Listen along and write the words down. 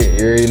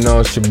You already know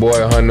it's your boy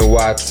 100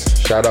 Watts.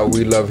 Shout out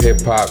We Love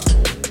Hip Hop.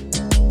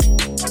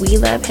 We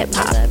love hip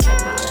hop.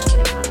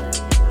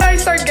 I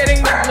start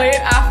getting lit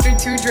after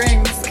 2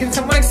 drinks. Can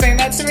someone explain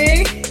that to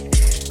me?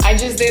 I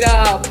just did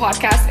a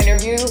podcast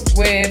interview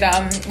with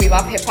We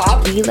Love Hip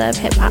Hop. We love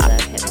hip hop.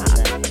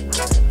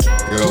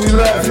 We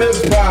love hip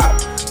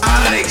hop.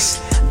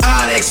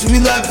 Onyx, we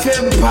love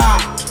hip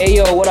hop. Hey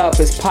yo, what up?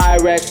 It's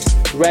Pyrex,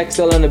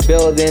 Rexel in the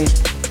building.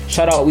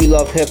 Shout out We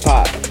Love Hip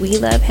Hop. We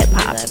love hip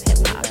hop.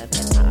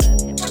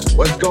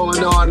 What's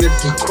going on?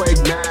 This is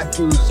Quake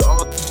Matthews.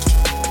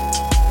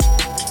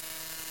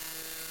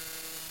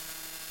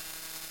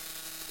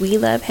 We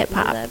love hip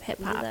hop.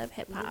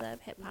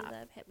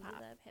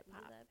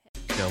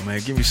 Yo, man,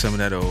 give me some of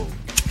that old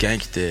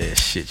gangsta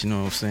shit, you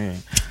know what I'm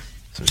saying?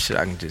 Some shit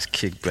I can just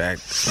kick back,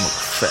 smoke a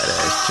fat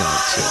ass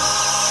joint too.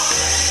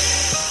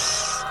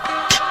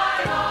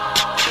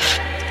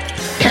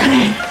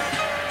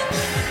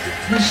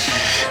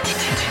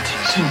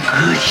 Some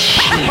good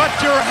shit.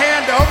 Put your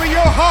hand over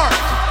your heart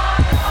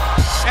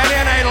and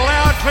in a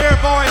loud, clear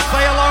voice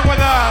say along with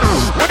us.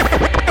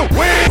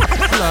 We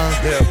love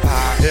hip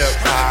hop, hip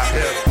hop,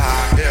 hip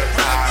hop, hip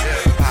hop,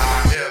 hip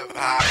hop, hip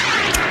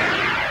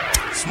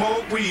hop.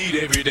 Smoke weed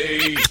every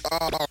day.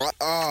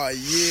 Oh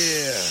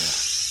yeah.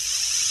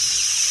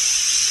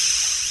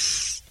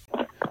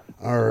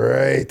 All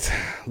right,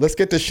 let's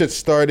get this shit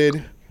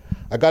started.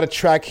 I got a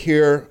track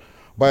here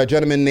by a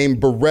gentleman named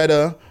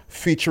Beretta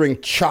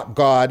featuring Chop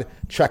God.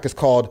 Track is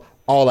called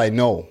All I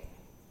Know.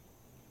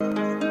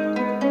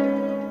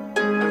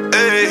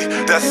 Hey,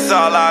 that's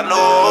all I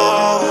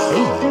know.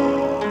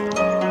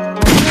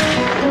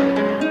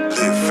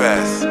 Live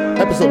fast.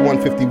 Episode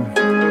 150 or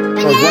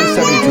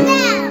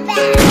 172. I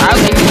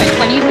was like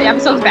 20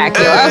 episodes back,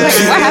 yo. I was like,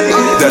 what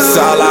happened? That's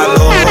all I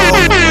know.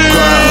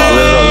 Grind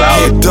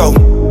hard, get dope.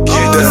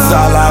 That's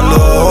all I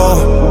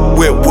know.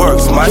 With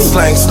works, my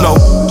slang snow.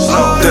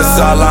 That's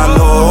all I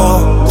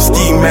know.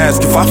 Ski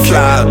mask if I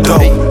fly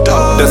dope.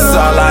 That's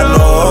all I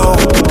know.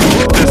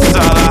 That's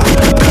all I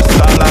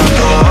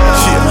know.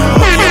 Shit,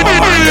 money on my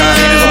mind, got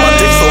haters on my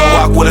dick, so I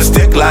walk with a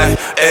stick like,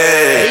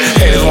 hey.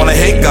 Haters wanna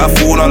hate, got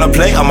food on the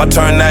plate. I'ma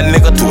turn that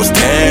nigga to a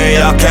stain.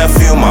 Y'all can't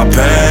feel my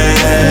pain.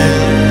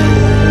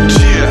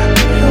 Yeah,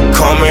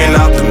 coming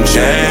out them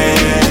chains.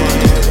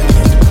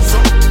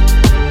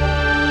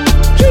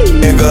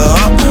 Nigga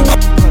up.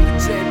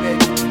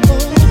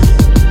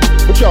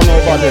 What y'all know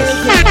about this?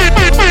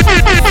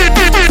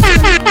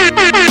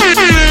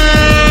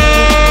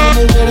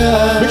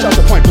 Big shout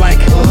to Point Blank.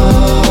 Go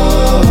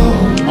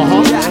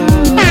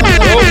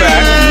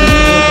back.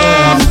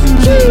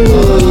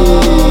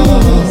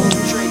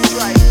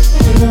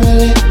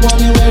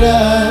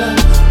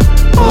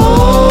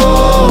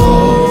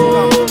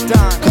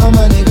 Come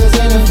on, niggas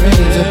ain't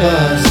afraid to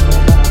bust.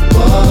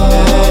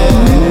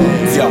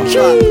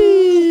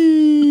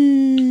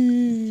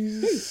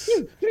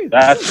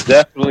 That's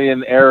definitely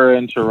an era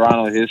in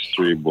Toronto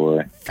history,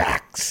 boy.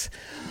 Facts.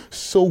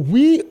 So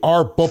we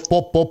are Buck.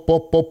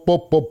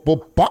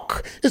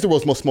 It's the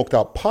world's most smoked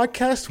out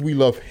podcast. We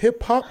love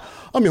hip hop.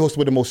 I'm your host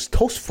with the most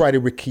toast Friday,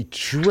 Ricky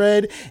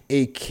Dread,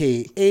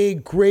 aka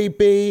Gray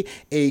Bay,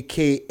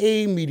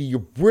 aka Media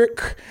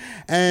Brick,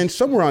 and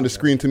somewhere on the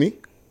screen to me.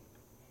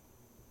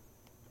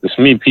 It's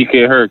me,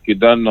 PK Herc. You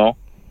done know.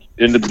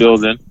 In the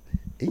building.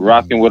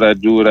 Rocking what I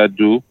do.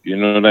 You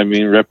know what I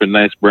mean? Repping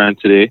Nice Brand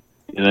today.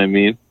 You know what I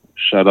mean?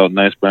 Shout out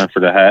Nice Brand for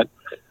the hat.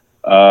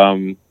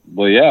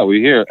 But yeah,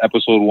 we're here.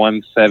 Episode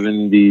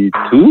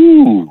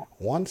 172.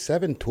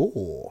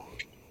 172.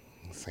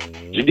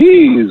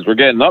 Jeez, we're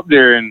getting up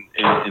there in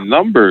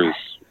numbers.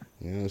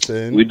 You know what I'm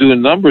saying? We're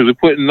doing numbers. We're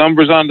putting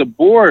numbers on the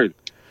board.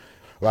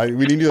 Like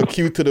we need a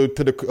cue to the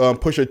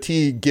Pusha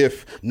T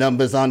gif.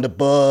 Numbers on the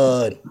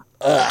board.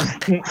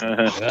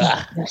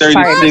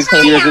 36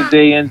 years a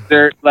day in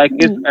dirt like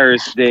it's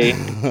Earth Day.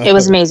 It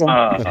was amazing.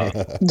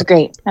 It's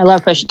great. I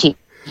love Pusha T.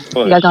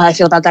 You guys know how I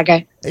feel about that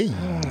guy. Hey.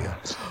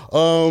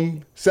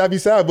 Savvy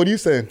Sav, what are you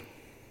saying?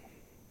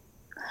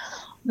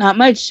 Not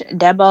much.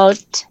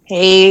 Debout.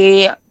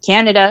 Hey,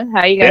 Canada.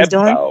 How you guys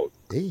doing?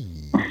 Hey.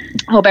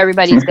 Hope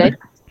everybody's good.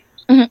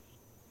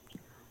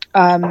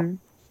 I don't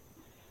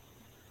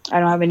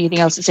have anything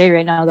else to say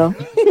right now, though.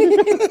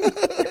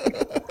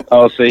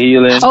 House of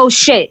Healing. Oh,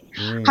 shit.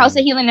 House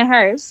of Healing and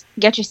Herbs.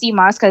 Get your sea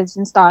moss because it's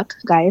in stock,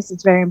 guys.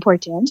 It's very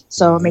important.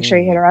 So make sure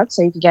you hit her up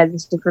so you can get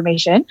this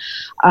information.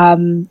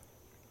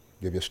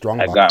 Give you a strong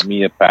I box. got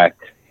me a pack.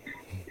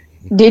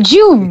 Did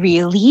you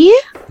really?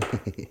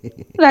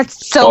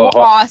 That's so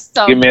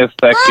awesome. Give me a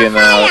second.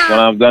 When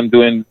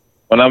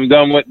I'm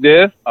done with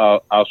this,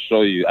 I'll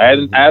show you. I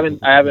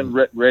haven't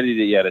readied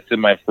it yet. It's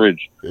in my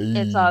fridge.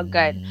 It's all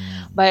good.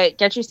 But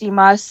get your sea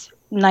moss.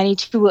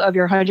 92 of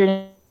your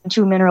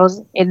 102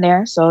 minerals in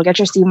there. So get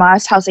your sea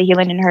moss. House of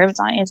Healing and Herbs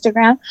on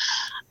Instagram.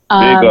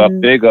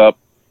 Big up.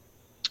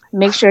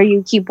 Make sure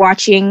you keep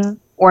watching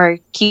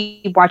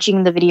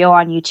the video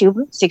on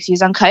YouTube. 6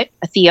 Views Uncut.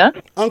 Athea.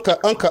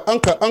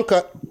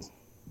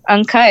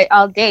 Uncut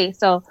all day.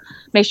 So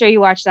make sure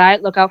you watch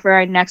that. Look out for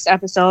our next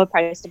episode.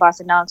 Price to Boss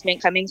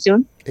announcement coming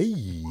soon. Hey.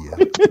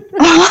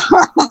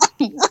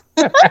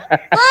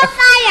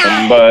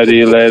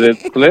 Somebody let it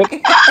slip.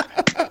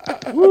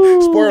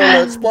 Spoiler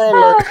alert! Spoiler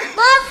alert!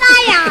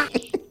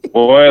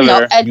 Spoiler.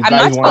 No, and You I'm guys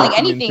not wanna spoiling tune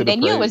anything. into They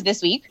the knew it play. was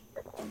this week.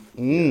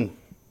 Mm.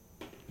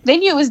 They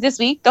knew it was this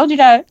week. Don't do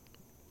that.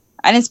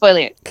 I didn't spoil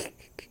it.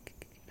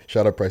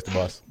 Shout out Price the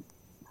Boss.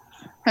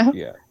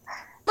 Yeah.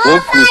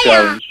 Goku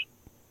challenge.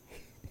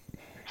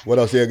 What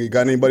else? Yeah, you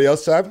got anybody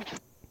else, Sav?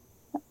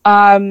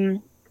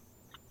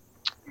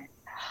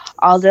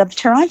 All of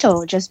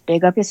Toronto, just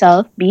big up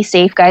yourself. Be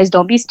safe, guys.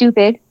 Don't be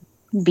stupid.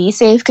 Be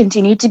safe.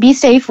 Continue to be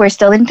safe. We're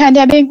still in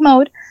pandemic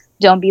mode.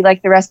 Don't be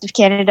like the rest of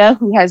Canada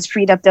who has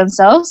freed up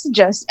themselves.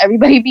 Just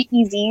everybody be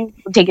easy.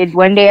 We'll take it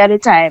one day at a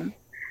time.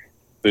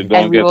 So don't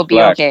And we get will be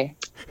slack. okay.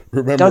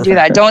 Remember, Don't do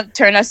that. Don't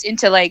turn us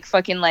into like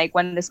fucking like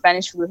when the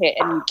Spanish flu hit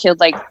and killed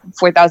like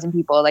 4,000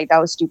 people. Like that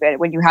was stupid.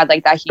 When you had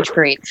like that huge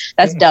parade,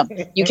 that's dumb.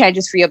 You can't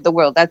just free up the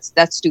world. That's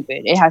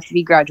stupid. It has to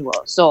be gradual.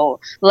 So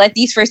let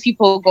these first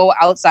people go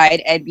outside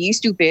and be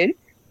stupid.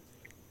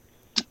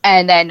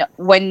 And then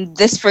when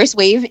this first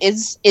wave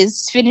is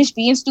finished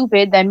being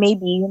stupid, then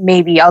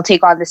maybe I'll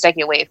take on the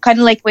second wave. Kind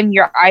of like when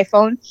your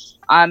iPhone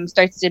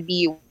starts to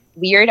be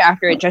weird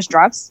after it just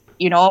drops.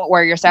 You know,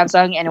 or your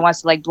Samsung and it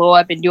wants to like blow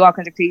up and do all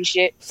kinds of crazy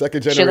shit.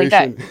 second Shit like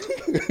generation.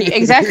 that.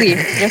 Exactly.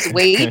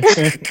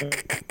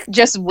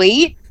 Just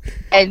wait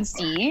and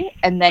see,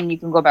 and then you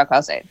can go back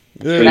outside.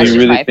 So That's you just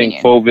my really think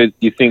opinion.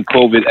 You think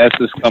COVID S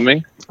is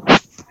coming?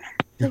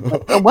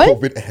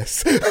 What? COVID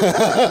S.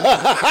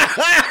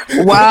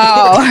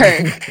 Wow.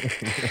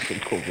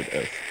 COVID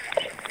S.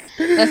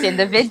 Listen,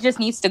 the vid just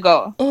needs to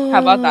go. How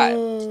about that?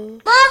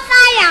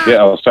 Yeah.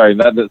 Oh, sorry.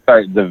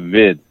 The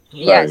vid.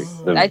 Sorry, Yes,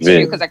 the that's vid.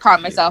 true because I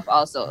caught myself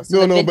also. So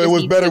No, the no, vid but it just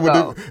was needs better to with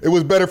go. it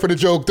was better for the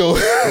joke though.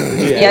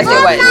 Yes,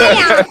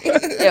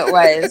 it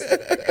was.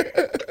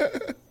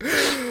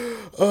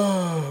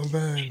 Oh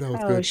man, that was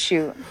Oh good.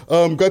 shoot.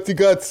 Gutsy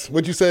Guts,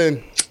 what you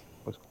saying?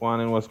 What's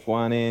going on?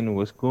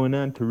 What's going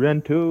on,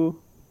 Toronto?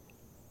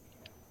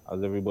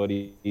 How's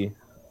everybody?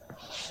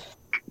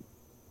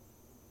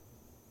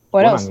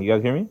 What Hold else? on, you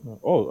guys hear me?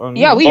 Oh,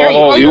 Yeah, we hear you.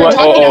 Oh, Oh, you were went-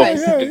 talking oh, to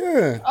us.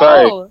 Yeah.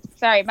 Sorry. Oh,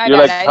 sorry. My You're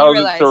bad. like, I didn't how's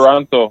realize. it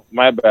Toronto?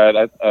 My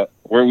bad.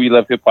 Where we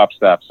love hip hop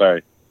staff.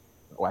 Sorry.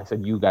 Oh, I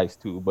said you guys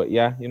too, but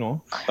yeah, you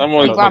know. I'm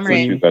only fucking with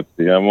Conglomerate. you,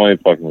 Gutsy. I'm only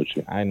fucking with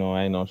you. I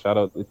know. Shout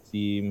out the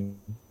team.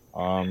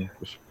 For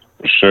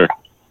sure.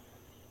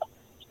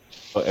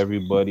 For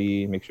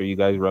everybody, make sure you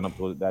guys run up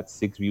to that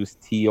 6 views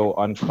TO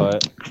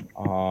uncut.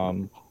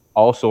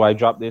 Also, I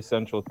dropped the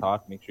essential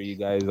talk. Make sure you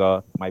guys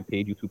my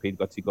page, YouTube page,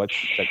 Gutsy Guts,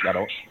 check that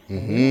out. You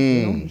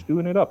know, just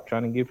doing it up,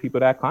 trying to give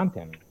people that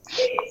content.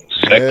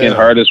 Second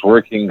hardest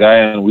working guy,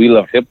 and we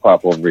love hip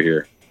hop over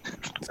here.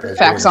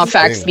 Facts on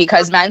facts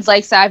because man's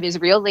like Sav is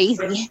real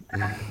lazy.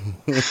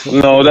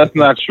 No, that's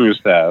not true,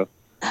 Sav.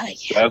 Oh,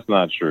 yeah. That's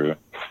not true.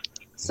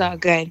 So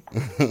good.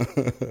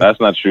 That's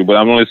not true. But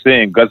I'm only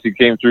saying, Gutsy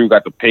came through,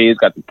 got the page,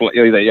 got the play.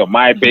 He's like, yo,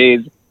 my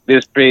page,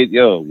 this page,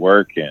 yo,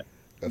 working.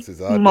 That's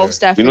his out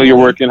Most We definitely. know you're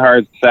working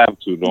hard, Sav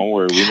too. Don't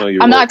worry, we know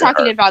you're. I'm not working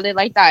talking hard. about it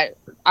like that.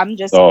 I'm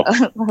just Oh.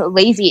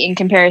 lazy in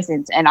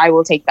comparisons, and I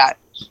will take that.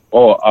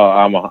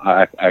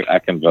 I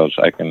can vouch.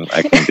 I can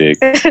dig.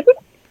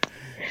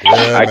 Yeah,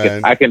 I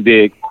man. can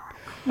dig.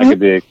 I can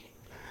dig.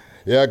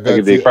 Yeah, I can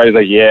dig. Gutsy. Friday's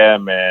like, yeah,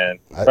 man.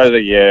 Friday's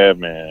like, yeah,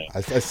 man.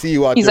 I see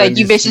you out He's there. like,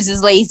 you bitches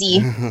is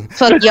lazy.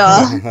 Fuck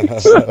y'all.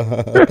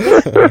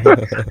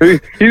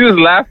 He's just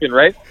laughing,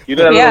 right? You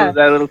know that, Yeah.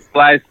 that little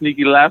sly,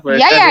 sneaky laugh. Right?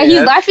 Yeah,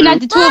 he's laughing at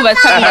the two of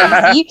us. Talking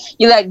about, you see,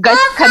 you let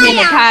Guts come in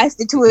and pass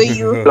the two of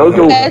you.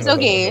 That's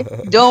okay.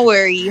 Don't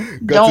worry.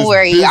 Don't is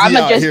worry. busy I'ma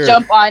out just here.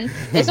 jump on.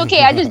 It's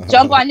okay. I just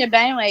jump on the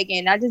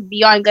bandwagon. I just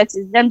be on Guts.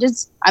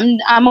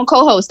 I'm a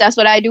co-host. That's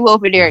what I do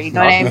over there. You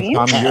know what I mean?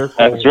 I'm your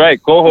That's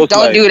right. Co-host.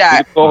 Don't life. do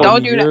that. Co-host.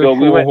 Don't do that. So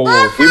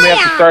we may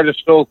have to start a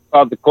show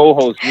called The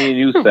Co-Host, me and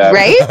you, Seth.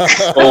 Right?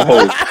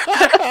 Co-host.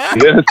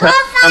 You understand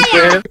what I'm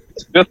saying?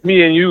 Just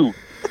me and you.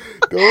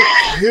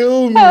 Don't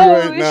kill me Oh,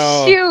 right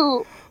now.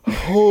 shoot.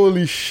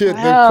 Holy shit,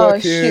 the Oh,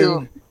 fucking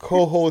shoot.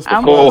 co-host.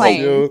 I'm of us,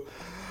 playing. yo.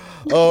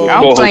 The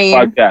I'm Co-Host playing.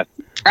 podcast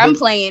I'm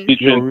playing.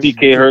 featuring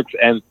TK Herx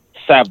and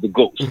Sav the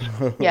Ghost.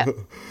 Yeah.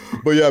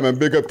 But yeah, man,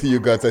 big up to you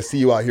guys. I see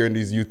you out here in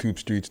these YouTube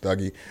streets,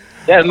 doggy.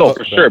 Yeah, no,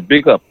 for sure.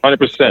 Big up.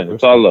 100%.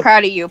 It's all love.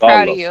 Proud of you. It's all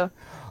Proud of love. you.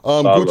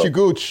 Gucci love.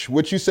 Gooch,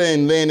 what you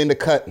saying laying in the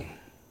cut?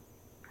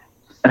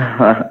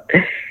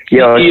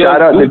 Yo, Yo,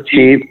 shout out the Gucci.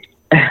 team.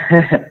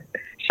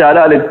 Shout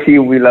out the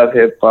team. We love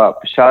hip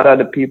hop. Shout out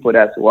the people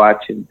that's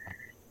watching.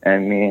 I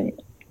mean,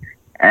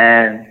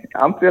 and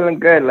I'm feeling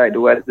good. Like the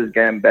weather's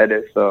getting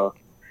better, so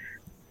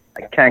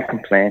I can't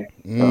complain.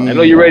 I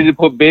know you're ready to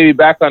put baby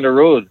back on the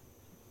road.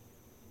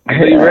 I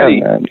know you're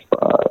ready. Man,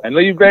 fuck. I know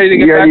you're ready to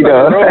get You back already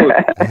on the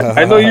know. road.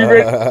 I know you're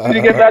ready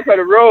to get back on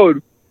the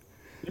road.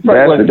 You're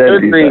probably That's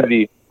going the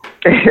crazy.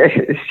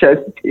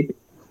 Just-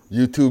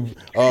 YouTube,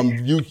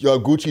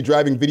 Gucci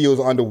driving videos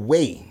on the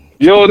way.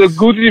 Yo, the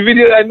Gucci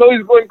video, I know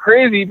he's going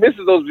crazy. He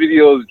misses those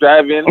videos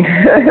driving.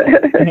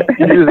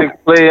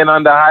 Music playing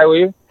on the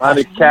highway, on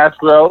the cash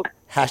route.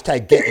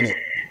 Hashtag getting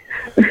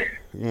it.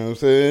 You know what I'm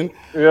saying?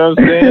 You know what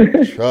I'm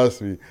saying?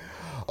 Trust me.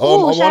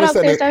 Ooh, shout out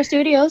Clearstar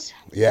Studios.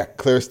 Yeah,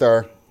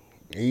 Clearstar.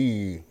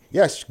 Hey.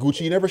 Yes,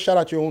 Gucci, you never shout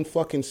out your own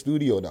fucking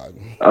studio, dog.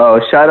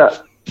 Oh, shout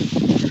out.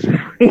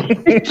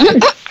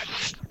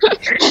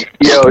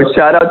 Yo,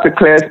 shout out to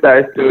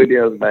Clearstar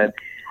Studios, man.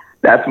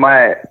 That's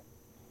my...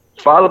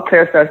 Follow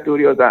Clearstar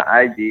Studios on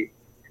IG.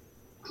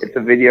 It's a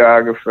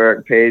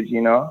videographer page, you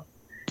know.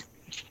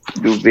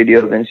 Do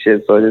videos and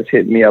shit, so just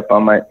hit me up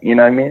on my, you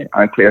know what I mean?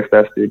 On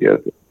Clearstar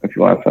Studios if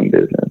you want some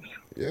business.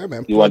 Yeah,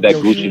 man. You want that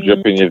Gucci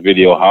drip in your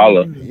video,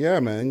 holla. Yeah,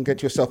 man.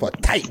 Get yourself a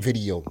tight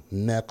video,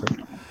 nepper.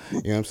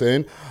 You know what I'm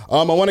saying?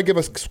 I want to give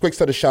a quick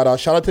set of shout out.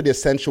 Shout out to the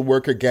essential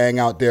worker gang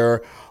out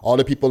there, all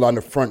the people on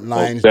the front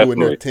lines doing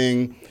their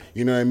thing.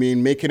 You know what I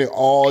mean? Making it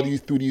all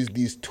through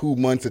these 2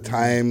 months of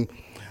time.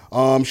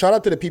 Shout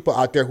out to the people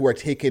out there who are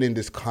taking in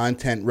this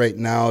content right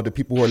now, the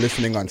people who are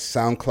listening on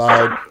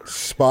SoundCloud,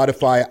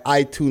 Spotify,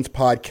 iTunes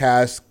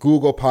Podcasts,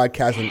 Google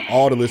Podcasts, and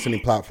all the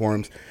listening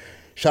platforms.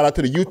 Shout out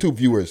to the YouTube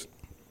viewers.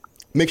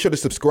 Make sure to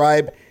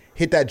subscribe,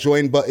 hit that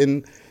join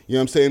button. You know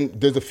what I'm saying?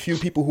 There's a few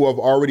people who have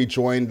already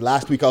joined.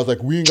 Last week I was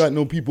like, we ain't got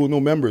no people, no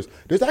members.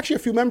 There's actually a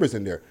few members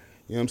in there.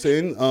 You know what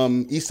I'm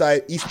saying? East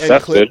End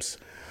That's Clips,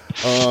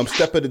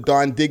 Step of the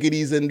Don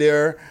Diggity's in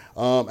there,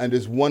 and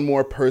there's one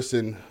more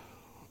person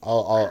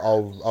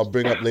I'll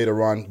bring up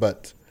later on,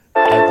 but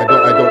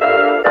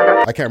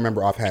I can't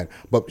remember offhand.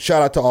 But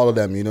shout out to all of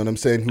them. You know what I'm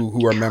saying?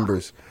 Who are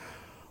members.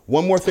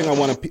 One more thing I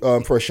want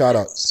to for a shout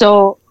out.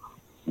 So,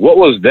 what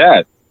was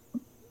that?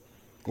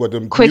 What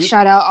the quick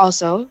shout out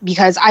also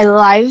because I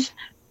live,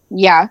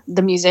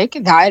 the music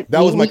that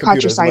was my caught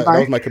computer. your sidebar. That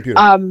was my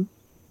computer.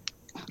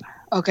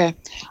 Okay.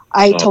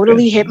 I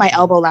totally hit my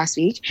elbow last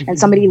week and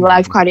somebody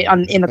live caught it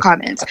in the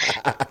comments.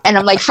 And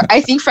I'm like, I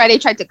think Friday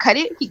tried to cut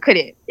it. He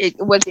couldn't. It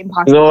was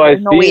impossible. No,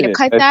 There's no way to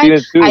cut that.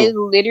 It too. I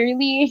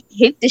literally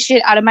hit the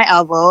shit out of my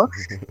elbow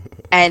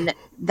and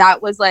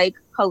that was like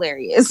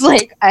hilarious.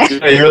 Like,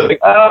 you're like,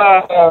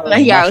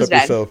 yeah, it was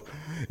bad.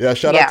 Yeah,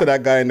 shout out to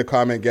that guy in the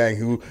comment gang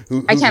who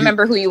I can't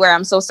remember who you were.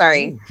 I'm so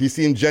sorry. He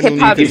seemed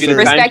genuinely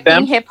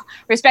Hip-hop,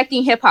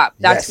 respecting hip hop.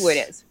 That's who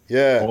it is.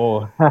 Yeah.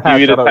 Oh, give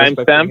you the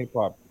timestamp.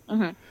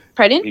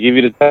 Pardon? He give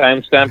you the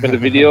timestamp in the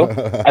video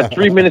at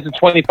 3 minutes and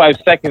 25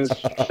 seconds.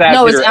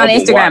 No, it's on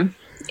Instagram.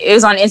 It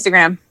was on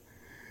Instagram.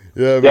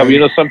 Yeah, but you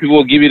know some people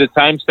will give you the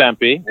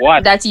timestamp.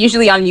 What? That's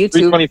usually on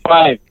YouTube.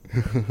 325.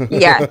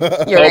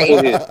 Yeah, you're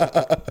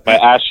right. My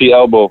ashy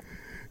elbow.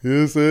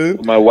 You see?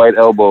 My white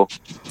elbow.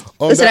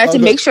 Listen, I had to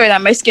make sure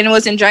that my skin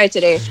wasn't dry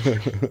today.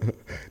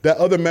 That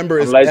other member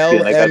is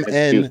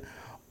LMNOHP.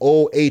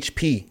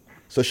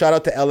 So shout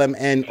out to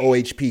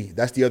LMNOHP.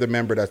 That's the other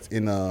member that's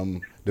in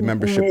the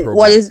membership program.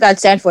 What does that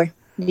stand for?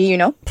 Do you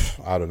know?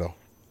 I don't know.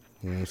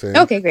 You know what I'm saying?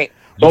 Okay, great.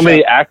 So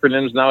many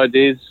acronyms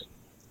nowadays.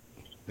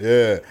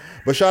 Yeah.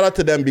 But shout out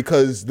to them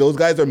because those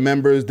guys are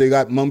members. They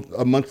got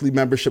a monthly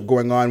membership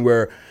going on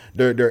where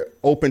they're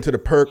open to the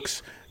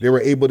perks. They were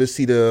able to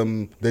see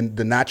the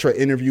Natra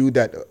interview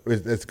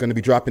that's going to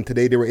be dropping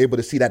today. They were able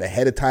to see that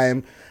ahead of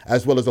time,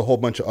 as well as a whole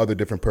bunch of other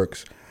different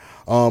perks.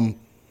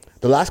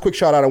 The last quick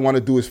shout out I want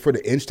to do is for the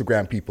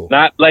Instagram people.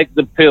 Not like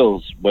the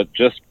pills, but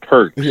just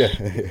perks. Yeah.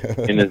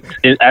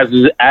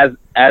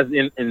 as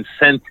in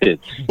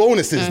incentives.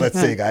 Bonuses, let's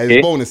say, guys.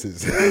 Okay?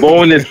 Bonuses.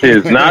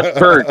 Bonuses, not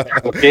perks.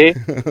 Okay,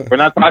 we're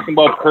not talking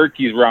about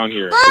perkies around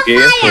here.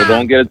 Okay, so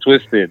don't get it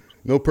twisted.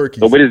 No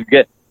perkies.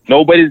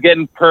 Nobody's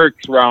getting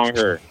perks around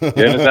here. You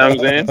understand what I'm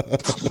saying?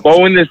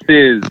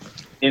 Bonuses,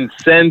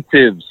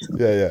 incentives.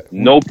 Yeah.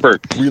 No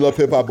perks. We Love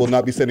Hip Hop will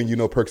not be sending you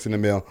no perks in the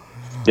mail.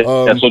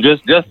 So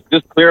just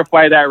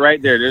clarify that right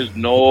there. There's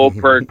no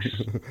perks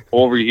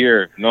over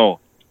here. No,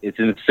 it's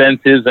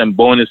incentives and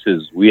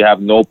bonuses. We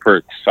have no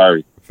perks.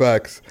 Sorry.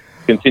 Facts.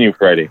 Continue,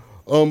 Friday.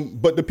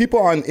 But the people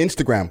on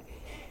Instagram,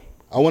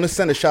 I want to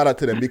send a shout out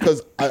to them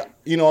because a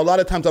lot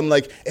of times I'm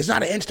like, it's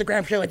not an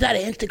Instagram show. It's not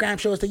an Instagram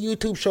show. It's a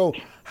YouTube show.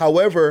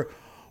 However,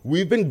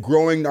 we've been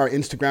growing our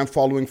Instagram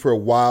following for a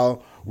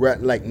while. We're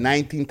at like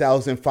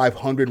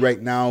 19,500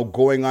 right now.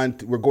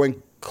 We're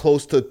going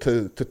close to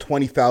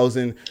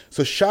 20,000.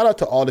 So shout out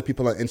to all the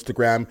people on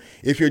Instagram.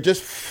 If you're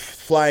just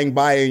flying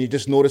by and you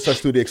just notice us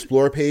through the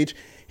Explore page,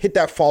 hit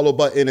that follow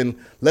button and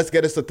let's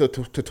get us to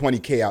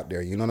 20K out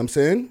there. You know what I'm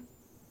saying?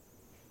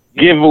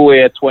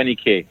 Giveaway at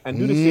 20K. And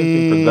do the same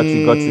thing for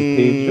Gutsy Guts'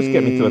 page. Just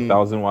get me to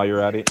 1,000 while you're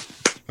at it.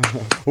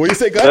 What do you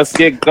say, Guts? Let's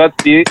get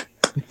Gutsy.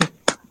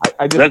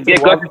 Let's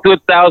get Gutsy to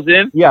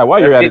 1,000. Yeah, while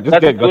you're at it,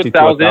 just get Gutsy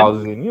to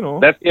 1,000. You know.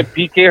 Let's get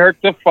PK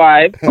Herc to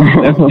 5.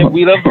 Let's get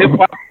We Love Hip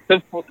Hop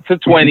to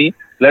 20.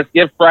 Let's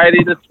get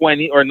Friday to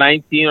 20 or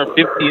 19 or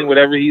 15,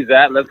 whatever he's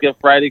at. Let's get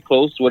Friday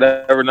close,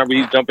 whatever number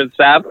he's jumping.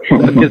 Sav.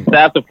 Let's get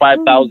Sav to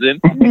 5,000.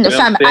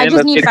 Fam, I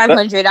just need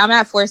 500. I'm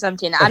at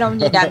 4-something. I don't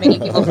need that many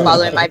people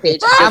following my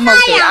page. I'm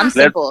okay. I'm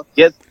simple.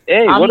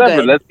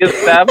 Whatever. Let's get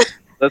Sav.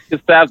 Let's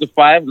get Sav to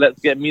 5. Let's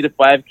get me to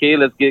 5K.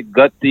 Let's get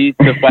Gutsy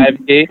to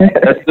 5K.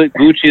 Let's get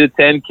Gucci to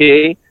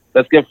 10K.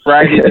 Let's get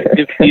Friday to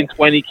 15,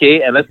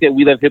 20K. And let's get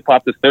We Love Hip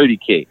Hop to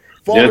 30K.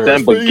 You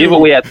understand? But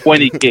giveaway at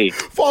 20K.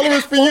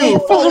 Followers for you.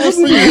 Followers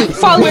for you.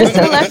 Followers to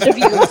the left of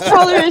you.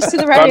 Followers to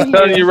the right of you. I'm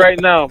telling you right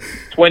now,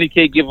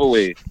 20K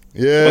giveaway.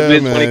 Yeah,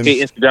 man.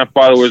 20K Instagram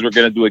followers, we're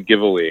going to do a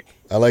giveaway.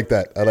 I like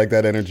that. I like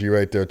that energy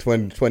right there.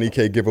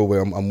 20K giveaway.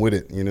 I'm with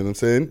it. You know what I'm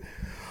saying?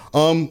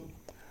 And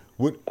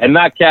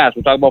not cash.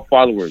 We're talking about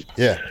followers.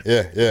 Yeah.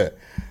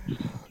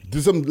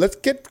 Let's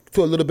get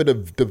to a little bit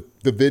of the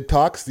vid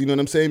talks. You know what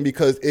I'm saying?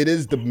 Because it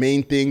is the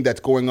main thing that's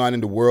going on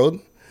in the world.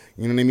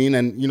 You know what I mean?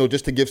 And,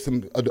 just to give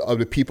some of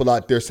the people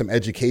out there some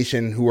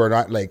education who are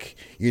not like,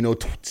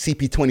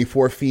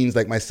 CP24 fiends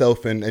like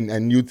myself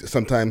and you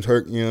sometimes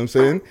hurt, you know what I'm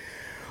saying?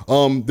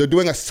 They're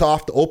doing a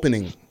soft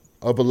opening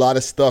of a lot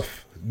of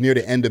stuff near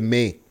the end of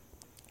May.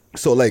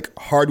 So like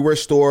hardware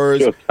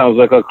stores. Sure, sounds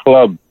like a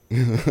club.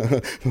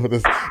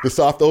 the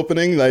soft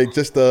opening, like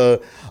just a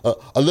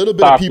little bit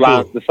soft of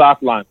people. The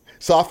soft launch.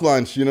 Soft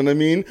launch, you know what I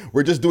mean?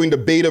 We're just doing the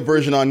beta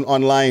version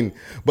online.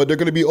 But they're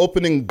going to be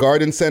opening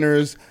garden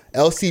centers.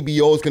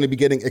 LCBO is going to be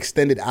getting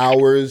extended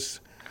hours.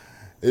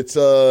 They're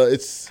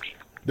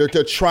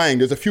trying.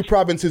 There's a few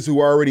provinces who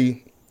are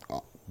already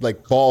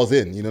like balls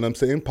in, you know what I'm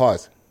saying?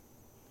 Pause.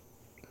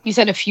 You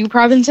said a few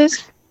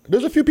provinces?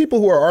 There's a few people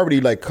who are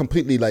already like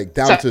completely like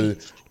down to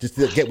just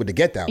get with the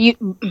get down.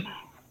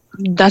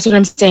 That's what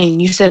I'm saying.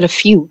 You said a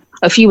few.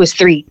 A few is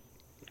 3.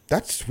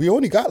 We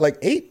only got like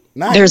 8,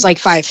 9. There's like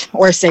 5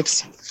 or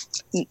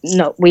 6.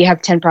 No, we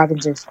have 10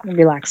 provinces.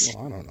 Relax.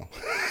 Well, I don't know.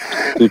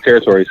 2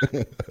 territories.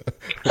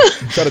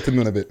 Shout out to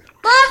Nunavut.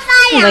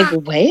 Like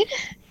what?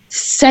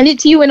 Send it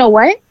to you in a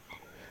what?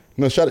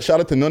 No, shout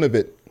out to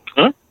Nunavut.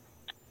 Huh?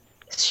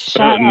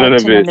 Shout out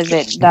to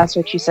Nunavut. That's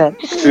what you said.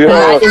 Yo,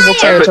 that is a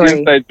territory. That's an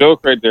inside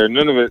joke right there.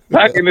 Nunavut.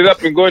 Packing it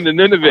up and going to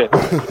Nunavut.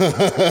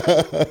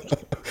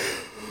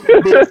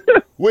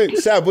 Wait,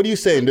 Sav, what are you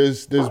saying?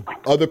 There's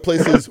other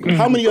places.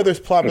 How many other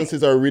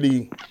provinces are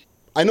really?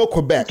 I know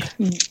Quebec.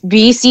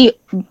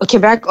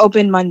 Quebec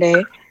open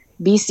Monday.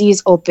 BC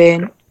is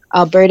open.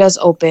 Alberta's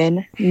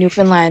open.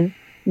 Newfoundland,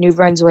 New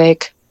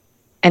Brunswick,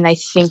 and I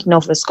think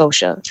Nova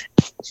Scotia.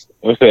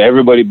 So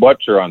everybody but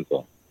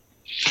Toronto.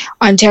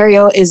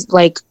 Ontario is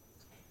like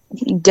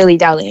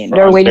dilly-dallying.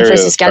 They're waiting for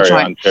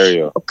Saskatchewan.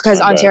 Ontario. Because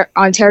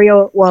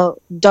Ontario, well,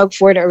 Doug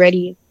Ford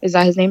already, is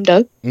that his name,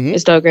 Doug? Mm-hmm.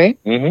 It's Doug, right?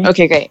 Mm-hmm.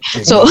 Okay, great.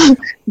 So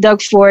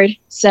Doug Ford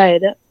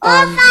said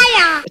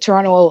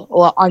Ontario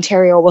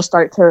will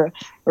start to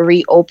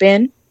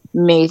reopen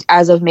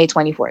as of May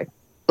 24th,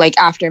 like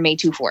after May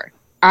 2-4.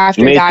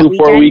 After May that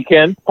 2-4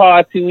 weekend,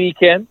 party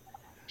weekend.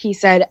 He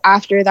said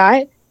after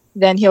that,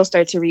 then he'll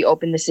start to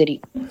reopen the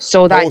city.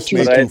 So that Post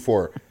May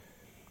 2-4.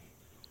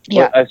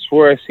 Yeah. I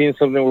swear I seen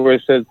something where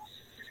it said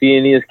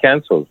CNE is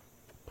canceled.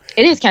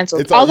 It is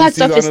canceled. All that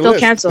stuff is still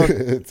canceled.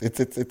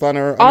 It's on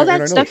our. All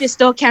that stuff is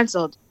still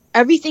canceled.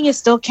 Everything is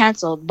still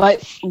canceled,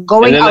 but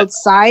going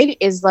outside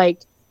is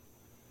like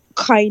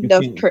kind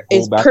of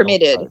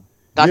permitted. Outside.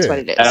 That's what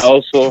it is. I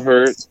also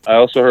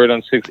heard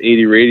on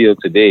 680 radio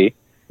today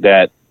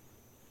that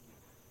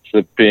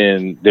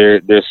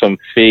there's some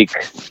fake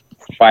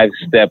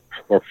 5-step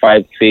or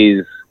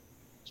 5-phase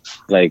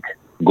like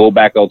go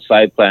back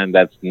outside plan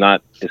it's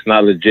not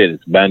legit.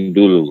 It's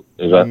bandulu.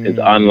 It's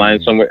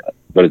online somewhere,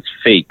 but it's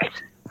fake.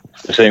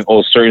 They're saying,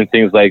 certain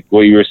things like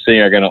what you were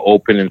saying are going to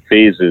open in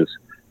phases.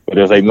 But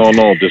there's like, no,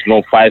 there's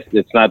no 5.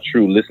 It's not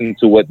true. Listen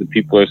to what the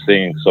people are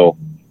saying. So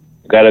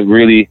you got to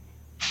really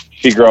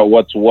figure out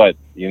what's what.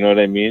 You know what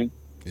I mean?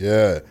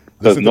 Yeah.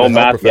 Because no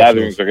mass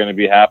gatherings are going to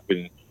be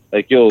happening.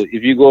 Like,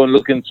 if you go and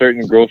look in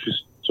certain grocery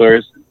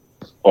stores,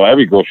 or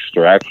every grocery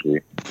store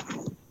actually,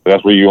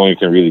 that's where you only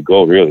can really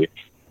go, really.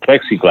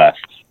 Plexiglass.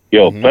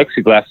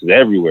 Plexiglass is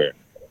everywhere.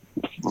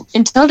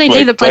 Until they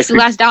take the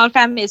plexiglass down,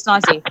 fam, it's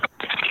not safe.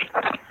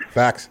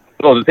 Facts.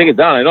 No, to take it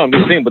down, I know, I'm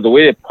just saying, but the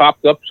way it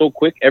popped up so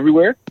quick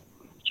everywhere,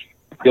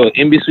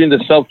 in between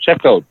the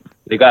self-checkout,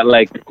 they got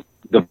like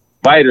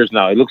dividers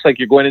now. It looks like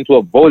you're going into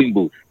a voting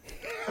booth.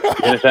 You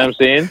understand what I'm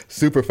saying?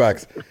 Super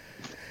facts.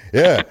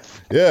 Yeah.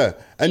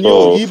 And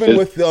even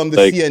with the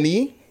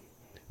CNE,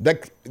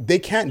 they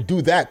can't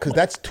do that because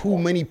that's too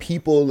many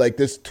people. Like,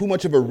 there's too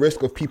much of a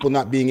risk of people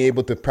not being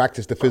able to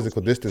practice the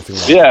physical distancing.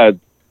 Yeah.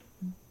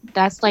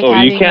 That's like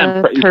having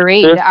a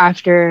parade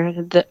after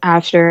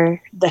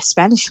the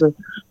Spanish flu.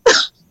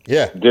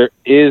 Yeah. There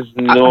is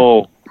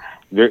no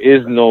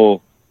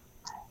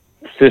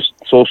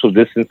social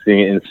distancing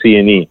in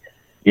CNE.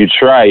 You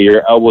try,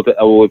 you're elbow to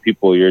elbow with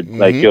people. You're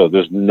like,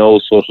 there's no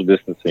social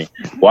distancing.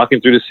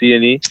 Walking through the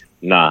CNE,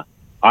 nah.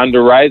 On the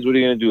rides, what are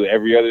you going to do?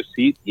 Every other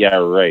seat? Yeah,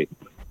 right.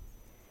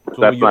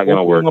 So that's not going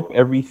to work. Up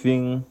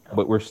everything,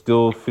 but we're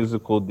still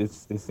physical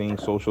distancing,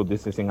 social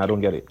distancing. I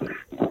don't get it.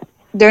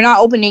 They're not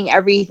opening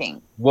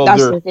everything. Well,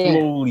 they're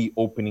slowly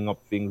opening up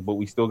things, but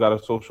we still got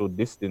a social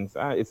distance.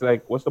 It's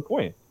like, what's the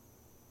point?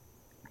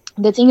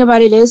 The thing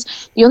about it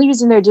is, the only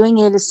reason they're doing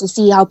it is to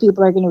see how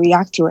people are going to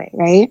react to it,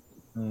 right?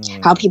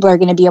 How people are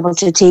going to be able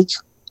to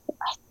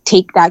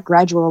take that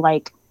gradual,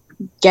 like,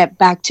 get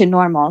back to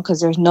normal,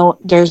 because there's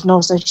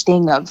no such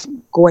thing of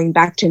going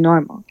back to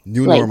normal.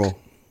 Normal.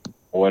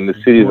 When the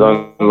city's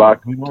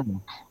unlocked.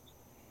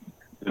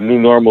 The new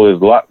normal is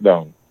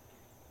lockdown.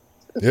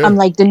 Yeah. I'm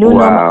like, the new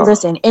normal.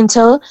 Listen,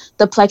 until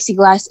the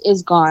plexiglass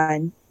is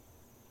gone.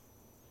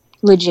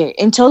 Legit.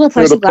 Until the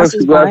plexiglass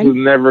is gone. Is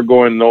never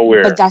going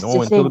nowhere. But that's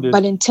the thing.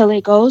 But until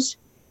it goes.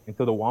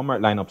 Until the Walmart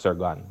lineups are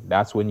gone.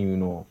 That's when you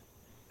know.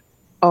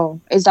 Oh,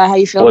 is that how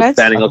you feel, guys?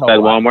 Standing outside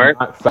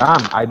Walmart?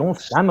 Fam, I don't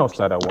stand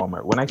outside at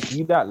Walmart. When I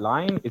see that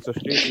line, it's a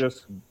straight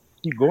just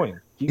keep going.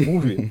 Keep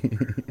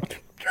moving.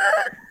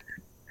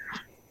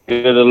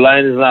 Yeah, the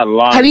line is not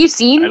long. Have you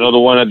seen? I know the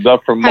one at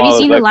Duffer Mall. Have you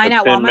seen is the like line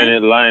at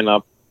 10-minute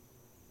lineup.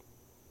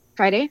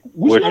 Friday? Have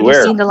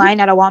you seen the line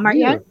at a Walmart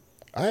yet?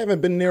 I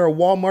haven't been near a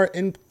Walmart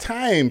in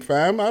time,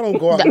 fam. I don't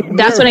go out.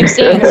 That's what I'm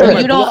saying.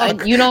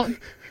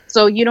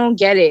 So you don't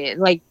get it.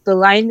 Like the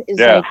line is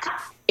like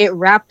it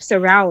wraps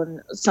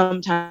around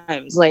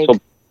sometimes. Like so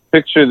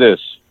picture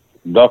this.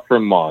 Duffer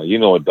Mall. You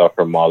know what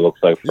Duffer Mall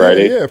looks like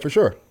Friday. Yeah, for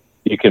sure.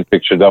 You can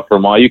picture Duffer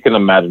Mall. You can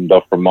imagine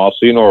Duffer Mall,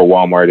 so you know where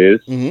Walmart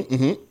is.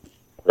 Mm-hmm.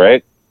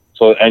 Right?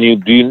 So and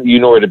you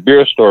know where the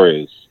beer store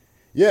is.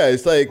 Yeah,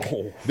 it's like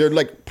they're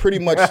like pretty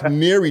much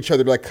near each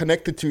other, like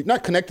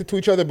not connected to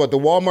each other, but the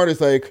Walmart is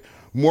like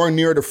more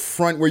near the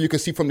front where you can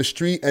see from the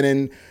street, and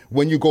then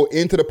when you go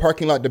into the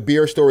parking lot, the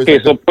beer store is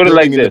okay. So put it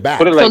like this.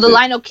 Put it like so the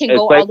lineup can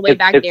go all the way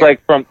back there. It's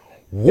like from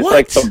what?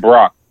 It's like to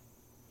Brock.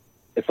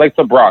 It's like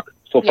to Brock.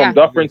 So from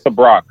Dufferin to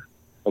Brock,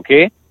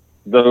 okay,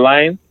 the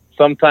line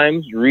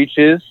sometimes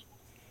reaches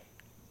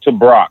to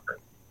Brock.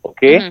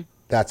 Okay,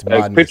 that's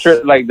like madness. picture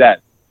it like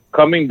that,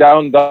 coming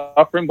down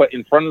Dufferin, but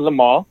in front of the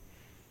mall.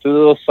 To the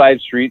little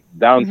side street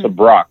down to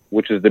Brock,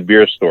 which is the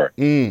beer store,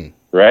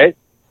 right?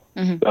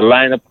 The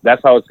lineup,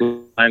 that's how it's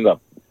lined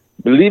up.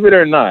 Believe it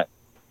or not,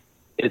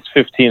 it's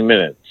 15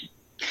 minutes.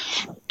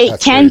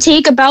 It can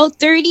take about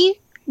 30,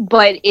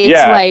 but it's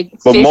like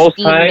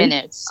 15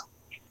 minutes.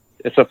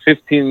 It's a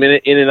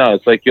 15-minute in and out.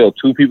 It's like, 2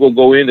 people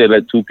go in, they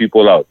let 2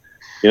 people out.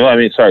 You know what I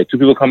mean? Sorry, 2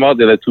 people come out,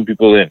 they let 2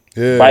 people in.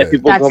 Yeah. 5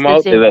 people come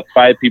out, they let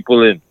 5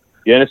 people in.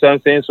 You understand what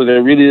I'm saying? So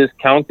they're really just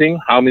counting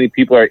how many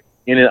people are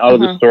in and out of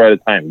the store at a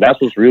time. That's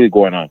what's really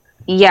going on.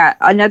 Yeah,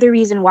 another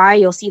reason why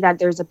you'll see that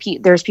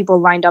there's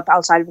people lined up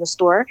outside of the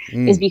store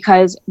is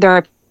because there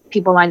are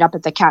people lined up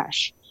at the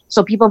cash.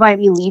 So people might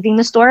be leaving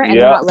the store and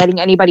they're not letting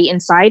anybody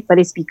inside, but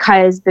it's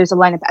because there's a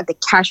lineup at the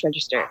cash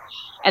register.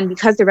 And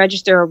because the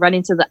register will run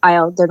into the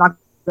aisle, they're not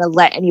going to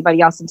let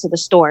anybody else into the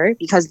store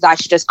because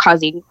that's just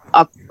causing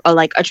a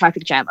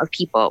traffic jam of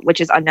people, which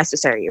is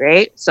unnecessary,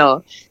 right?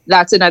 So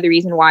that's another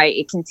reason why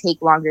it can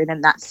take longer than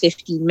that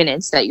 15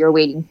 minutes that you're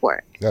waiting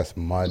for. That's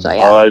mad. So,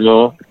 All I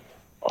know,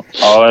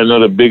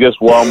 the biggest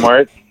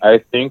Walmart, I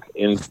think,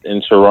 in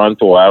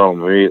Toronto, I don't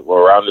know,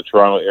 around the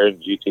Toronto area,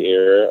 GTA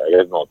area, I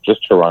guess, no,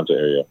 just Toronto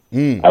area,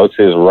 I would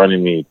say is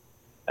Runnymede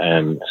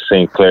and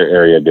St. Clair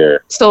area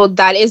there. So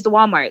that is the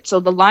Walmart. So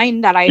the line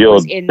that I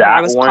was in, that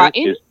I was caught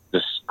in, is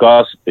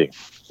disgusting.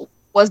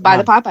 Was by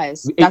the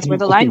Popeyes. That's where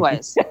the line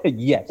was.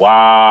 Yes.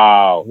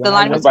 Wow. The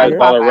line was by the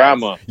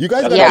Dollarama. You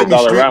guys gotta give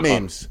me street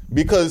names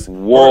because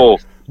whoa.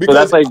 Because so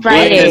that's like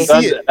Friday.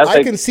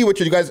 I can see what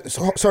you guys.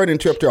 Sorry to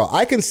interrupt y'all.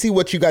 I can see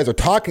what you guys are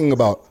talking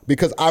about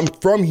because I'm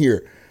from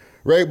here,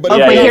 right? But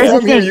if you're not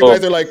from here, you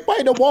guys are like,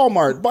 buy the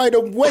Walmart, buy the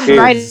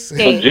Wendy's.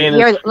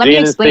 Here, let me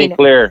explain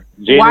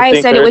why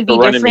I said it would be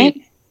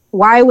different.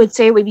 Why I would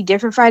say it would be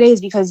different Friday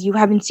is because you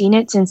haven't seen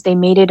it since they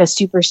made it a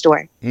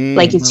superstore.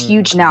 Like it's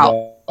huge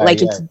now.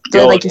 Like it's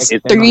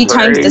 3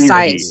 times the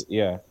size.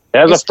 Yeah,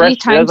 it's 3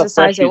 times the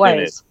size it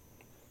was.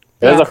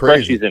 There's a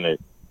Freshies in it.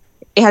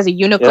 It has a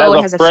Uniqlo.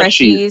 It has a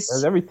Freshies.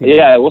 There's everything.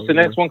 Yeah, what's the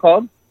next one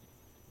called?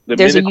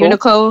 There's a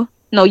Uniqlo.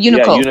 No, Uniqlo.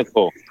 Yeah,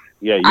 Uniqlo.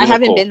 Yeah, Uniqlo. I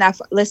haven't been that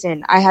far.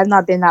 Listen, I have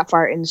not been that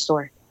far in the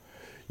store.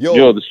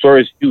 Yo, the store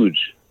is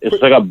huge.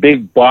 It's like a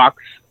big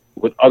box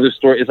with other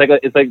stores.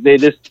 It's like they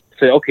just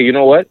say, okay, you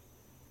know what?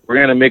 We're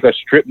gonna make a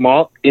strip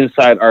mall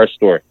inside our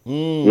store. But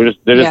it's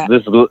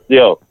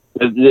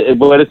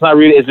not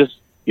really. It's just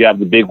you have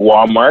the big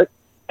Walmart,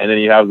 and then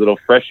you have the little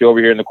Freshie over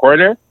here in the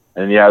corner,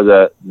 and you have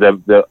the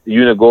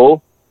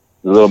Uniqlo,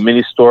 the little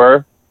mini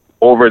store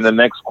over in the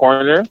next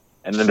corner,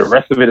 and then the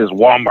rest of it is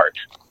Walmart.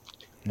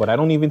 But I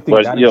don't even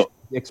think that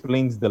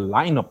explains the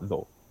lineup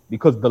though,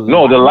 because the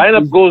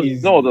lineup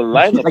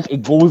like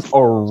it goes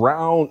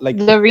around like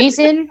the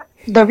reason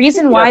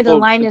why the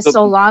line is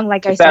so long,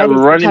 like I said, is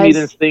Runnymede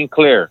and St.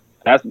 Clair.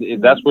 That's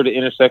where the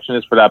intersection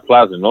is for that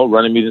plaza. No,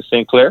 Runnymede and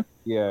St. Clair.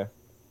 Yeah.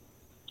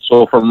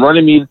 So from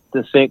Runnymede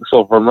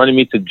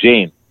to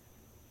Jane.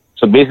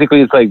 So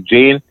basically, it's like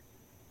Jane.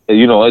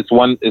 It's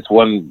one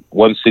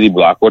city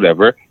block,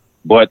 whatever.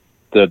 But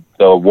the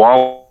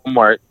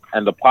Walmart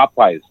and the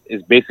Popeyes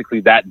is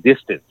basically that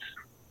distance.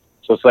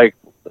 So it's like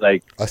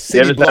a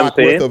city block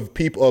worth of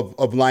people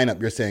of lineup.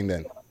 You're saying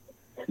then?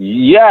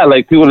 Yeah,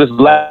 like people just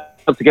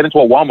to get into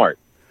a Walmart.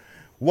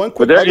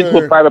 But they're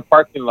into a private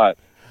parking lot.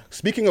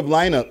 Speaking of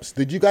lineups,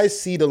 did you guys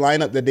see the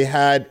lineup that they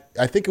had?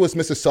 I think it was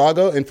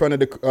Mississauga in front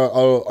of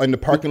in the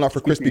parking lot for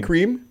Krispy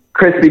Kreme.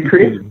 Krispy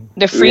Kreme,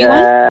 the free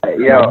one.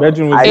 Yeah,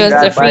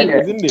 the free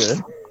was in there.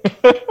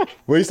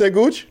 What you say,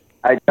 Gooch?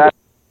 I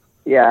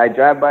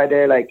drive by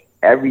there like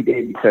every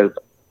day because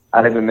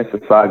I live in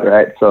Mississauga,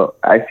 right? So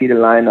I see the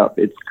lineup.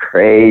 It's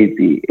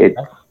crazy.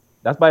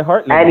 That's by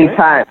Heartland.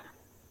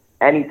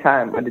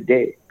 Anytime of the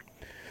day.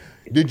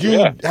 Have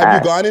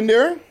you gone in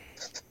there?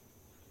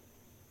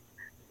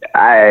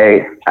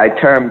 I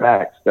turned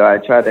back, so I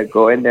tried to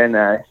go in there and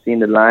I seen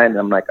the line.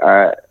 I'm like, all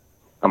right,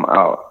 I'm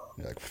out.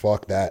 You're like,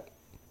 fuck that.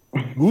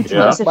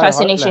 It's a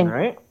fascination,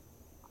 right?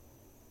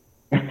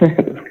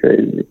 It's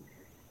crazy.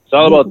 It's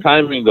all about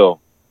timing, though.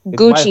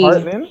 Gucci.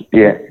 By Heartland?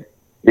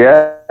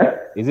 Yeah.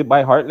 Is it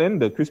by Heartland?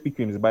 The Krispy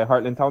Kreme is by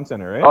Heartland Town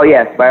Center, right? Oh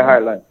yes, by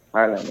Heartland.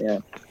 Yeah.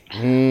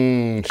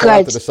 Shout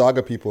out to the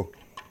Saga people.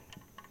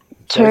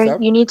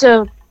 Turn. You need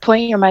to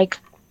point your mic.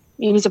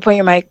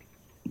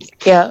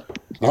 Yeah.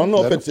 I don't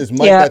know if it's his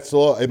mic that's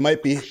all. It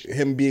might be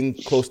him being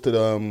close to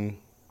the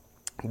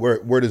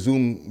where the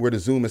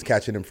Zoom is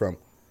catching him from.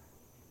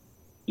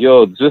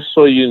 Yo, just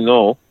so you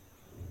know,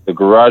 the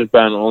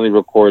GarageBand only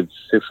records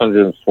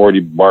 640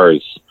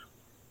 bars.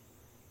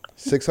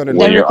 600.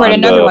 Then record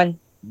another one.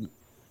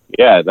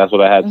 Yeah, that's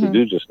what I had to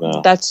do just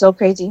now. That's so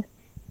crazy.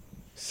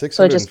 640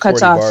 so it just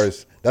cuts off.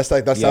 bars. That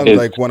sounds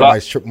like one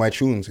of my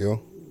tunes,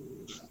 yo.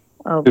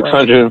 Oh,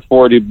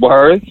 640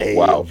 bars.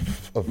 Wow.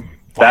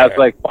 That's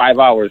like 5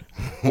 hours.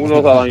 Who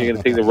knows how long you're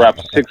gonna take to rap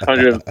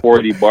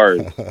 640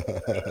 bars?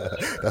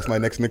 That's my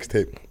next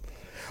mixtape.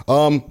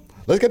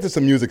 Let's get to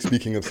some music.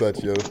 Speaking of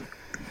such, yo.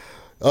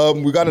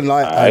 We got a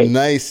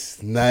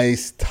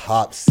nice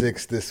top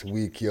 6 this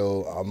week,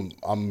 yo.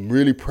 I'm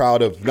really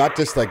proud of not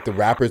just like the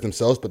rappers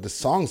themselves, but the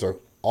songs are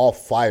all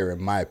fire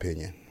in my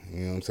opinion. You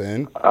know what I'm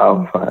saying?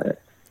 Oh, fire.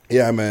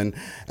 Yeah, man.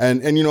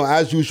 And you know,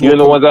 as usual, you're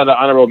the ones on the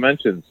honorable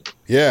mentions.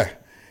 Yeah.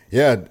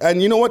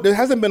 And you know what? There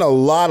hasn't been a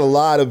lot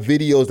of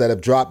videos that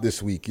have dropped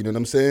this week. You know what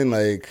I'm saying?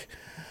 Like,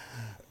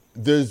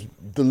 the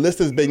list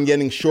has been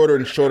getting shorter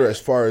and shorter as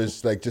far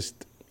as like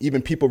just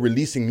even people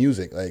releasing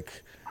music.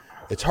 Like,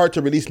 it's hard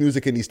to release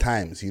music in these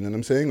times. You know what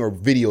I'm saying? Or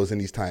videos in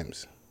these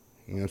times.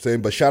 You know what I'm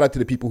saying? But shout out to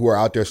the people who are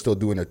out there still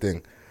doing their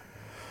thing.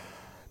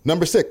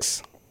 Number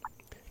 6,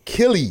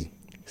 Killy,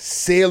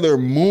 Sailor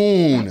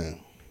Moon.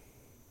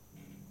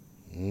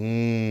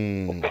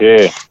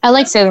 Okay. I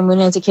like Sailor Moon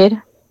as a kid.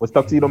 Was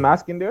Tuxedo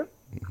Mask in there?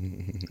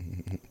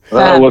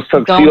 Was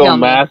Tuxedo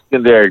Mask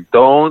in there?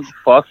 Don't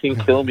fucking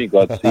kill me,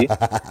 Gutsy.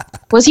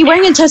 Was he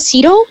wearing a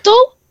tuxedo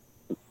though?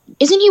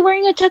 Isn't he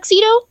wearing a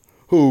tuxedo?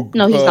 Who?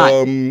 No, he's not.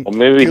 Or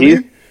maybe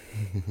he's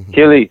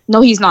Killy.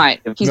 No, he's not.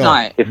 He's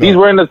not. If he's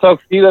wearing a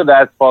tuxedo,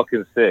 that's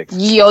fucking sick.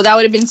 Yo, that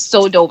would have been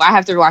so dope. I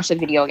have to watch the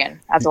video again.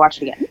 I have to watch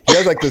it again. He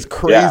has like this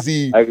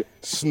crazy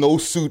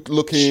snowsuit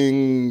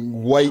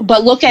looking white.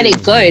 But look at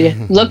it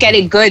good. Look at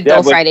it good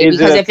though, Friday.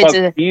 Because if it's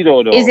a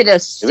tuxedo, is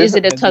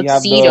it a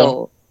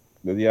tuxedo?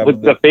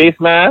 With the face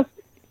mask?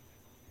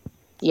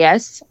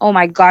 Yes. Oh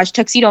my gosh,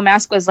 Tuxedo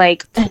Mask was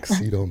like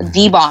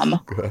the bomb.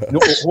 No,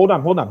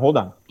 hold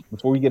on.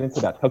 Before we get into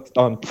that,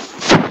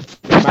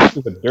 Mask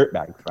was a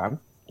dirtbag, fam.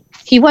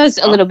 He was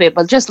a little bit,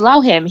 but just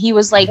allow him. He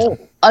was like,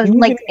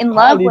 like in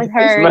love with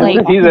her.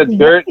 Like he's a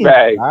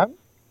dirtbag.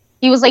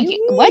 He was like,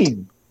 what?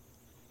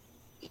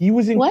 He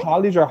was in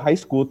college or high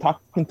school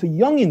talking to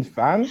youngins,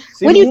 fam.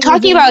 What are you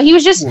talking about? He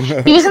was in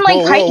college. He was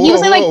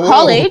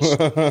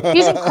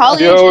in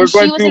college and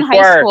she was in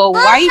high school.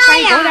 Why are you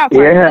trying to go that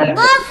far?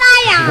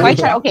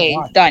 Yeah. Okay,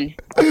 done.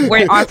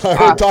 We're on.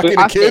 Talking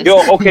to kids.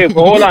 Yo, okay,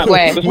 but hold on.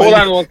 Just hold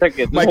on 1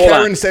 second. My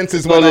Karen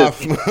senses went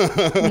off.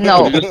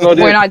 No,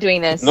 we're not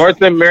doing this.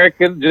 North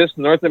American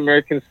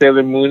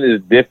Sailor Moon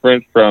is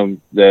different from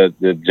the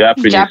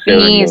Japanese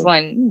Sailor Moon.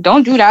 One.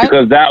 Don't do that.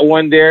 Because that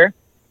one there,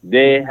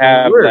 they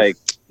have like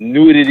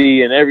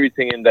nudity and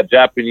everything in the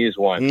Japanese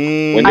one.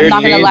 I'm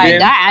not gonna lie,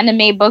 that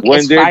anime book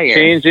is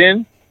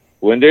fire.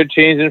 When they're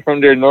changing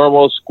from their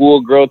normal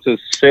schoolgirl to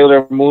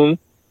Sailor Moon,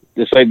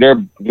 it's like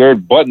they're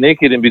butt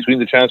naked in between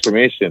the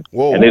transformation.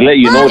 Whoa. And they let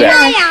you know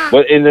that.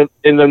 But in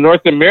the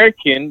North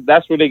American,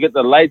 that's where they get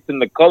the lights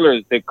and the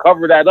colors. They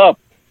cover that up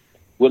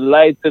with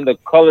lights and the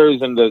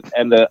colors and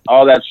the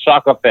all that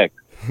shock effect.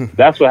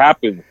 That's what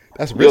happens.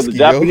 That's risky, the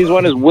Japanese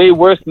one is way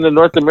worse than the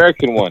North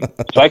American one.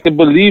 So I can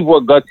believe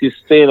what Gutsy's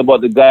saying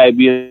about the guy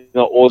being an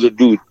older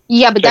dude.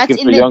 Yeah, but that's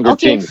in the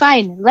okay. Things.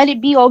 Fine, let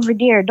it be over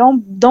there.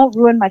 Don't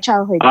ruin my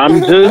childhood. I'm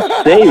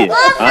just saying.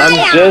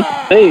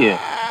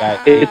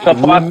 It's a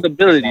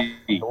possibility.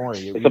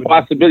 It's a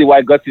possibility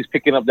why Gutsy's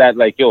picking up that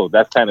like, yo,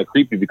 that's kind of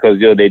creepy because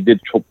they did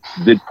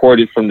port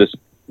it from this,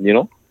 you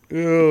know.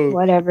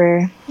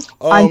 Whatever.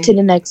 On to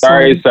the next.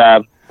 Sorry, one.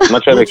 Sab. I'm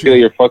not trying to kill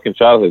your fucking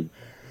childhood.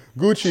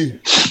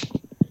 Gucci.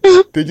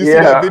 Did you see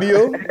that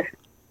video?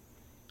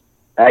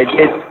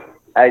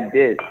 I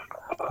did.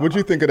 What'd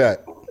you think of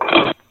that?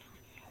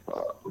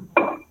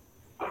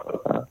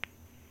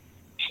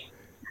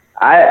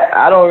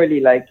 I don't really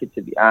like it,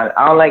 to be honest.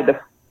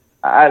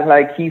 I don't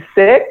like he's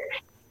sick,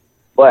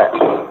 but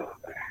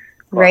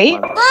right?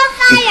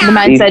 The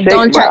man said,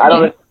 "Don't try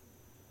me."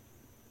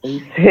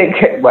 He's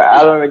sick, but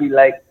I don't really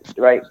like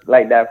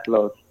that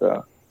flow.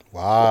 So.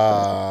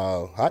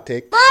 Wow, hot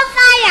take.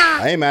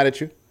 I ain't mad at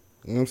you.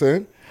 You know what I'm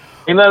saying?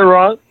 Ain't nothing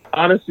wrong.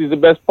 Honesty is the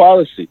best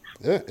policy.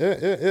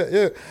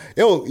 Yeah.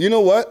 Yo, you know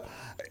what?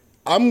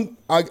 I'm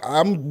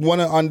gonna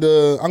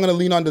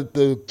lean on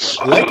the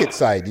like it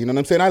side. You know what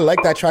I'm saying? I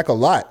like that track a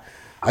lot.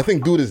 I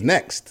think Dude is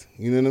next.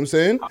 You know what I'm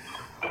saying?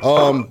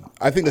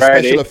 I think the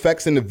special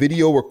effects in the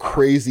video were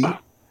crazy,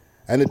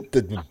 and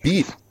the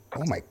beat.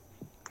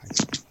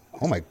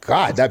 Oh my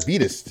God, that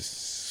beat is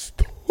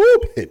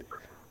stupid.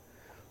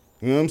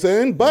 You know what I'm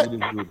saying? But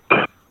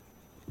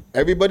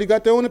everybody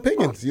got their own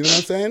opinions. You know what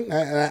I'm saying?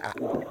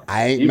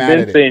 I ain't mad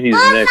at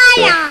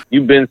it.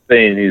 You've been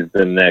saying he's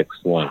the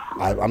next one.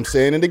 I'm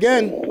saying it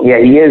again. Yeah,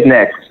 he is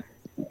next.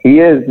 He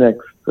is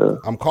next.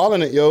 I'm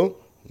calling it, yo.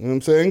 You know what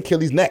I'm saying?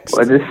 Killy's next.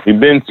 You've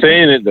been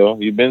saying it, though.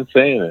 You've been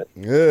saying it.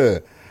 Yeah.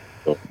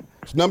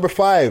 It's number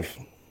 5.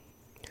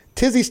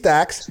 Tizzy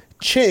Stacks,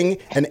 Ching,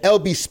 and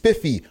LB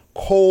Spiffy,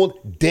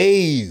 Cold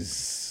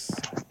Days.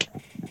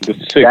 It's a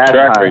sick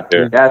track right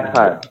there. That's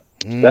hot.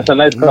 That's a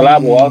nice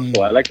collab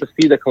also. I like to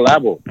see the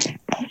collabo.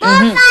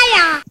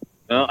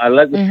 I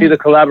like to see the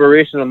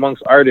collaboration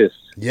amongst artists.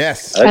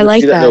 Yes. I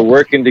like to see that. They're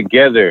working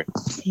together.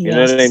 You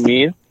know what I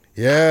mean?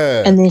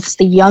 Yeah. And it's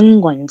the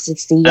young ones.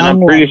 It's the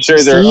young ones. I'm pretty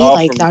sure they're all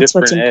like from that's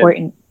what's different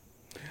important.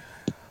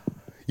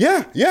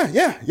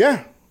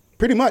 Yeah.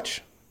 Pretty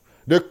much.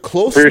 They're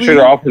closely. Pretty sure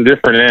they're all from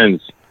different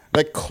ends.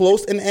 Like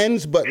close in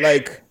ends, but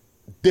like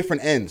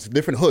different ends,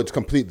 different hoods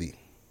completely.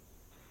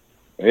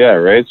 Yeah,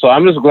 right. So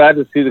I'm just glad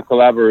to see the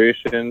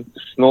collaboration.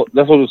 That's what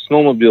the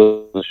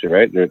snowmobiles and shit,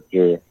 right? They're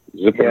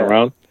zipping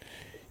around.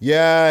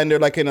 Yeah, and they're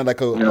like in a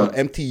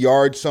empty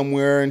yard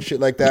somewhere and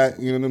shit like that.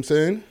 You know what I'm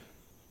saying?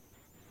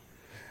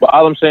 But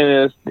all I'm saying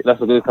is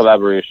that's a good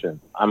collaboration.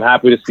 I'm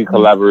happy to see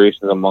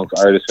collaborations amongst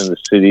artists in the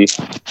city.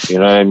 You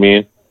know what I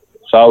mean?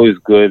 It's always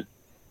good.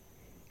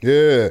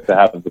 Yeah. To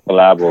have the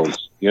collabos.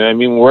 You know what I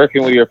mean?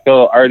 Working with your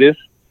fellow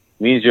artists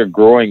means you're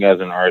growing as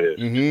an artist.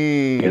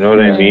 Mm-hmm. You know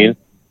what I mean?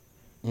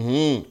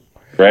 Mm-hmm.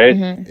 Right?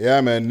 Mm-hmm. Yeah,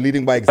 man.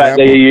 Leading by The fact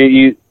example.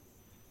 that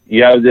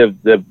you have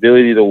the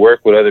ability to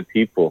work with other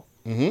people,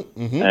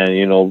 Mm-hmm. and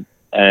you know,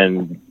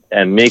 and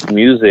make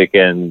music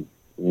and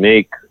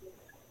make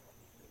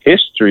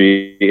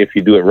history if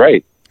you do it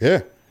right.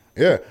 Yeah.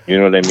 You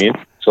know what I mean?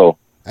 So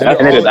that's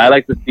good. I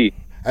like to see.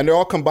 And they're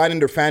all combining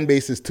their fan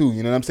bases too.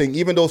 You know what I'm saying?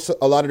 Even though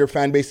a lot of their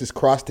fan bases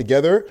cross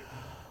together,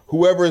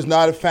 whoever is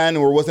not a fan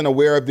or wasn't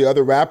aware of the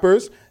other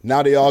rappers,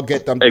 now they all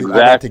get them all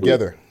that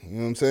together. You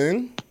know what I'm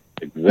saying?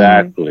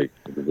 Exactly.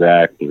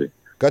 Gutsy.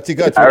 What you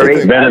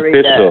think?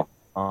 Beneficial.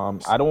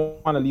 I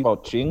don't want to leave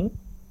out Ching,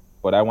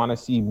 but I want to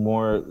see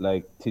more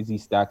like Tizzy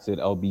Stacks and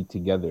LB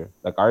together.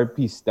 Like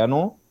RP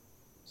Steno.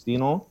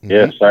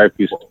 Yes,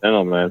 RP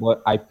Steno, man.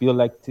 But I feel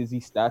like Tizzy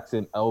Stacks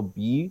and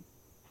LB,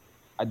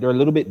 they're a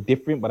little bit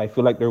different, but I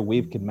feel like their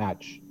wave can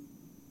match.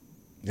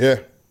 Yeah.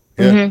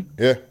 I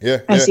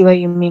see what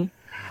you mean.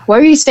 What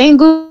were you saying,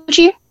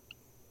 Gucci?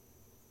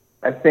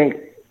 I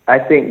think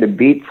the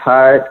beats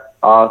hard.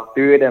 All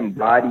 3 of them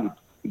bodied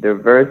the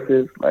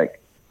verses,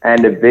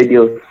 and the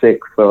video's sick.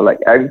 So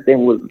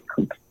everything was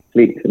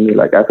complete to me.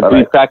 I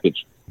thought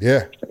package.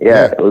 Yeah.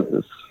 It was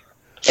just.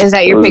 Is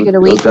that your pick of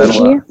the week,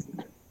 Gucci?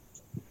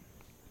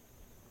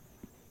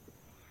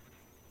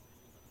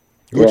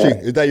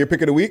 Gucci, is that your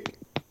pick of the week?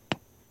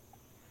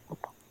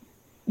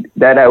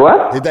 That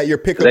what? Is that your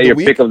pick of the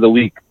week? Pick of the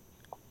week?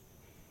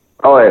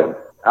 Oh,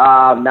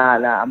 nah.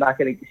 I'm not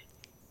gonna.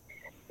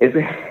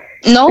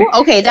 No.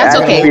 Okay, that's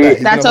okay.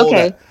 That's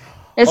okay.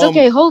 It's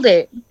okay. Hold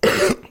it.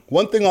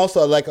 One thing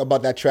also I like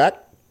about that track,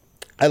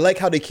 I like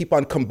how they keep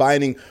on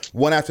combining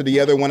one after the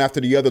other.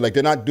 Like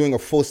they're not doing a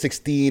full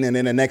 16 and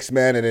then the next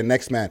man and then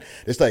next man.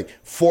 It's like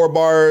 4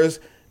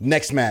 bars,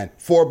 next man,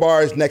 4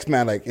 bars, next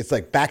man. Like it's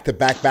like back to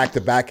back.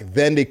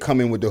 Then they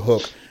come in with the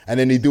hook and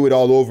then they do it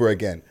all over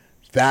again.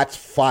 That's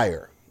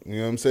fire. You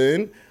know what I'm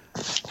saying?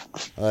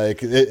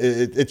 Like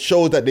it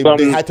shows that they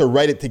had to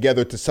write it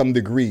together to some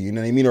degree. You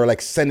know what I mean? Or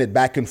like send it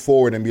back and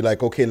forward and be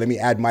like, okay, let me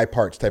add my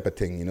parts type of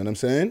thing. You know what I'm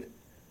saying?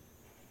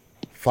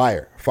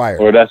 Fire.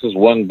 Or that's just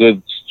one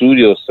good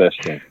studio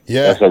session.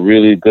 Yeah. That's a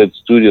really good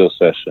studio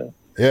session.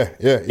 Yeah.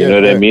 You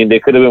know what I mean? They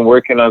could have been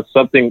working on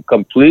something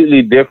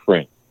completely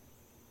different.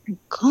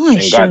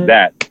 Gosh. And got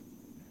that.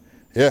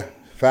 Yeah.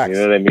 Facts. You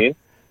know what I mean?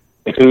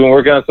 They could have been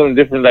working on something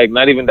different, like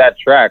not even that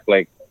track.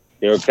 Like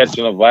they were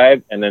catching a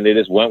vibe and then they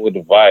just went with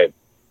the vibe.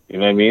 You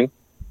know what I mean?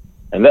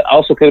 And that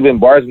also could have been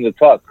bars in the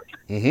tuck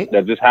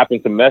that just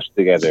happened to mesh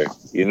together.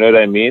 You know what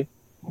I mean?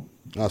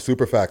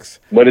 Super facts.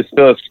 But it's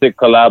still a sick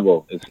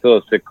collabo. It's still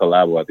a sick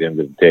collabo at the end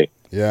of the day.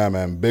 Yeah,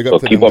 man. Big up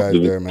to them guys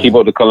there, man. Keep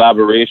up the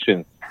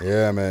collaboration.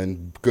 Yeah,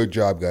 man. Good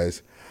job,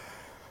 guys.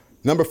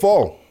 Number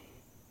 4.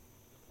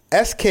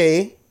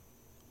 SK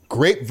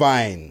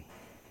Grapevine.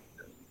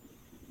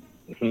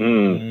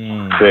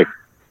 Sick.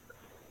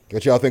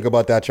 What y'all think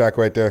about that track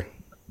right there?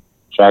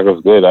 Track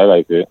was good. I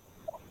like it.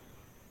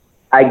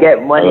 I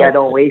get money. I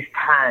don't waste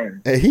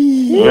time. I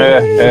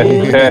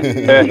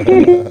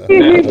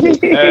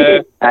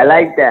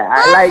like that.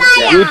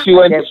 Gucci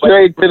went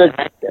straight to the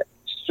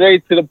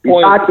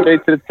point,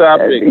 straight to the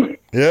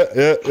topic.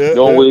 Yeah.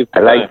 Don't waste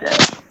time. I like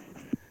that.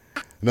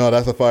 No,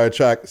 that's a fire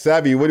track.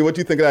 Savvy, what do you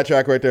think of that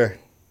track right there?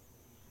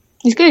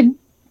 It's good.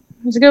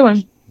 It's a good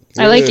one.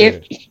 I like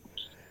it.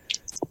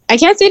 I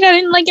can't say that I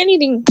didn't like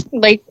anything.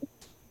 Like,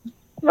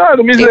 no,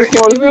 the music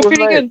was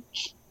pretty good.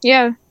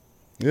 Yeah.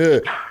 Yeah.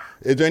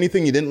 Is there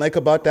anything you didn't like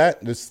about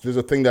that? There's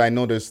a thing that I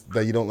know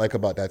that you don't like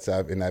about that,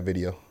 Sav, in that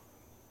video.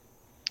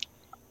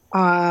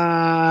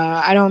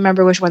 I don't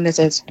remember which one this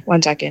is.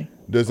 1 second.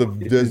 There's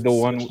the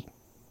one.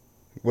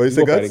 What is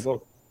it, Guts?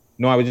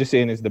 No, I was just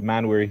saying it's the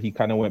man where he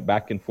kind of went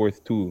back and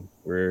forth too,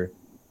 where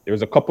there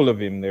was a couple of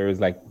him. There was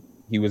like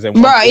he was in.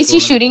 Bro, is he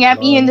shooting at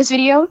me in this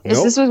video? Is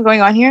Nope. this what's going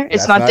on here?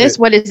 It's That's not this. it.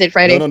 What is it,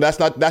 Friday? No, that's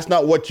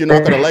not what you're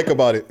not gonna like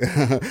about it.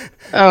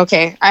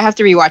 Okay, I have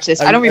to rewatch this.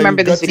 I don't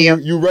remember this video.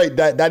 You're right.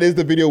 That is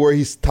the video where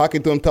he's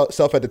talking to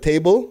himself at the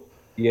table.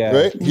 Yeah.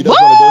 Right. He does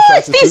one of those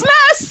shots. This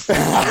mess!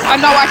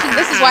 I'm not watching.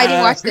 This is why I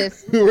didn't watch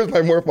this. Where's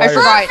my more fire? I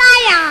forgot.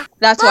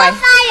 That's why.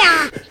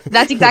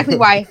 That's exactly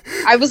why.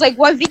 I was like,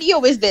 what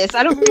video is this?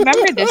 I don't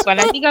remember this one.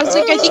 I think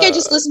I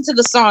just listened to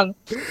the song.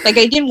 Like,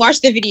 I didn't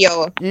watch the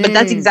video. But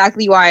that's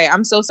exactly why.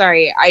 I'm so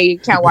sorry. I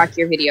can't watch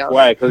your video.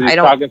 Why? Because he's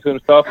talking to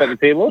himself at the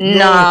table?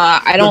 Nah,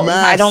 I don't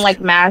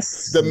like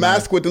masks. The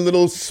mask with the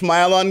little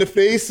smile on the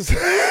face. Nah,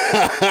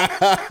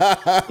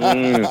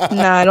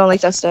 I don't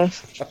like that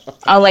stuff.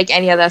 I don't like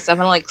any of that stuff.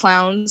 I don't like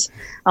clowns.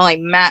 I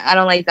don't like I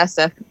don't like that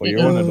stuff. Well,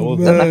 you're one of those.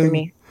 That's not for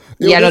me.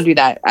 Yeah, I don't do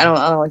that. I don't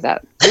like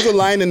that. There's a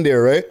line in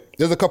there, right?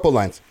 There's a couple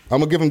lines.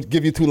 I'm gonna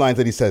give you 2 lines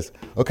that he says.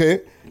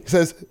 Okay, he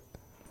says,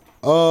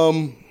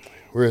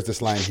 where is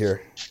this line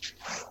here?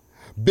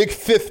 Big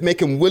Fifth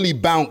making Willie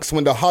bounce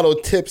when the hollow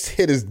tips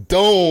hit his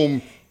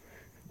dome.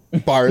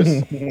 Bars.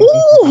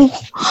 Ooh,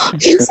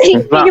 you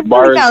saying not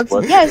bars,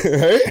 but- yes.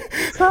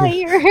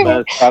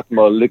 Man's talking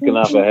about licking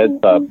off a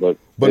head top, but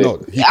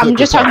no, I'm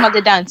just talking about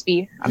the dance,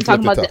 B. I'm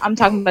talking about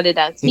the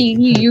dance.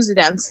 He used the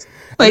dance.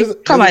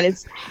 Like, come on,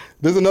 it's.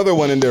 There's another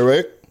one in there,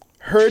 right?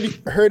 Heard he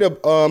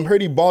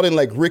balling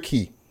like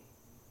Ricky.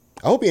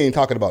 I hope he ain't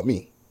talking about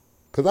me,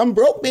 cause I'm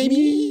broke,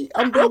 baby.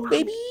 I'm broke,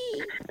 baby.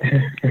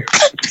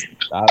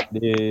 Stop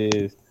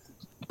this.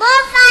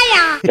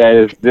 that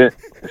is this.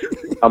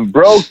 I'm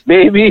broke,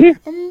 baby.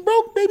 I'm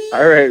broke, baby.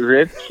 All right,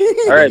 Rich.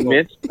 All right,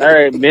 Mitch. All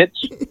right,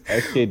 Mitch.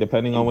 Okay,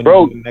 depending on when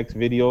Bro. you do the next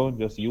video,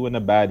 just you and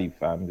the baddie,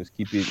 fam. Just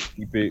keep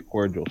it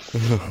cordial.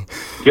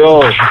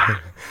 Yo. All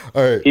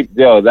right.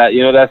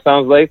 That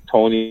sounds like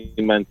Tony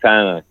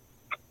Montana.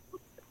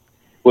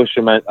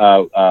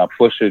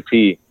 Pusha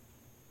T.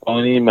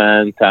 Tony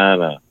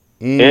Montana.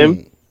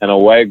 Him and a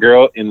white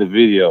girl in the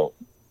video.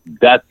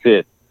 That's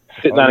it.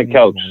 Sitting on a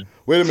couch.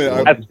 Wait a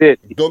minute. That's it.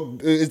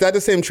 Is that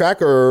the same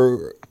track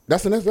or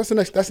that's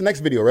the next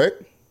video, right?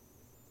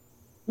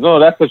 No,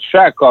 that's a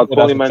track called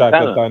Tony That's a track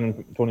Montana. that's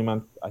on Tony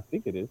Man. I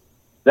think it is.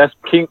 That's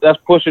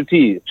Pusha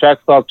T. The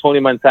track's called Tony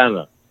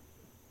Montana.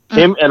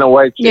 Him and a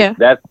white chick. Yeah.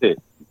 That's it.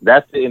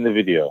 That's it in the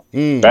video.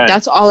 Bang.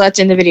 That's all that's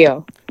in the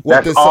video.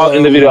 That's all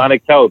in the video on a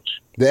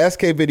couch. The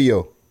SK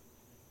video.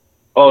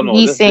 Oh no.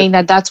 He's saying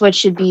that's what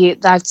should be.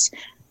 That's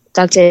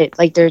it.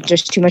 Like, there's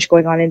just too much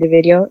going on in the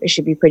video. It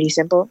should be pretty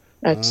simple.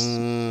 That's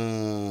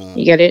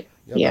you get it.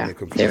 Yeah.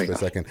 There we for go. a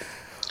second.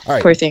 All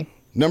right. Poor thing.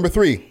 Number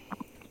 3.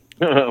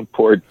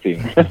 Poor thing.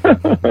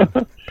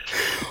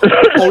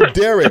 Oh,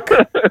 Derek.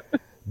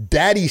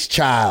 Daddy's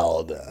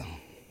Child.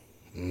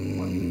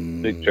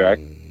 Big track.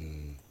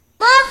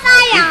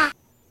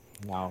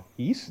 Now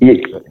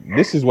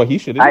this is what he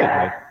should have done.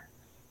 Like.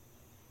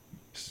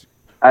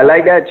 I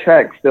like that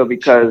track still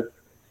because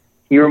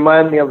he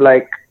reminds me of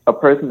like a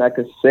person that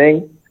could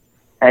sing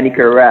and he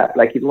could rap.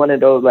 Like, he's one of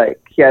those, like,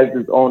 he has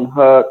his own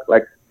hook.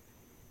 Like,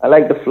 I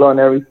like the flow and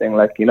everything.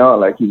 Like,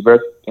 like he's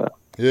versatile.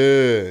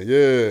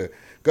 Yeah.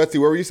 Gutsy,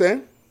 what were you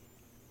saying?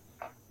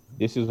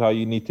 This is how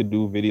you need to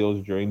do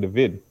videos during the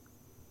vid.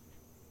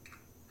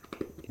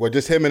 Well,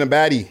 just him and a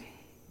baddie.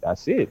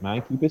 That's it,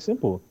 man. Keep it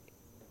simple.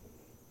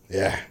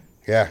 Yeah.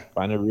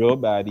 Find a real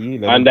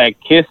baddie. On that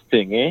kiss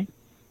thing, eh? You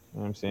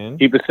know what I'm saying?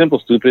 Keep it simple,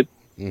 stupid.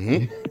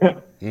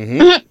 That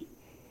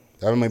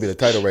might be the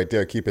title right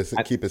there. Keep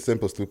it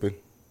simple, stupid.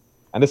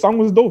 And the song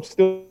was dope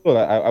still.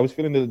 I was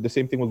feeling the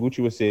same thing what Gucci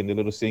was saying, the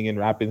little singing,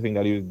 rapping thing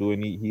that he was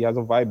doing. He has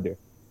a vibe there.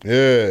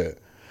 Yeah.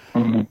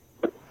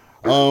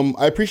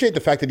 I appreciate the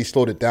fact that he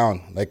slowed it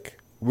down. Like,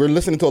 we're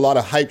listening to a lot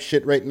of hype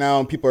shit right now,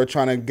 and people are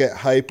trying to get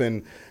hype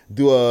and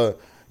do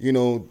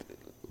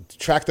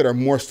tracks that are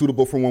more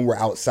suitable for when we're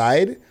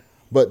outside.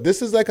 But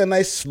this is like a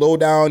nice slow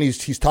down.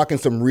 He's talking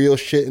some real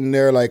shit in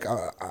there. Like,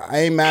 I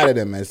ain't mad at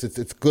him.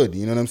 It's good.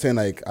 You know what I'm saying?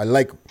 Like, I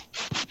like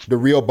the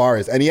real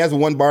bars. And he has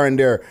one bar in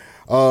there.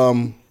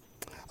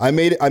 I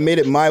made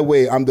it my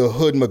way. I'm the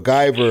hood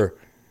MacGyver.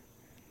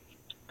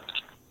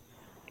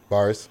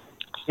 Bars.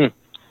 You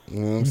know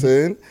what I'm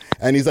saying?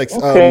 And he's like,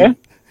 Okay.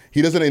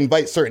 He doesn't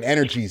invite certain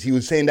energies. He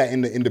was saying that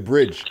in the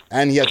bridge.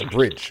 And he has a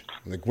bridge.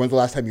 Like, when's the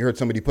last time you heard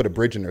somebody put a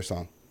bridge in their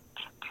song?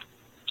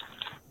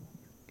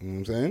 You know what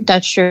I'm saying?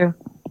 That's true.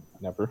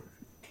 Never.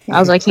 I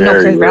was like,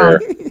 Chris Brown.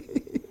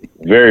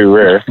 Very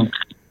rare.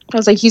 I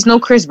was like, he's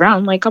no Chris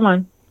Brown. Like, come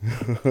on.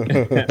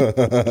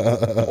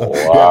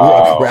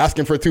 Wow. We're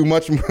asking for too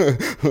much.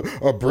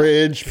 A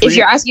bridge. If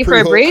you're asking for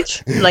a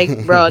bridge,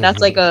 like, bro,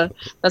 that's a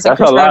Chris a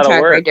Brown lot of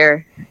track work. right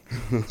there.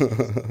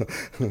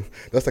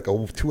 That's like a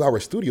 2-hour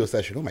studio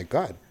session. Oh my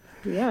God.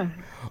 Yeah.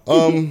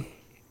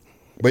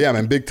 But yeah,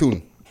 man, big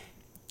tune.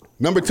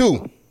 Number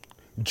 2,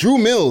 Drew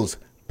Mills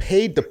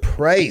paid the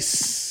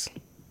price.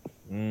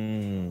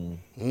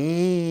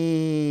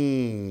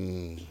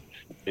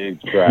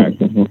 Big track.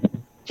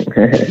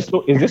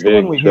 So is this the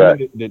one with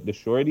him and the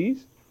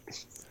shorties?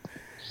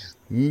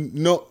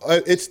 No,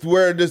 it's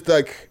where there's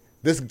like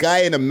this guy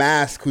in a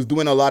mask who's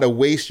doing a lot of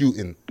waist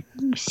shooting.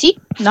 See?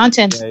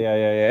 Nonsense.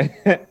 Yeah.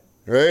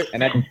 Right?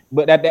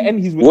 But at the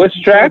end, he's with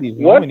What's track? shorties,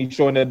 What? when he's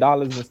showing the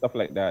dollars and stuff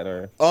like that.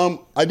 Or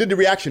I did the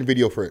reaction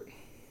video for it.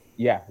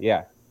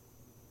 yeah.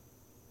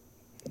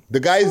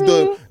 The guy's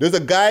there's a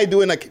guy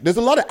doing like there's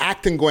a lot of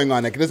acting going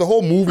on. Like there's a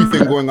whole movie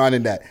thing going on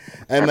in that.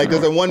 And like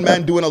there's a one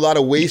man doing a lot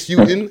of waist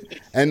shooting.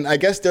 And I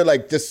guess they're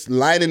like just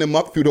lining him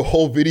up through the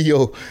whole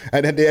video.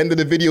 And at the end of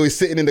the video, he's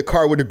sitting in the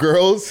car with the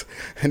girls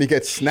and he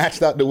gets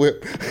snatched out the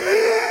whip.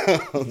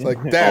 I was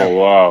like, damn. Oh,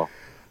 wow.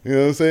 You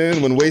know what I'm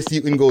saying? When waist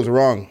shooting goes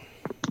wrong.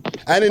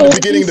 And in the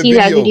beginning of the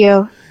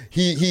video,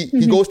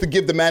 he goes to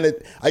give the man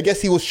I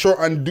guess he was short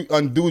on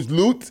dude's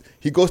loot.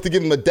 He goes to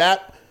give him a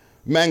dap.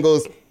 Man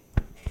goes,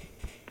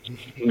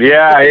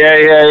 Yeah.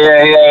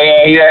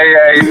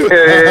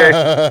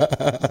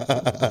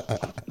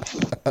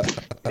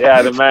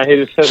 Yeah, the man,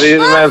 the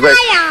man's like,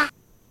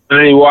 and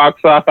then he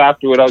walks off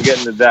after without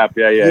getting the dap.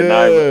 Yeah.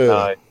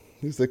 Nah.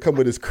 He said, come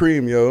with his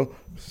cream, yo.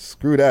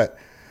 Screw that.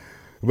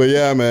 But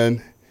yeah,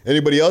 man.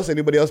 Anybody else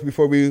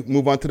before we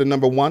move on to the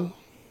number 1?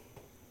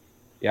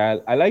 Yeah,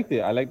 I liked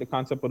it. I like the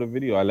concept of the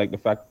video. I like the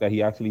fact that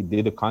he actually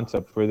did a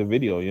concept for the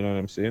video. You know what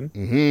I'm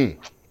saying?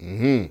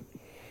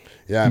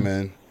 Yeah,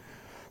 man.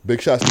 Big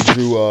shots to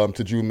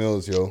Drew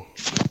Mills, yo.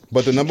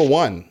 But the number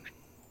 1.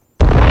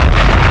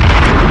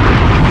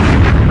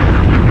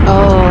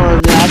 Oh,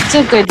 that's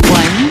a good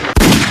one.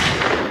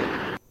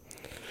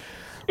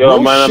 Yo,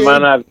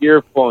 man, I have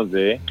earphones,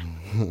 eh?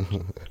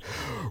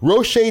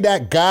 Roche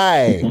That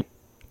Guy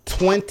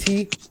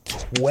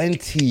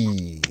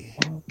 2020.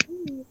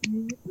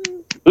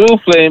 Blue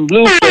flame.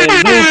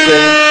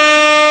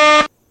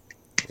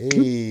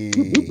 Hey.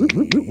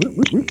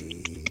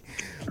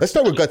 Let's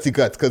start with Gutsy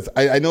Guts, because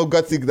I know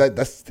Gutsy,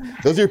 that's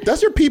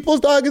your people's,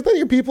 dog. Is that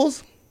your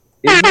people's?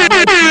 No,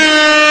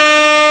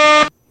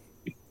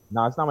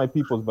 it's not my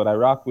people's, but I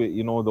rock with,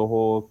 the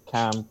whole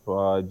camp,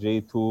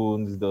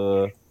 J-Tunes,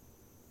 the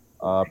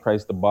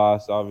Price the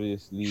Boss,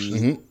 obviously.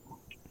 Mm-hmm.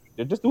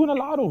 They're just doing a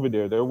lot over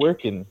there. They're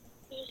working.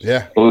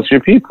 Yeah. Who's your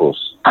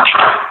people's?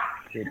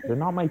 They're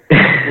not my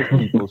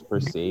people's per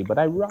se, but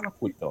I rock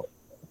with them.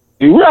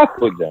 You rock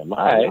with them,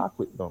 all right. I rock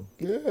with them.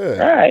 Yeah.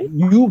 All right.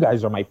 You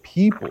guys are my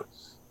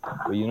people's.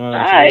 But you know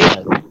what I'm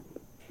saying?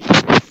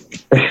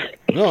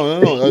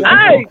 No.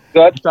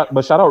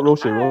 But shout out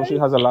Roche. Roche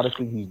has a lot of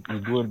things.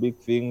 He's doing big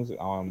things.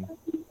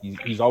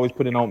 He's always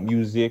putting out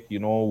music,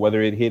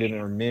 whether it hit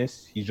or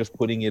miss. He's just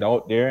putting it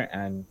out there.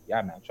 And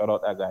yeah, man, shout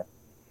out that guy.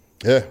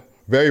 Yeah,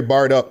 very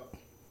barred up.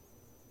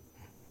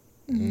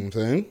 You know what I'm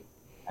saying?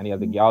 And he has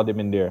the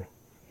galdem in there.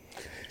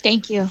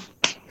 Thank you.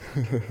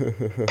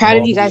 Proud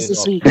of you guys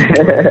this week.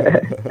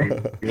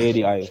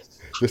 Lady eyes.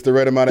 Just the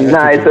right amount of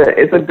Nah,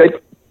 it's a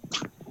good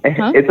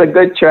it's a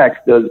good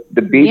track still.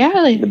 The beat's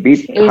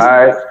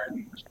hard.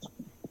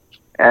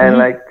 And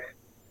like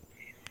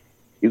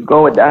he's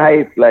going with the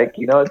hype,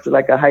 it's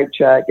like a hype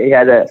track. He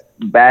had a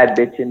bad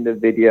bitch in the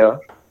video.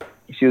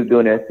 She was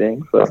doing her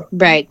thing, so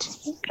right.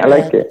 I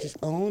liked it.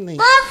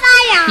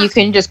 You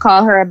couldn't just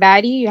call her a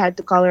baddie. You had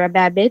to call her a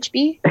bad bitch,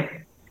 B.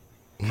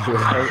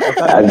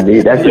 That's me.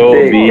 That's Yo,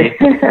 the B.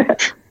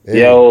 thing.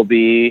 Yo,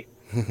 B.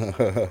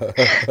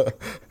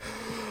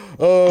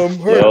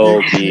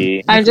 Herc,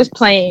 B. I'm just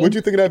playing. What'd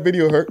you think of that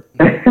video, Herc?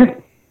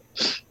 It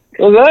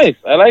was nice.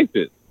 I liked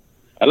it.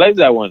 I liked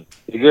that one.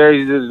 The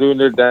guys just doing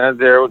their dance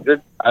there.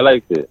 I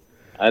liked it.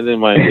 I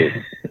didn't mind it.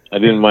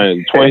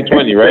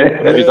 2020,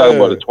 right? What are you talking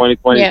about? The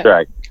 2020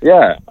 track.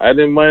 Yeah, I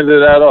didn't mind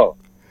it at all.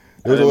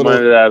 There was a little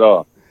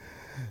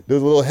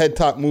head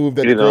top move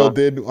that the girl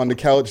did on the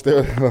couch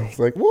there. I was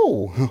like,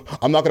 whoa.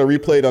 I'm not going to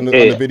replay it on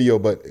the video,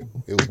 but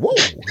it was whoa.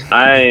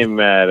 I ain't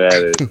mad at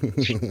it.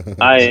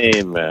 I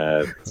ain't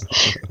mad.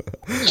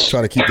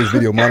 Trying to keep this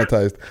video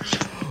monetized.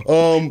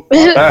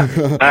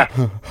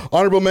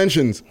 Honorable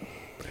mentions.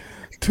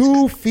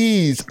 Two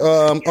Feezy,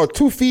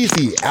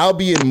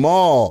 Albion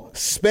Mall,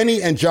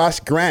 Spenny and Josh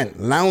Grant,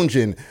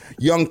 Loungin',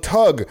 Young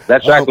Tug.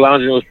 That track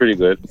Loungin' was pretty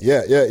good.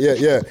 Yeah.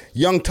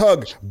 Young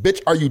Tug,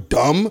 Bitch Are You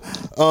Dumb?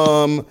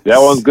 That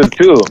one's good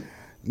too.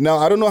 Now,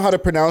 I don't know how to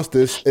pronounce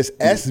this. It's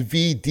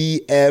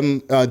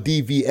SVDM.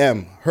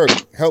 Herc,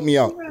 help me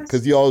out,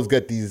 because you always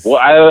get these.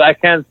 Well, I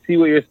can't see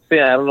what you're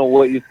saying. I don't know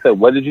what you said.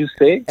 What did you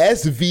say?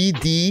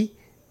 SVDVM.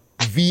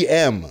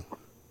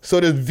 So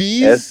the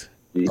V's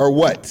are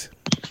what?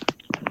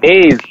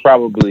 A's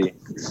probably.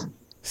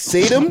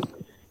 Satum?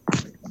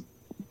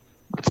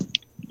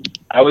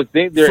 I would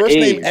think they're First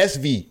A's. name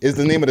SV is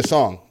the name of the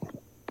song.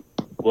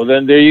 Well,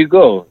 then there you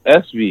go.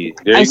 SV.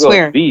 There you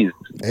swear. go. V's.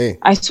 Hey.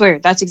 I swear,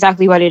 that's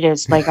exactly what it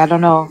is. Like, I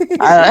don't know.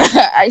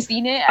 I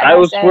seen it. And I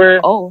would said,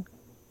 swear. Oh,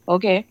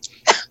 okay.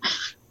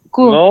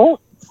 Cool. No?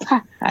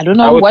 I don't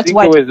know what's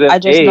what. I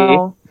just A.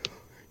 know.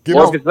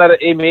 Or if it's not an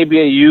A, maybe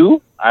a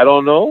U. I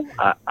don't know.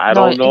 I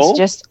don't know. It's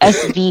just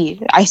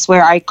SV. I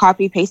swear I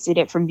copy pasted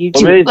it from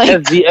YouTube. Or maybe Like,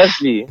 it's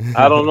SV.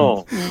 I don't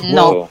know.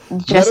 no,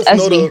 just Let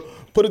us know SV.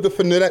 put it the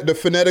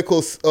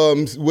phonetical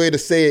way to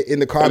say it in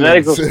the comments.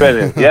 Phonetical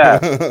spelling, yeah.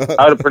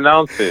 How to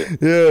pronounce it.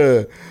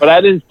 Yeah. But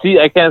I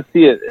can't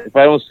see it. If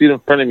I don't see it in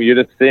front of me,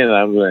 you're just saying it.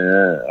 I'm like,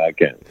 I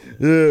can't.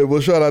 Yeah,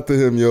 well, shout out to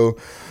him, yo.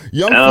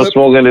 Young and I'm Flip.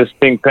 smoking this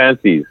pink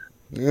panties.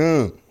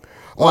 Yeah.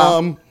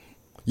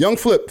 Young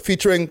Flip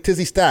featuring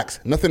Tizzy Stacks,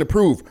 Nothing to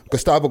Prove.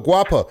 Gustavo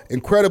Guapa,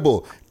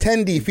 Incredible.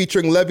 Tendi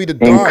featuring Levy the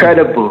Don.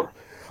 Incredible.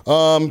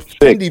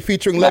 Tendi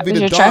featuring Levy the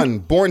your Don.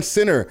 Born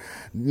Sinner.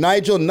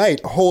 Nigel Knight,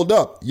 Hold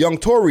Up. Young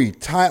Tory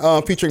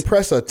featuring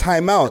Pressa,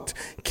 Time Out.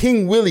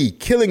 King Willie,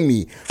 Killing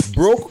Me.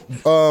 Broke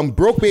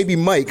Baby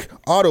Mike,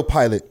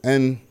 Autopilot.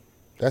 And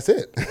that's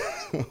it.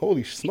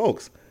 Holy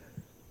smokes.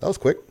 That was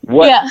quick.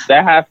 What? Yeah.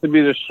 That has to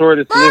be the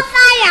shortest list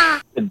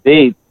to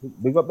date.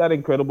 Big up that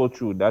incredible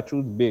tune. That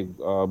tune's big.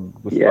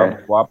 Gustavo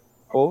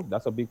Guapo,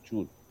 that's a big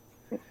tune.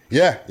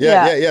 Yeah.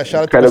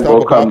 Shout out to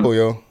Gustavo Guapo,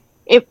 yo.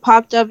 It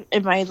popped up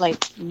in my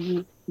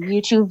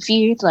YouTube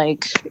feed.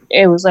 Like,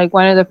 it was like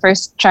one of the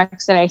first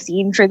tracks that I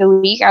seen for the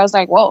week. I was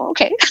like, whoa,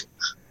 okay.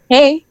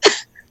 Hey.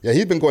 Yeah,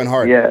 he's been going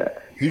hard. Yeah.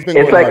 He's been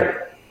going hard.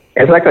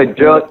 It's like a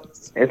drill.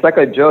 It's like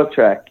a drill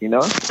track, you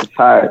know. It's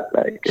hard.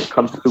 Like, it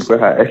comes super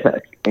hard.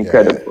 Like,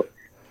 incredible.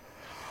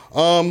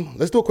 Yeah.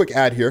 Let's do a quick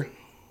ad here.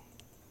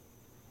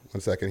 One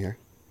second here.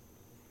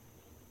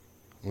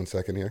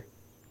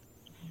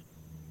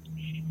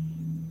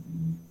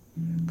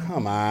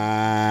 Come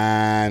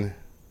on.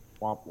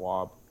 Womp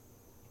womp.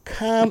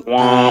 Come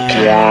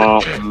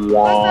on.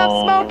 What's up,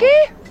 Smokey?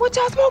 What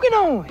y'all smoking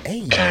on?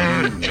 Hey.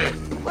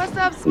 What's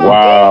up, Smokey?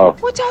 Wow.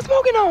 What y'all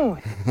smoking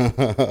on?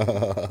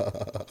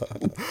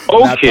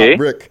 Okay.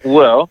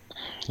 Well,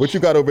 what you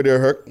got over there,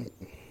 Herc?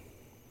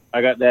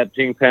 I got that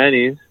pink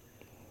panties.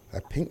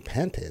 That pink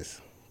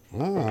panties.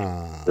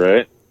 Ah.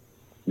 Right.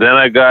 Then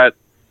I got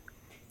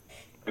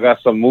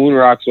some moon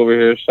rocks over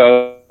here.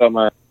 Shout out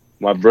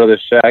my brother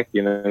Shaq.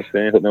 You know what I'm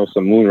saying? Hitting with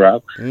some moon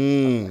rocks. I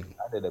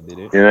did a bit.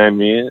 You know what I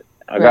mean?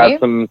 I got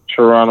some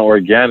Toronto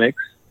Organics.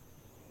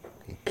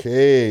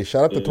 Okay.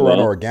 Shout out to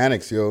Toronto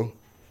Organics, yo.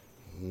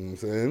 You know what I'm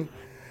saying?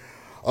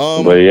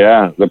 But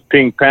yeah, the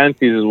pink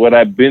panties is what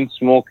I've been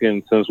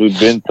smoking since we've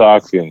been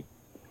talking.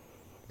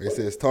 They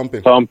say it's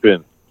thumping.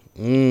 Thumping.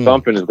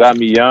 It's got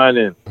me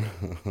yawning.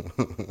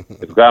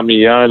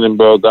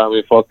 Bro. Got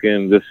me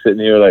fucking just sitting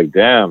here like,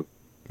 damn.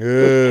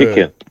 Yeah.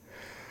 Kicking.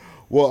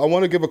 Well, I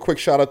want to give a quick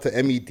shout out to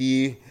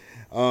MED.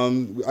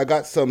 I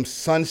got some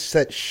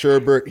Sunset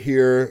Sherbet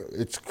here.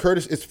 It's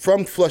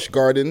from Flush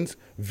Gardens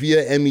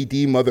via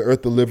MED Mother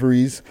Earth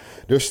Deliveries.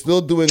 They're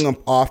still doing an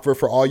offer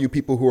for all you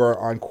people who are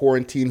on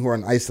quarantine, who are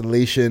in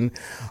isolation.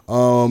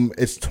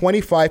 It's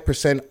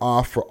 25%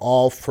 off for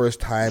all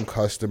first-time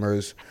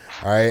customers.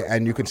 All right,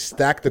 and you can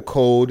stack the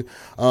code.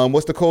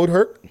 What's the code,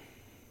 Herc?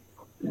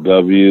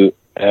 WLHH.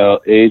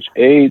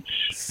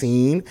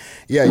 Scene.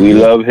 Yeah. We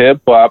love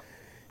hip hop.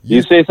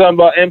 You say something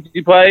about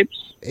empty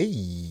pipes?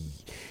 Hey.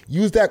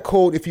 Use that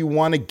code if you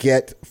want to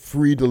get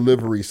free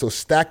delivery. So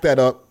stack that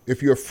up.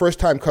 If you're a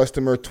first-time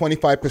customer,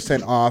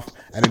 25% off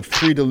and then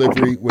free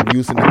delivery when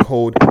using the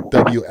code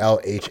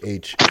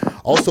WLHH.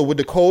 Also, with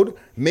the code,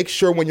 make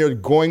sure when you're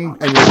going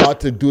and you're about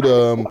to do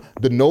the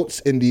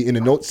notes in the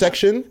notes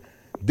section,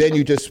 then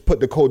you just put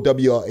the code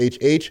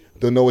WLHH.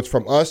 They'll know it's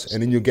from us,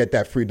 and then you'll get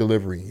that free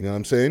delivery. You know what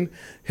I'm saying?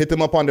 Hit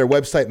them up on their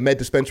website,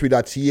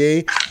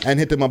 meddispensary.ca, and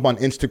hit them up on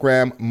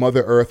Instagram,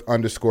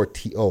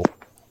 MotherEarth_TO.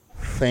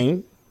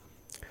 Same.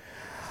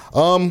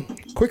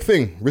 Quick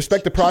thing.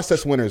 Respect the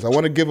Process winners. I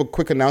want to give a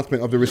quick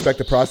announcement of the Respect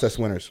the Process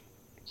winners.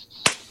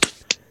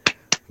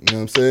 You know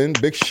what I'm saying?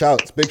 Big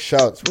shouts.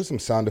 Where's some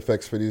sound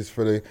effects for these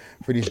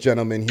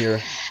gentlemen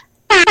here?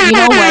 You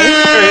know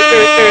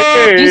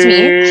what? Excuse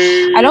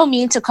me. I don't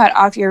mean to cut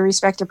off your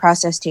Respect the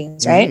Process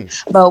teams, right?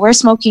 But we're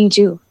smoking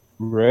too.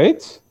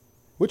 Right?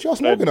 What y'all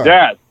smoking on?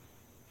 That.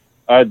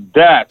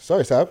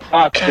 Sorry, Sab.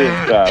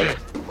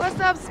 What's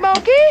up,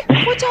 Smokey?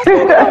 What y'all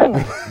smoking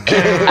on?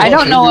 I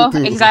don't know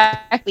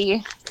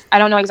exactly. I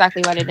don't know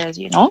exactly what it is,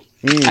 you know?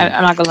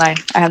 I'm not gonna lie.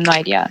 I have no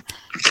idea.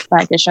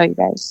 But I can show you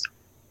guys.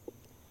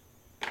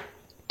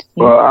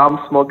 Well, I'm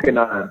smoking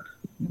on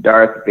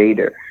Darth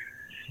Vader.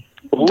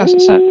 That's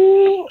what's up.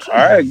 All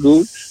right,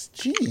 Gooch.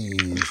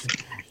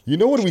 Jeez. You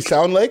know what we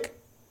sound like?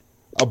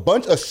 A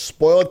bunch of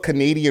spoiled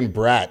Canadian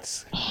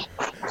brats.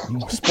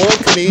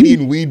 Spoiled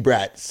Canadian weed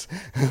brats.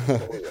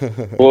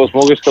 Well,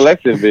 Smokers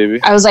Collective,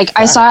 baby. I was like,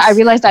 I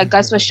realized that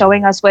Gus was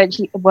showing us what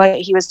he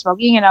was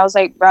smoking, and I was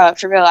like, bro,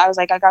 for real. I was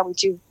like, I got me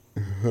too.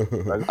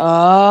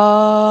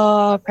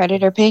 Oh,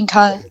 Predator Pink,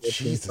 huh?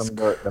 Jesus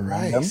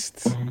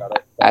Christ.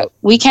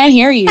 We can't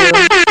hear you.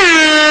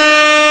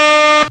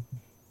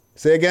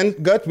 Say again,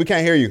 Guts, we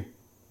can't hear you.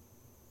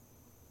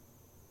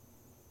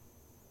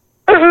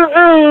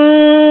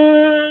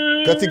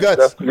 Gutsy Guts.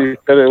 That's what he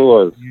said it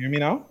was. You hear me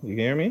now? You can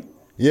hear me?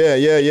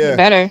 Yeah.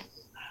 Better.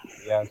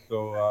 Yeah,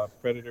 so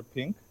Predator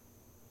Pink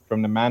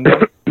From the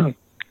Mandem.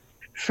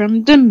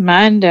 From the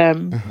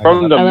Mandem.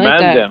 From the I like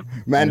that.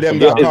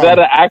 Mandem. Mandem.com. Is that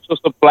an actual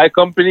supply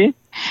company?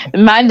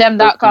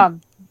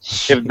 Mandem.com.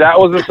 If that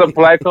was a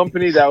supply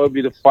company, that would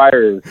be the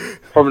fires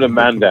from the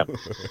Mandem.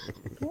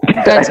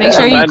 Guys, make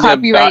sure you Mandem.com.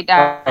 copyright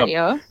that,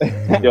 yo.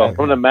 Yo,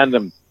 from the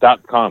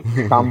Mandem.com.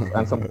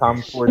 And some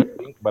Tom Ford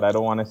link, but I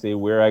don't want to say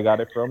where I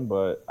got it from,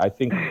 but I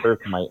think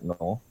Kirk might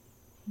know.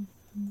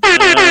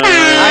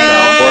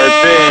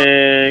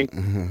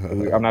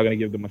 I'm not gonna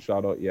give them a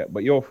shout out yet.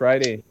 But yo,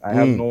 Friday, I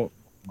have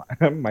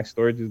my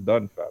storage is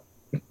done, fam.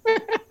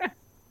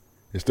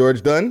 Your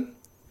storage done?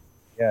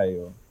 Yeah,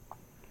 yo.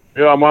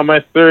 Yo, I'm on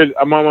my third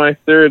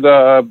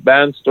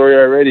band story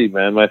already,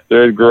 man. My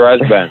third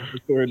garage band.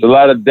 It's a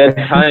lot of dead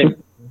time.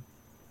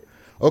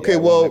 Okay,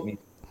 well,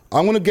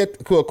 I'm gonna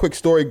get to a quick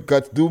story.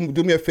 Guts, do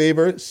me a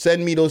favor.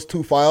 Send me those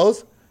 2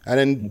 files,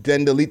 and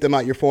then delete them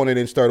out your phone and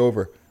then start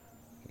over.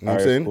 You know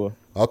what I'm saying? Cool.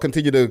 I'll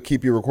continue to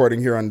keep you recording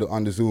here on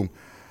the Zoom.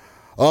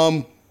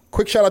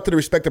 Quick shout out to the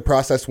Respect the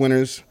Process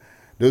winners.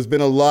 There's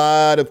been a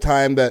lot of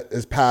time that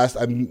has passed.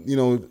 A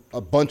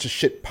bunch of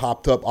shit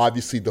popped up.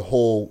 Obviously, the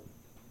whole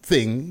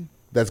thing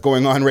that's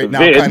going on right now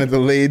kind of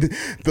delayed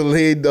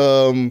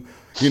the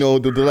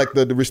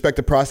Respect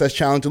the Process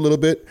challenge a little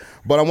bit.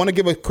 But I want to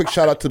give a quick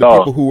shout out to the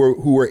people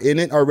who were in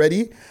it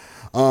already.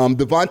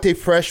 Devontae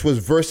Fresh was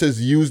versus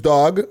Ooze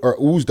Dog.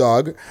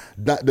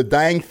 The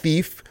Dying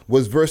Thief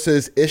was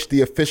versus Ish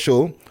the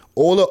Official.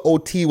 Ola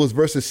OT was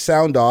versus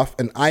Sound Off,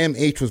 and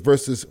IMH was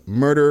versus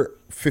Murder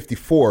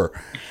 54.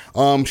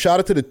 Shout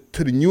out to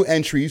the new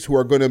entries who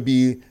we're gonna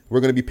be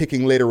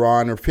picking later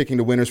on, or picking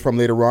the winners from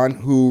later on,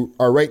 who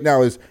are right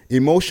now is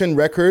Emotion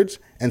Records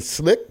and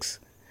Slicks,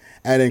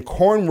 and then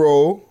Corner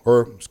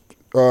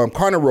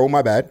Row,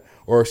 my bad,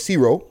 or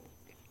Zero,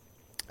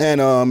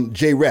 and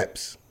J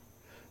Reps.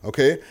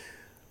 Okay.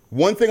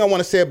 One thing I want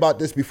to say about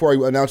this before I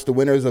announce the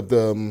winners of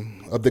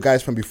the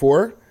guys from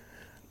before,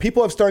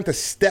 people have started to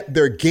step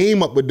their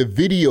game up with the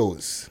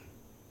videos.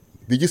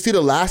 Did you see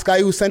the last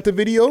guy who sent the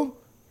video?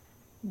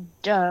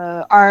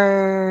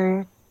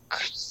 The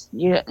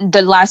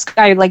last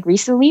guy, like,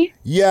 recently?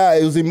 Yeah,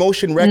 it was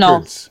Emotion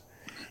Records.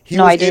 He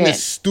was in the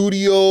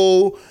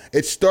studio.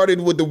 It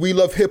started with the We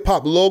Love Hip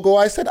Hop logo.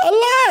 I said, a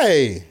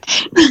lie.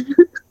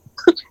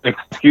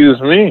 Excuse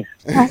me.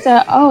 I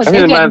said, oh,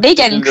 they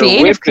getting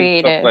creative.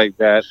 Stuff like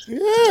that.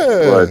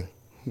 Yeah.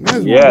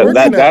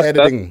 That's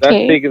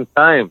taking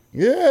time.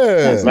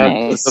 Yeah.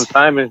 Man, nice. put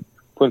time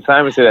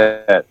into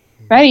that.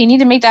 Right, you need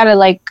to make that a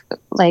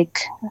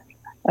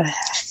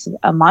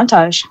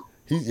montage.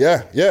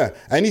 Yeah.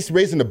 And he's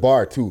raising the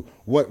bar too.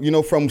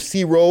 From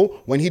C-Row,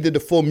 when he did the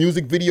full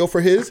music video for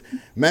his,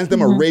 man's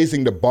them are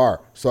raising the bar.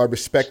 So I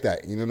respect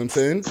that. You know what I'm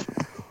saying?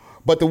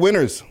 But the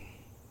winners.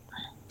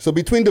 So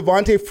between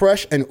Devontae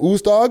Fresh and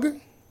Ooze Dog,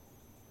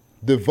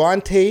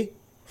 Devontae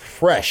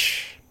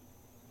Fresh.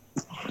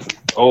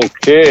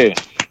 Okay.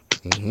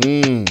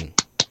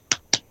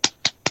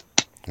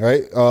 All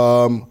right.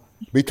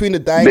 Between the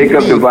Dying Big Thief.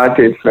 up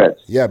Devontae Fresh.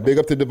 Yeah, big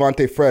up to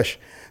Devontae Fresh.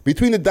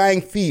 Between the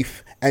Dying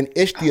Thief and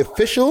Ish the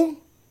Official,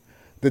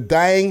 the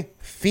Dying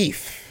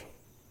Thief.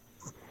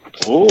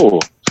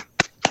 Oh.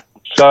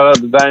 Shout out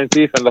to Dying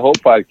Thief and the whole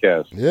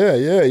podcast. Yeah.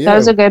 That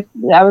was a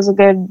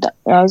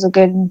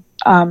good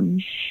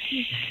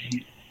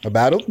a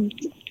battle?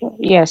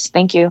 Yes,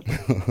 thank you.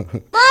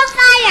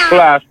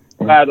 Clash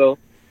battle.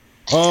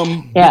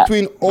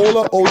 Between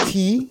Ola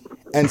OT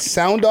and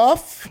Sound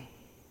Off.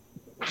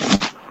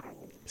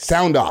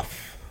 Sound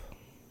Off.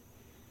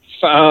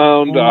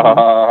 And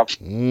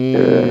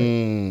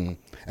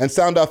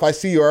Sound Off, I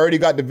see you already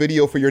got the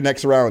video for your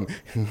next round.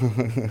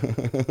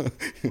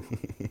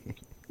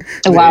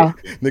 Wow.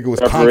 Nigga was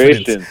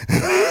confident.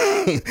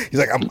 He's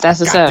like, I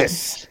got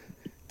this.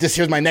 This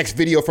here's my next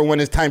video for when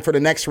it's time for the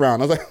next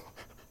round. I was like,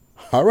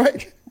 all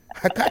right,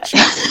 I got you.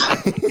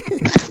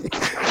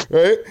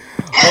 Right?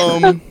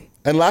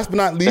 And last but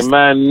not least, the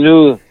man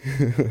knew.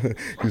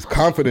 He's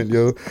confident,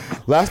 yo.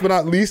 Last but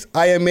not least,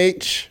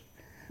 IMH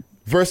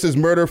versus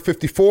Murder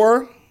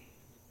 54.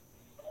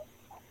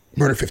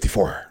 Murder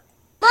 54.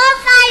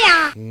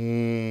 Bonfire!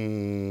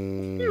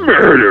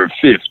 Murder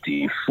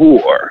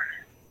 54.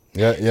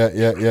 Yeah.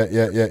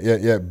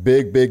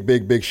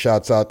 Big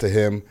shouts out to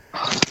him.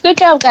 Good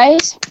job,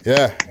 guys.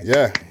 Yeah.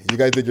 You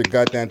guys did your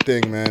goddamn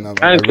thing, man.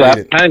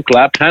 Hand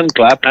clap.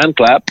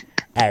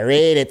 I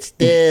rate it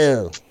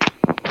still.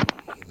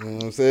 You know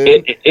what I'm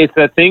saying? It's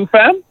a thing,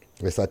 fam?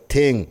 It's a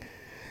ting.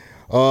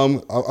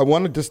 I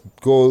want to just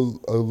go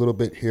a little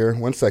bit here.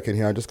 1 second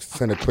here. I just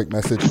sent a quick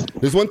message.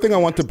 There's one thing I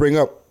want to bring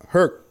up.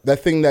 Herc,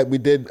 that thing that we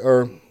did,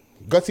 or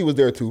Gutsy was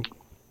there too.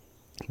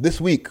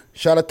 This week,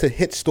 shout out to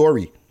Hit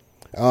Story.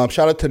 Shout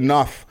out to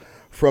Nuff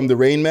from the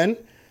Rain Men,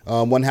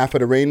 one half of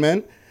the Rain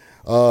Men.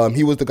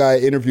 He was the guy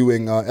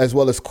interviewing, as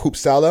well as Coop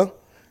Sala.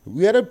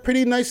 We had a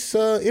pretty nice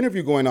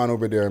interview going on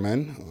over there,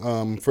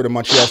 man, for the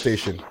Montreal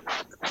station.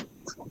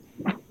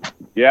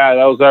 Yeah,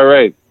 that was all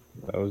right.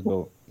 That was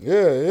dope.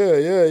 Yeah.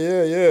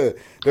 They're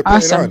putting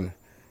Awesome. it on.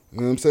 You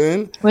know what I'm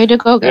saying? Way to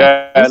go,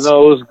 guys. Yeah,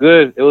 no, it was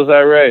good. It was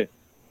all right.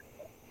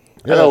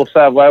 Hello,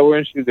 Sav. Why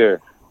weren't you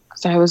there?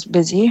 So I was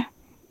busy.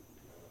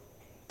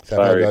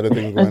 Sorry.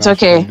 It's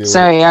okay.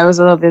 Sorry, I was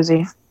a little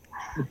busy.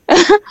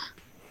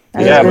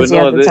 Yeah, but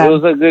no, it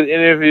was a good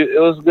interview. It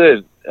was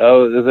good.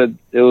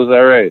 It was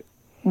all right.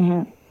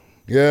 Mm-hmm.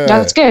 Yeah,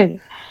 that's good.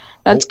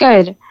 That's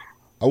good.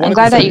 I'm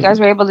glad that you guys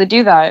were able to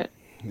do that.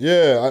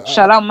 Yeah.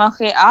 Shout out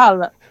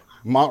Montreal.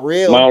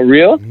 Montreal.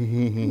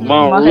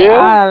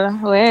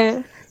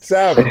 Ouais.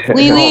 Sav,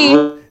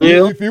 oui.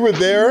 If you were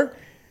there,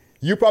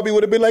 you probably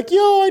would have been like,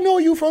 "Yo, I know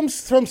you from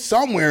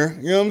somewhere."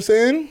 You know what I'm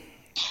saying?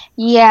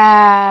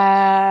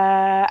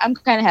 Yeah, I'm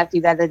kind of happy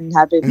that didn't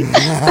happen.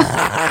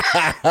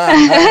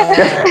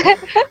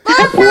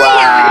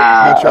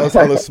 Wow. Charles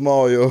hella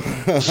small, yo.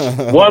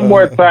 One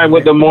more time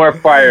with the more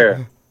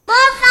fire.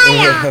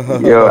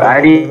 Yo,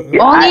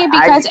 only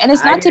because, and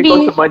it's not to be.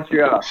 Go to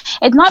Montreal.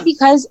 It's not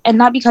because, and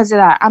not because of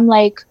that. I'm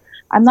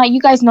not.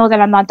 You guys know that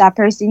I'm not that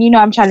person. You know,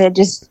 I'm trying to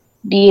just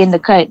be in the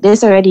cut.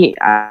 This already,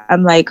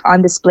 I'm like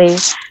on display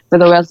for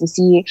the world to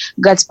see.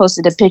 Guts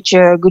posted a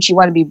picture. Gucci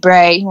want to be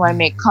bright. He want to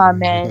make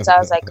comments. I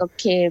was like,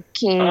 okay,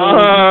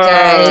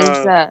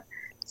 guys.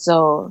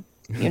 So,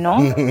 you know,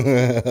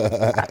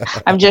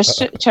 I'm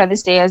just trying to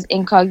stay as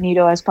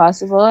incognito as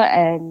possible,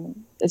 and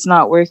it's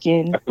not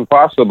working. That's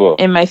impossible.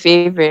 In my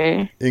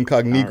favor.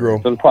 Incognito.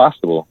 It's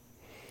impossible.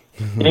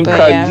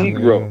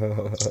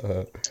 Incognito.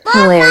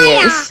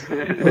 Hilarious.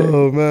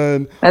 Oh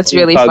man, that's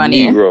really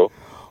funny.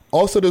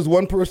 Also, there's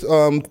one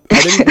person.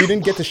 We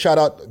didn't get to shout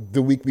out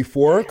the week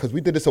before because we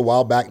did this a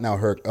while back now.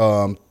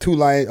 Two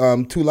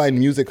line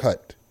Music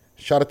Hut.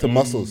 Shout out to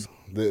Muscles,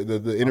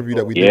 the interview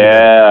that we did. Yeah, you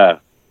know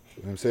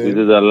what I'm saying? We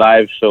did a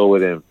live show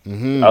with him.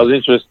 Mm-hmm. That was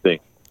interesting.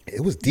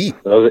 It was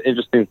deep. That was an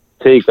interesting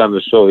take on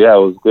the show. Yeah, it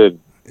was good.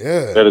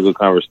 Yeah, we had a good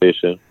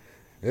conversation.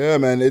 Yeah,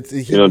 man.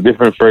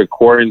 Different for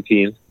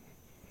quarantine.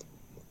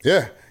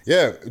 Yeah.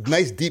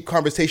 Nice deep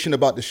conversation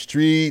about the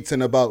streets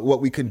and about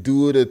what we can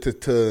do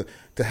to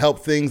help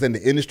things and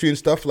the industry and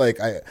stuff. Like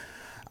I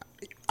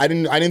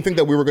didn't think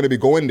that we were going to be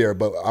going there,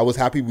 but I was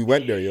happy we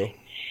went there, yo.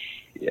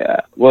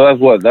 Yeah.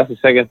 Well, that's the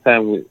second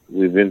time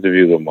we've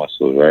interviewed with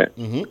Muscles, right?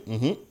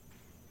 Mm-hmm.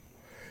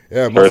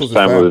 Yeah, first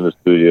time was in the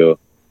studio,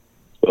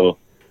 so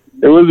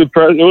it was It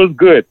was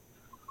good.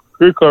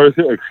 Good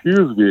conversation.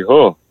 Excuse me.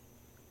 Oh,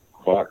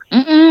 fuck.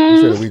 You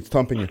said we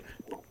thumping you.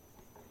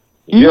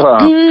 Yeah,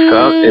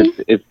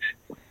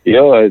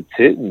 it's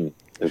hitting.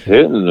 It's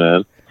hitting,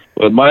 man.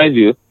 But mind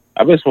you,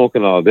 I've been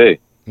smoking all day.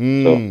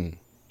 So,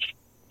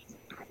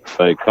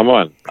 like, come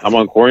on. I'm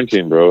on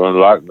quarantine, bro. I'm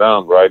locked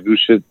down, bro. I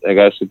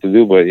got shit to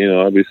do, but,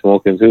 I'll be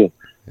smoking too.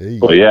 Hey.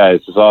 But yeah,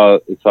 it's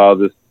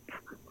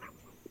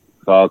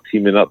all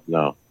teaming up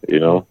now,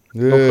 Yeah.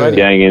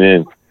 Ganging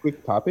in.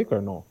 Quick topic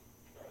or no?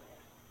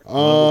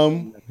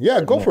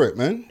 Yeah, go for it,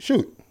 man.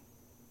 Shoot.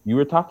 You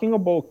were talking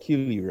about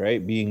Killy,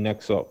 right? Being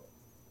next up.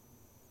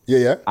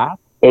 Yeah.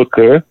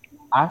 Okay.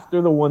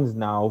 After the ones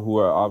now who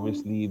are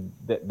obviously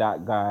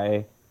that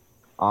guy,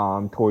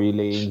 Tory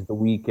Lanez, The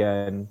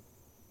Weeknd,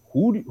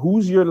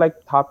 who's your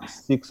top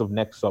 6 of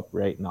next up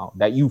right now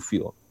that you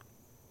feel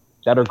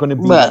that are going to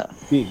be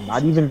big,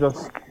 not even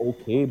just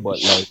okay,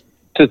 but like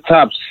to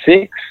top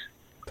 6.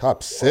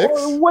 Top 6?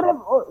 Or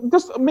whatever.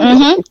 Just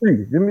maybe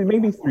 3.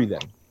 Maybe 3 then.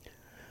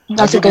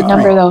 That's a good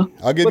number though.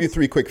 I'll give you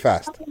 3 quick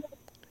fast.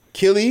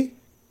 Killy,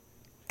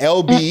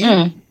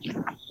 LB.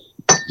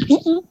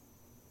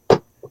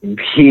 You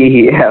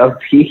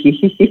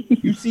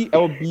see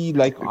LB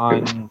like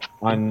on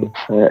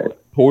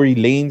Tory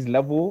Lanez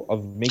level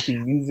of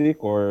making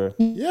music, or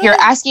you're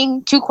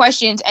asking 2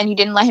 questions and you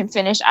didn't let him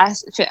finish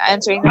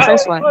answering the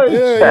first one.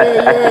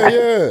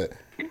 Yeah.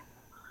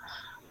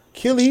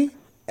 Killy,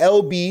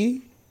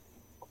 LB,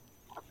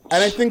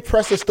 and I think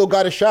Pressa still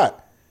got a shot.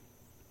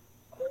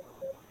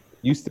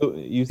 You still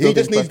he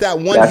just needs that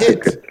one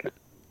hit.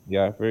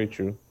 Yeah, very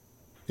true.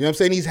 You know what I'm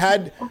saying? He's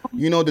had,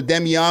 the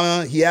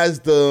Demiana. He has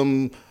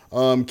the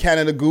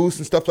Canada Goose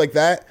and stuff like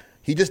that.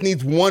 He just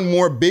needs one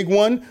more big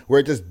one where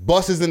it just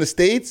busts in the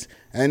States,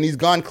 and he's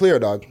gone clear,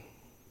 dog.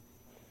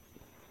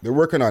 They're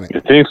working on it.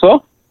 You think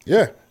so?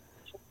 Yeah.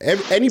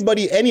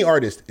 Any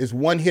artist is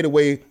one hit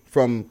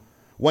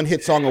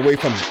song away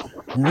from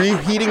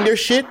reheating their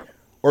shit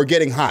or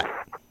getting hot.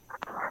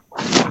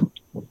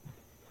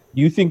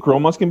 You think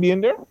Romas can be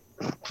in there?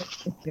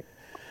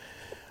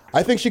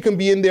 I think she can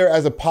be in there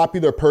as a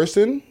popular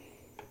person.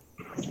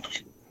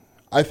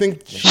 I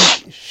think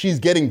she's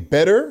getting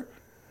better,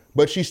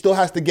 but she still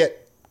has to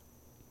get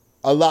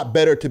a lot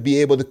better to be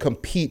able to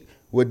compete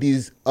with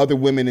these other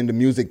women in the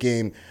music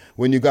game.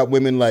 When you got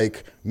women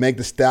like Meg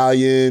Thee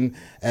Stallion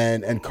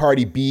and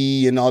Cardi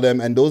B and all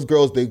them, and those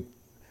girls,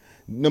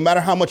 no matter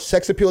how much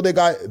sex appeal they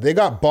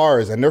got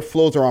bars and their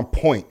flows are on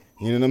point.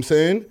 You know what I'm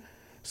saying?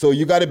 So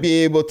you got to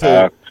be able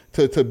to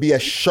be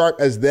as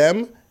sharp as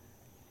them.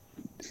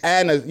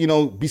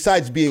 And,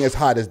 besides being as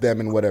hot as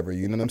them and whatever,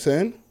 you know what I'm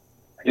saying?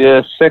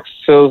 Yeah, sex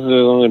sells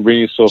will only bring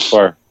you so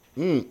far.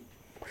 She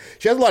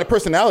has a lot of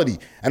personality,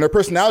 and her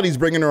personality is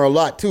bringing her a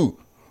lot, too.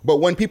 But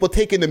when people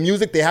take in the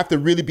music, they have to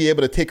really be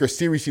able to take her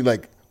seriously,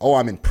 like, oh,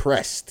 I'm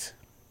impressed.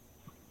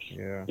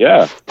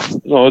 Yeah.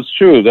 No, it's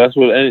true. That's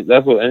what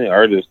any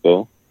artist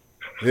though.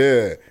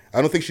 Yeah,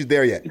 I don't think she's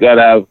there yet. You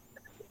gotta have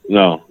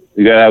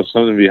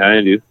something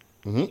behind you.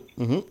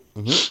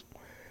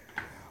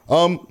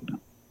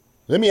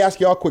 Let me ask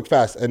y'all quick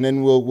fast, and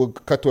then we'll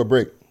cut to a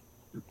break.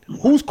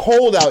 Who's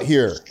cold out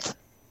here?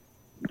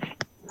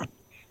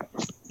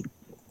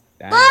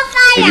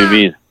 What do you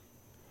mean?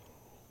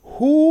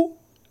 Who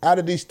out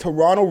of these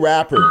Toronto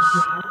rappers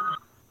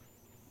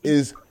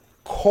is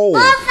cold?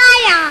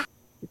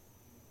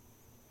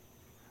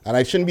 And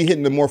I shouldn't be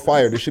hitting the more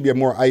fire. There should be a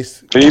more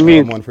ice What do you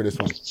mean? one for this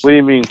one. What do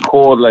you mean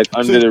cold? Like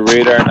under the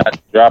radar, not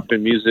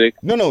dropping music?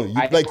 No.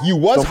 You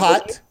was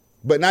hot,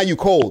 but now you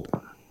cold.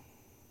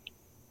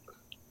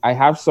 I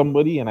have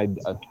somebody, and I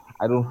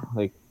don't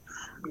like.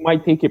 You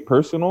might take it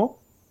personal,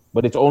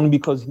 but it's only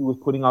because he was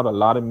putting out a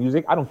lot of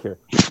music. I don't care.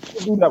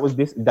 The dude that was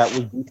beefing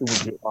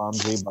with J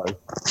Bars.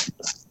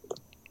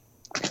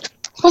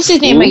 What's his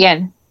name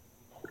again?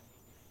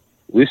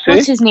 What's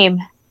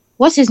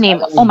his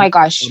name? Oh my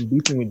gosh. I'm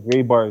beefing with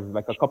J Bars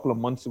like a couple of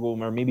months ago,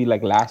 or maybe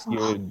like last year.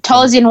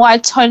 1,000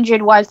 watts,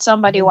 100 watts,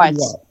 somebody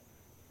watts.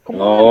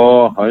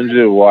 Oh,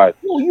 100 watts.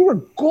 No, you were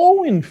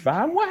going,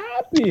 fam. What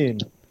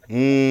happened?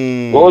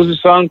 What was the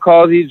song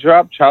called he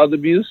dropped? Child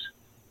Abuse?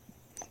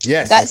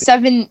 Yes. That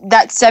 7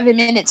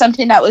 minutes,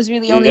 something that was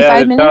really only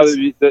 5 minutes.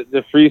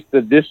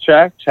 The diss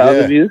track,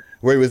 Child Abuse.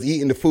 Where he was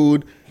eating the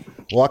food,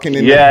 walking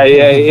in. Yeah.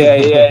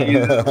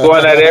 He's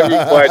going at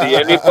everybody.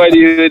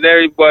 Anybody and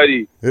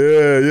everybody.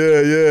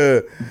 Yeah.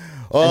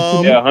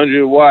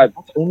 100 watts.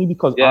 Only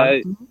because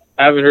I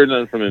haven't heard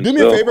nothing from him. Do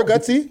me a favor,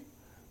 Gutsy.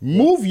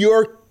 Move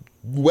your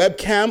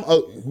webcam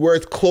where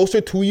it's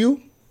closer to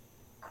you.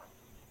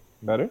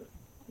 Better?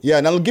 Yeah,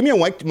 now give me a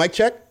mic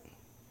check.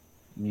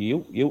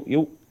 You.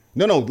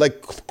 No,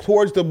 like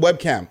towards the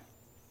webcam.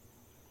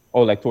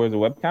 Oh, like towards the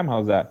webcam?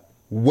 How's that?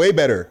 Way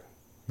better.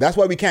 That's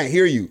why we can't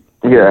hear you.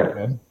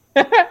 Yeah.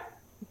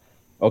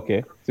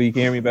 Okay, so you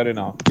can hear me better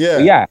now. Yeah.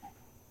 But yeah.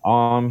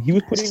 He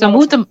was putting. So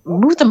move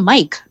the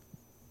mic.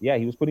 Yeah,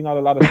 he was putting out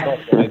a lot of stuff,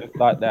 and I just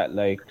thought that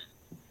like.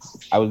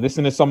 I was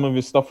listening to some of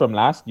his stuff from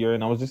last year,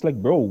 and I was just like,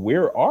 bro,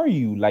 where are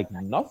you? Like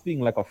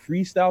nothing, like a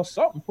freestyle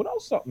something. Put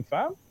out something,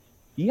 fam.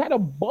 He had a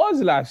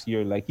buzz last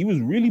year. Like he was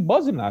really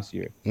buzzing last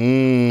year.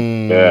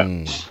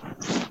 Yeah.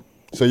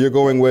 So you're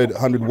going with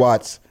 100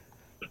 watts.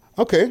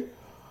 Okay.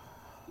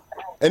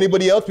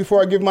 Anybody else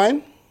before I give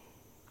mine?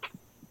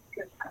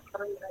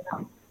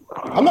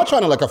 I'm not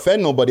trying to like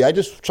offend nobody. I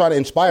just try to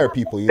inspire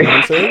people. You know what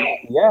I'm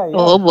saying? Yeah.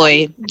 Oh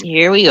boy,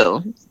 here we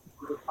go.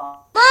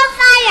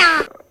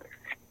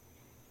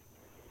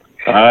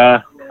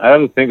 I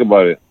have to think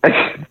about it.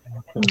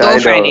 Go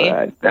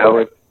Friday.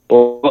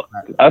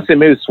 I'll say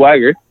maybe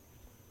Swagger.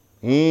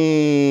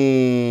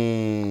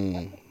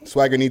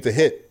 Swagger needs a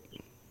hit.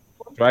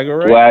 Swagger,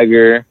 right?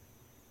 Swagger.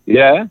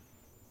 Yeah.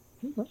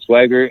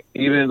 Swagger.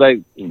 Even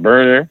like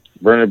Burner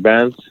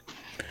Bands.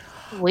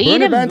 Wait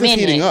Burner a Bands is minute.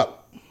 heating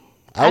up.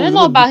 I don't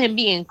know about him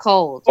being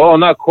cold. Oh,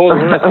 not cold.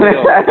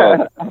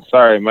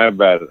 Sorry, my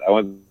bad. I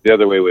went the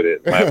other way with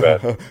it. My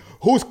bad.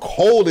 Who's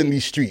cold in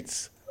these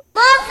streets?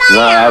 No,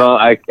 I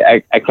don't.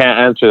 I can't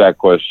answer that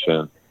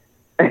question.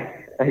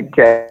 I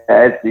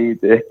can't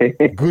either.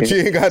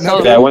 Gucci ain't got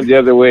nothing. Yeah, I went the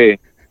other way.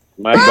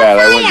 My bad.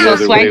 I went the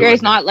other way.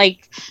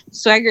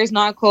 Swagger's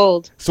not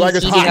cold.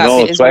 Swagger's He's hot. heating up,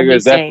 No, is Swagger what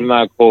is he's saying. definitely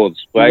not cold.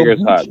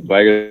 Swagger's hot.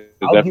 Swagger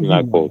is definitely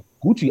not cold.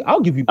 Gucci,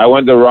 I'll give you. I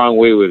went the wrong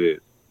way with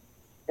it.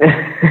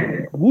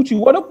 Gucci,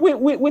 what up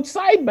with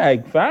side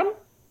bag, fam?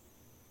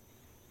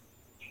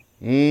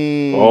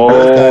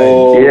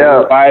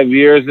 Yeah, 5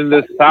 years in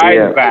the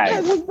side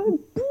bag.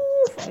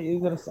 5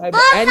 years in the side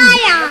bag.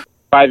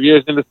 5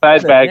 years in the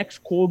side The bag.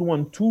 next cold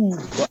one too.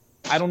 But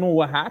I don't know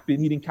what happened.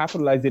 He didn't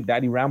capitalize it.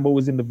 Daddy Rambo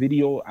was in the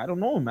video. I don't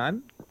know,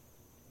 man.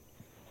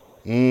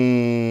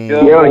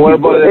 What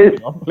about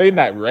it? I'm playing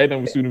that right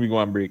now. Soon as we go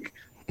on break.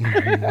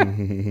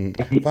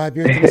 5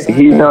 years to the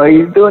side.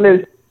 He's doing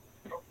his.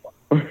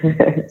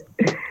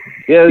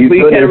 Yeah, He's but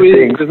you doing can't his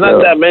really. thing, There's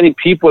not that many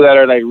people that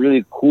are like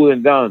really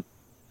cooling down.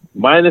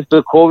 Minus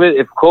the COVID.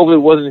 If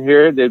COVID wasn't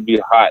here, they'd be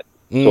hot.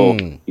 So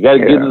you gotta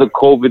give them the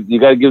COVID. You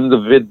gotta give them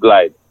the vid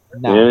glide.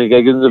 You gotta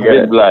give them the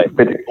vid glide.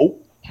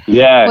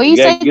 Yeah, What you you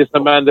gotta say? give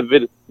some man the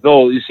vid.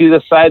 No, you see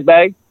the side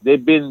bag?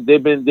 They've been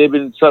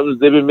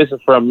missing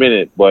for a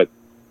minute. But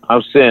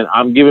I'm saying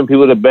I'm giving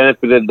people the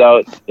benefit of the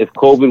doubt. If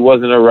COVID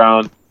wasn't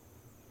around,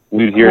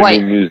 we'd hear Why?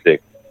 new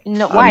music.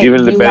 No, I'm why?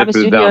 giving the You have a benefit of the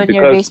studio doubt in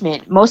your because-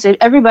 basement.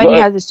 Everybody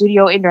has a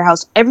studio in their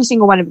house. Every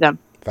single one of them.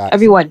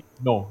 Everyone.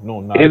 No,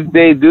 not. If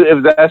they do,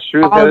 if that's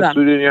true, if All you of have a them.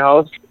 studio in your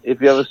house,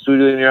 if you have a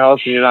studio in your house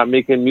and you're not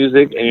making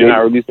music and you're not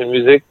releasing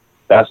music,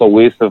 that's a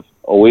waste of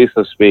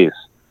space.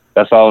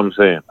 That's all I'm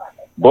saying.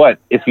 But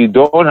if you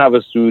don't have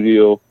a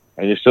studio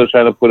and you're still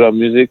trying to put out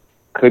music,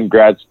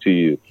 congrats to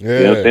you. You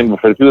know what I'm saying? But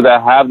for the people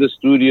that have the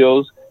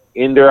studios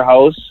in their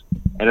house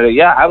and they're like,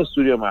 yeah, I have a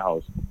studio in my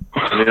house,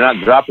 and they're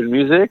not dropping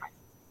music,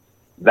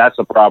 that's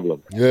a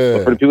problem. Yeah.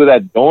 But for the people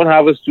that don't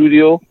have a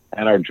studio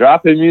and are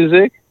dropping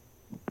music,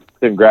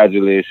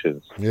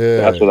 congratulations. Yeah.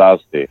 That's what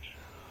I'll say.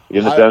 You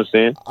understand what I'm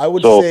saying? I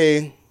would So,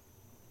 say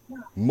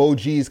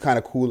Moji's kind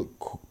of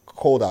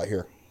cold out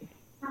here.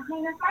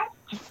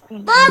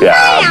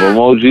 Yeah, but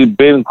Moji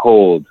been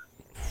cold.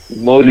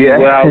 Moji,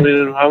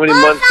 how many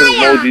months since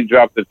Moji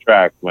dropped the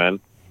track, man?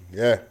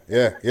 Yeah.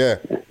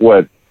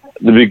 What?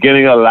 The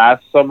beginning of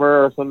last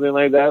summer or something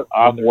like that?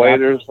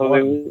 Off-White or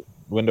something?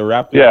 When the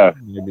Raptors, yeah,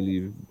 I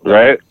believe.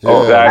 Right?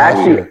 Yeah.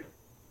 Exactly. Actually,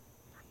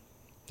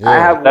 I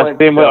have That's one. the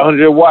same with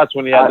 100 Watts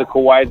when he had the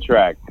Kawhi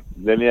track.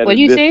 Then he had What the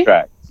do you diss say?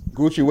 track.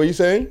 Gucci, what are you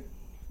saying?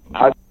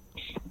 I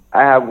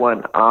have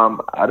one.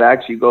 I'd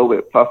actually go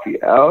with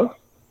Puffy L's.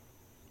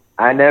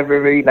 I never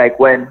really like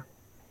when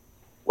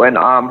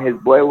his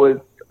boy was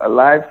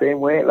alive, same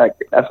way. Like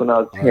that's when I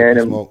was hearing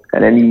him,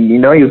 and then he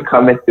was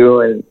coming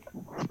through, and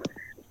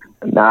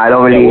now I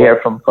don't really hear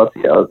from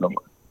Puffy L's no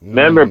more.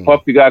 Remember,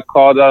 Puffy got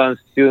called out on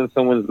stealing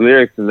someone's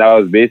lyrics, and that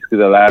was basically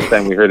the last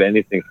time we heard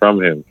anything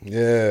from him.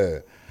 Yeah.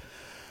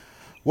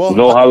 Well,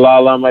 no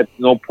halal on my,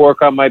 no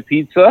pork on my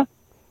pizza.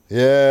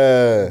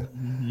 Yeah.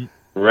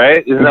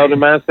 Right? Isn't that what the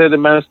man said? The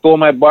man stole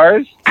my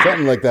bars.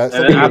 Something like that.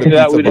 And then after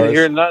that, we didn't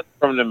hear nothing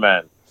from the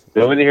man.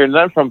 We didn't hear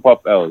nothing from Puff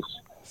L's.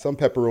 Some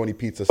pepperoni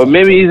pizza. But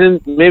maybe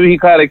maybe he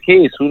caught a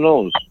case. Who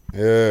knows?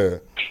 Yeah.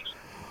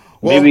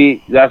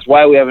 Maybe that's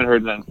why we haven't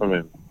heard nothing from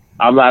him.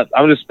 I'm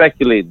just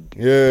speculating.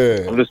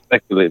 Yeah. I'm just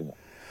speculating.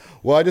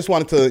 Well, I just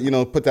wanted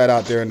to, put that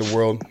out there in the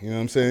world. You know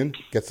what I'm saying?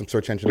 Get some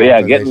search engine. But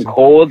yeah, getting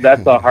cold,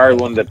 that's a hard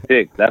one to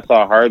pick. That's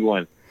a hard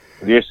one.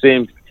 You're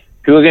saying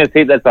people are going to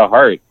take that to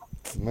heart.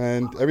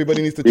 Man,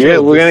 everybody needs to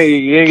chill. chill.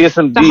 You're gonna get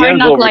some It's a hard DMs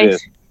knock over life.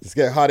 this. Let's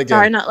get hot It's a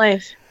hard again. knock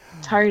life.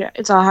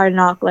 It's a hard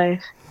knock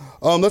life.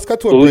 Let's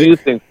cut to a Who break. do you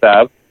think,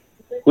 Sab?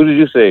 Who did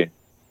you say?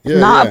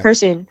 Not a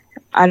person.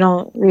 I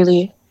don't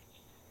really.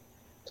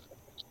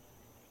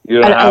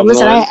 You don't have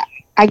listen, one?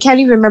 I can't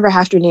even remember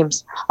half their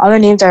names. All their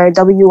names are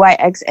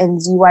WYX and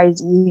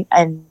ZYZ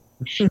and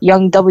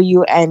Young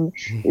W and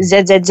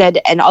ZZZ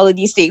and all of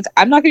these things.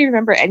 I'm not going to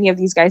remember any of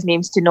these guys'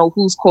 names to know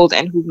who's cold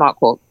and who's not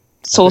cold.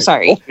 So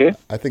sorry. Okay.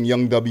 I think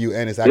Young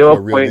WN is You actually have a a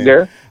real point name.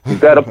 there. You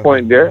got a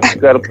point there.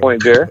 You got a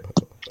point there.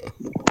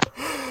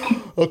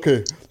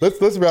 Okay, let's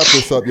wrap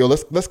this up, yo.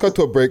 Let's cut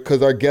to a break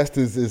because our guest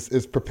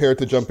is prepared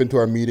to jump into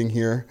our meeting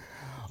here.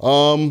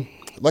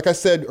 Like I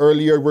said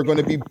earlier, we're going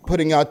to be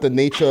putting out the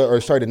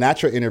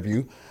Natra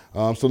interview.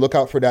 So look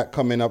out for that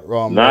coming up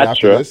right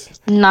after this.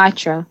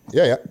 Natra.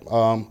 Yeah.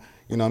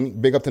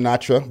 Big up to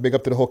Natra. Big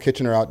up to the whole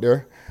Kitchener out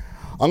there.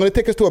 I'm going to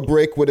take us to a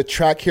break with a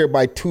track here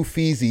by Too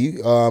Feezy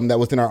that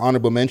was in our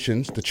honorable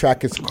mentions. The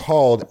track is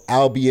called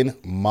Albion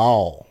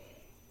Mall.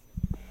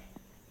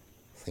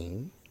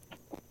 See?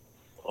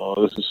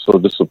 Oh, this is so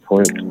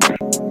disappointing.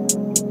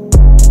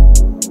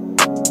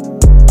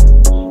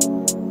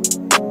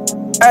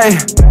 Hey.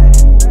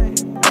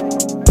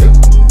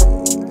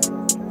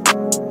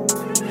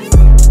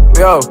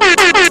 Yo.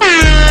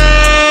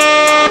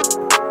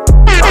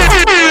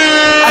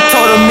 I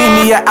told her meet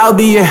me at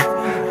Albion.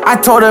 I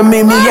told her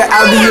meet me at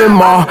Albion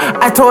Mall.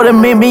 I told her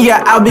meet me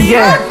at Albion.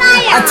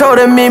 I told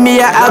her meet me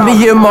at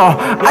Albion Mall.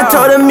 I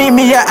told her meet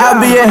me at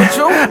Albion.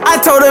 I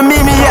told her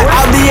meet me at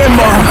Albion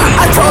Mall.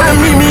 I told her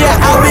meet me at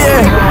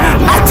Albion.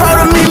 I told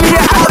her meet me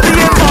at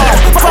Albion Mall.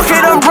 Fuck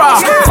it, I'm raw.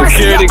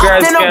 Security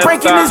guards Then I'm can't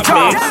breaking his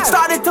stop jaw. me.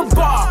 Started to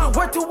bar.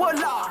 Went to a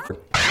law.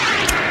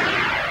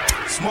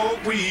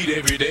 Smoke weed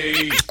every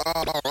day.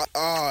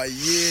 Oh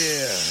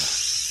yeah.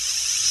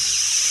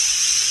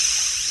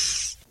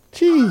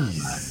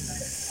 Jeez.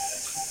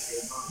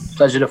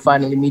 Pleasure to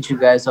finally meet you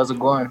guys. How's it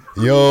going?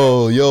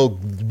 Yo,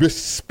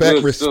 respect.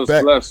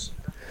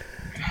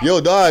 Yo,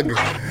 dog.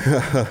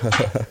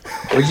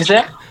 What'd you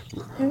say?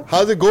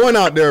 How's it going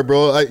out there,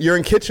 bro? You're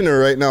in Kitchener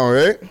right now,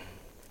 right?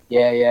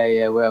 Yeah.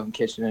 We're out in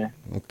Kitchener.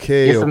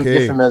 Okay. You're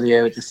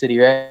familiar with the city,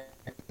 right?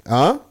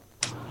 Huh?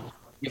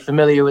 You're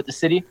familiar with the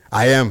city?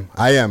 I am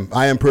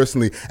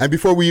personally. And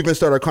before we even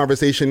start our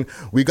conversation,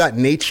 we got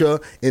Nature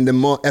in the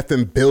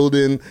effing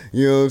building.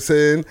 You know what I'm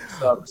saying?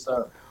 What's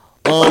up?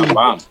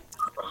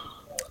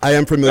 I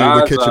am familiar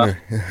with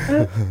Kitchener.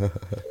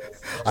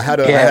 I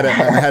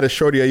had a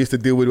shorty I used to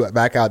deal with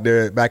back out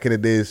there back in the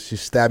days. She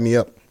stabbed me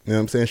up. You know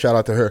what I'm saying? Shout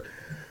out to her.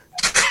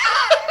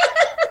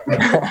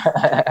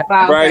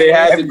 Wow. Friday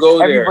had to go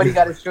there. Everybody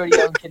got a shorty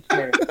out in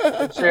Kitchener.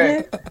 For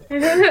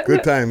sure.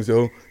 Good times, yo.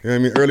 You know what I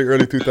mean?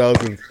 Early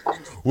 2000s.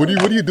 What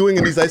are you doing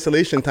in these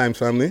isolation times,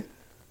 family?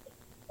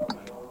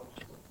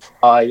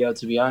 Yo,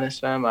 to be honest,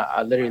 fam,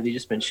 I literally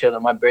just been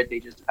chilling. My birthday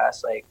just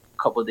passed like a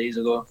couple days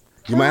ago.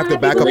 You might have to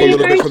back up a little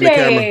bit from the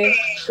camera.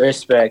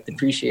 Respect,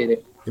 appreciate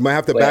it. You might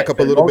have to But back up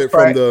for a the little most bit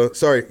from part- the.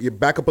 Sorry, you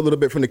back up a little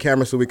bit from the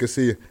camera so we can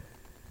see you,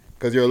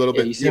 because you're a little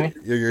bit. you see me?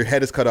 Your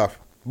head is cut off.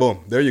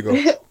 Boom. There you go.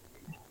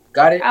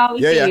 Got it? Oh,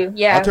 we see you.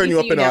 Yeah, I'll turn we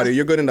you see up in now. audio.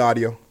 You're good in the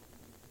audio.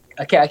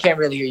 I can't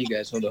really hear you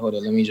guys. Hold on.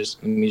 Let me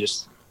just. One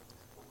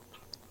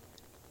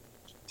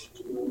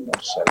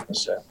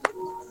sec.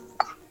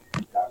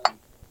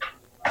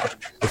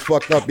 It's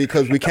fucked up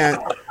because we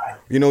can't.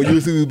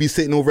 Usually we'd be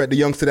sitting over at the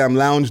Youngsterdam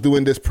Lounge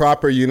doing this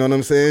proper. You know what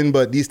I'm saying?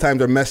 But these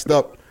times are messed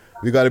up.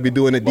 We got to be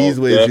doing it these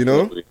ways. You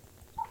know.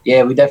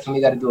 Yeah, we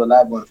definitely got to do a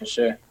live one for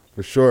sure.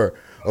 For sure.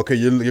 Okay,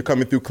 you're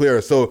coming through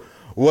clear. So,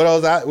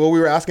 what we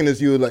were asking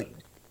is you like,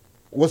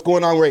 what's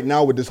going on right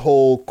now with this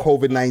whole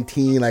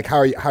COVID-19? Like, how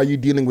are you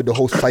dealing with the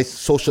whole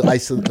social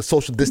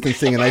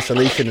distancing and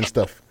isolation and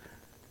stuff?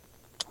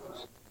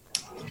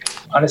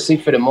 Honestly,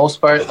 for the most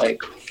part,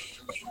 like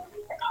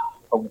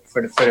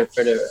for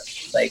the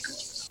like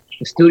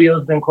the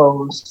studio's been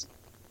closed.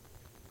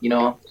 You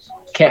know,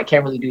 can't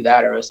really do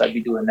that, or else I'd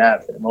be doing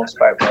that for the most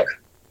part. But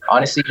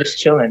honestly, just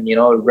chilling. You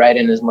know,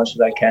 writing as much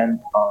as I can.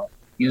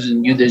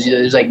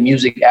 There's like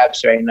music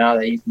apps right now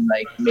that you can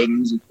like make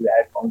music through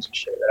headphones and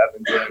shit that I've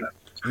been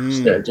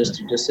doing. Just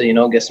to you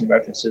know, get some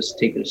references,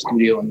 take to the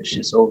studio when the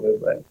shit's over.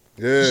 But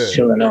just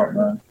chilling out,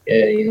 man.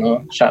 Yeah, you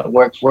know, try to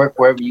work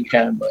wherever you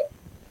can, but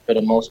for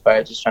the most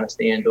part, just trying to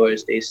stay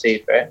indoors, stay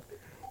safe, right?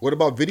 What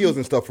about videos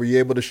and stuff? Were you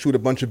able to shoot a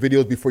bunch of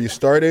videos before you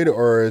started,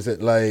 or is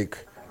it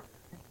like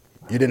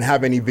you didn't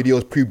have any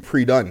videos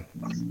pre-done?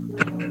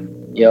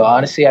 Yo,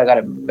 honestly, I got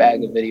a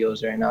bag of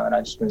videos right now that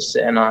I've just been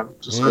sitting on,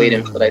 just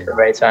waiting for like the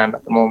right time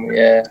at the moment.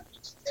 Yeah.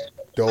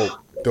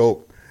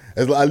 Dope.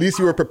 At least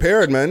you were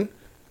prepared, man.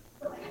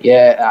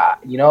 Yeah,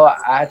 you know,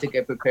 I had to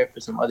get prepared for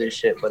some other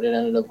shit, but it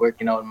ended up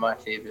working out in my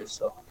favor.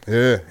 So.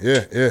 Yeah.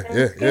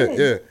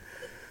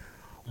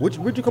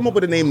 Where'd you come up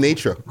with the name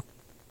Nature?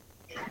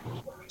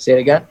 Say it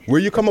again?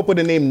 Where'd you come up with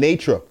the name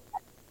Nature?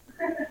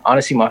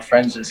 Honestly, my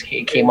friends just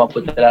came up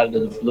with it out of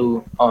the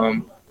blue.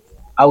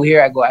 Out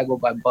here, I go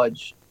by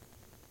Budge.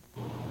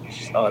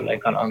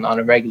 Like on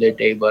a regular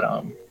day, but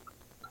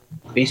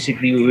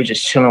basically we were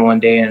just chilling one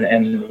day,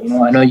 and you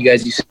know, I know you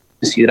guys used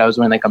to see that I was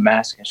wearing like a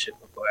mask and shit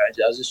before. I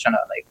was just trying to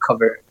like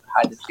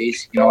hide the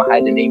face, you know,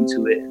 hide the name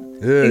to it.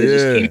 Yeah.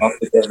 Just came up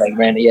with it like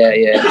random.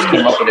 Yeah, just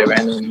came up with it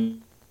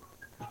randomly.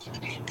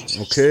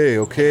 Okay.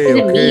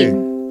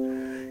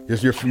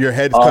 Just your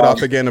head's cut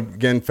off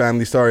again,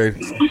 family. Sorry.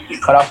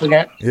 Cut off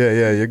again?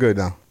 Yeah, you're good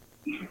now.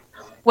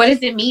 What does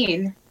it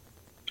mean?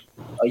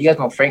 Oh, you guys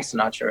know Frank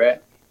Sinatra,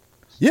 right?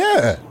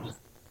 Yeah.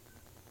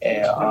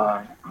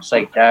 Yeah, it's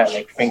like that.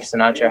 Like Frank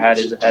Sinatra had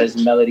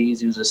his melodies.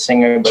 He was a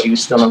singer, but he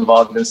was still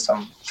involved in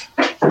some,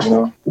 you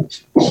know. So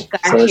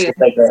it's just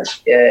like that.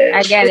 Yeah.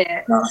 I get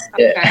it.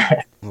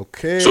 Yeah.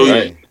 Okay.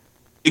 So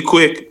be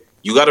quick.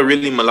 You got a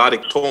really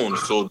melodic tone.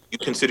 So you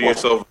consider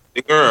yourself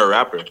a singer or a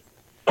rapper?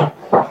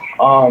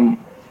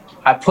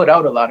 I put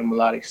out a lot of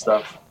melodic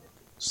stuff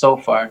so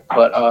far,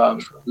 but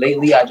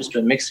lately I just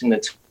been mixing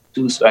the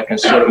two so I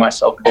consider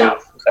myself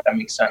both. If that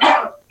makes sense.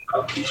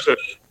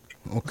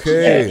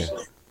 Okay. Yeah.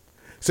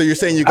 So you're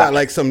saying you got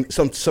like some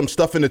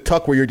stuff in the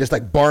tuck where you're just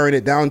like barring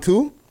it down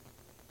too?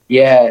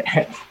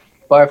 Yeah,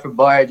 bar for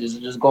bar,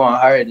 just going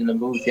hard in the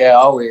booth. Yeah,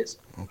 always.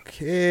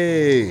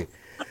 Okay.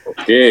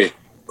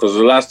 Because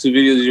the last three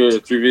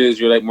videos,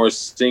 you're like more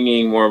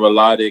singing, more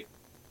melodic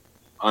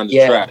on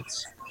the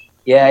tracks.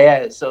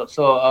 Yeah.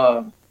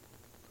 So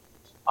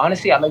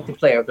honestly, I like to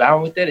play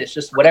around with it. It's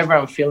just whatever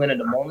I'm feeling at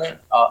the moment,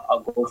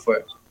 I'll go for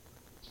it.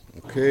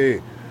 Okay.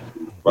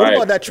 What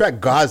about that track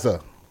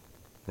Gaza?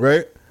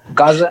 Right?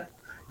 Gaza?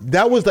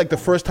 That was like the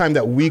first time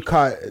that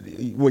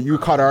you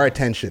caught our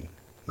attention.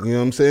 You know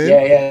what I'm saying?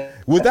 Yeah.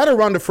 Was that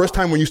around the first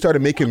time when you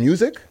started making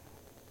music?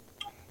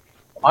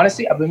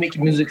 Honestly, I've been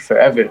making music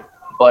forever,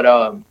 but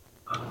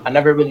I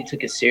never really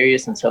took it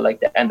serious until like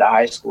the end of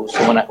high school.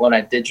 So when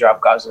I did drop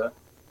Gaza,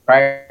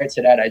 prior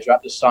to that, I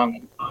dropped a song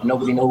and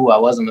nobody knew who I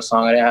was on the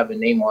song. I didn't have a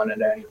name on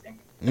it or anything.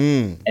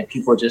 And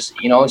people just,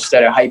 you know,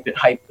 started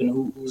hyping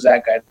who's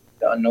that guy,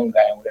 the unknown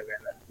guy and whatever.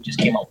 And then we just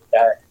came up with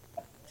that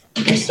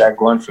and started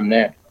going from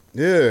there.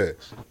 Yeah.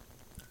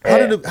 How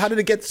did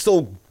it get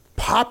so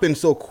popping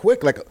so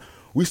quick? Like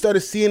we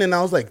started seeing it and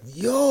I was like,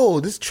 yo,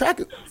 this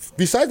track,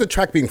 besides the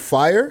track being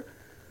fire,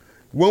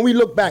 when we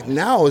look back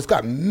now, it's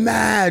got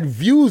mad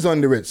views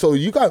under it. So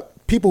you got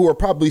people who are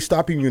probably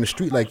stopping you in the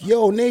street like,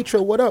 yo,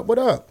 Nature, what up?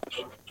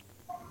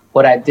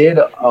 What I did,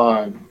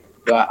 I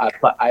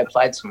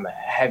applied some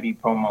heavy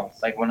promo,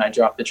 like when I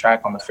dropped the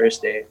track on the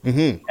first day.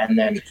 Mm-hmm. And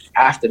then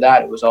after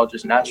that, it was all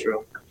just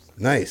natural.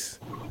 Nice.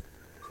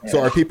 Yeah. So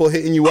are people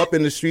hitting you up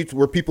in the streets?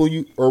 Were people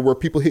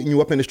hitting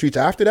you up in the streets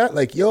after that?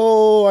 Like,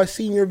 yo, I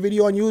seen your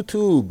video on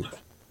YouTube.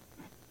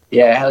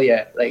 Yeah, hell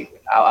yeah.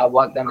 Like I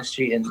walk down the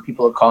street and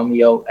people will call me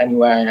yo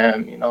anywhere I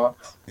am, you know?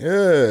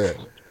 Yeah.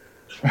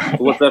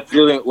 What's that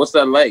feeling? What's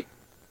that like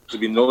to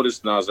be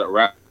noticed now as a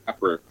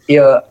rapper?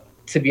 Yeah,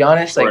 to be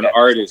honest, or an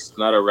artist,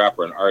 not a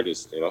rapper, an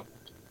artist, you know?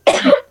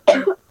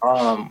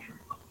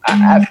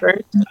 At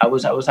first, I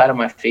was out of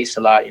my face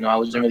a lot, you know. I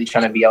wasn't really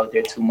trying to be out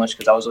there too much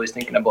because I was always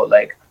thinking about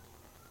like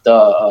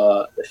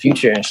the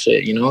future and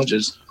shit, you know.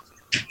 Just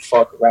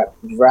fuck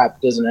rap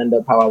doesn't end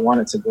up how I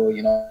want it to go,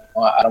 you know.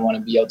 I don't want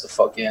to be out to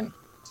fucking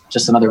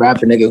just another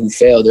rapper nigga who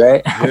failed,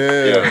 right?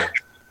 Yeah.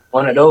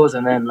 One of those,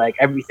 and then like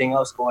everything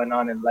else going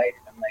on in life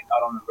and like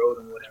out on the road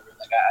and whatever.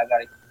 Like I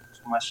gotta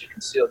keep my shit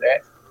concealed,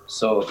 right?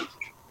 So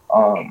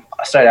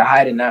I started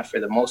hiding that for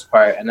the most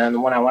part, and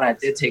then when I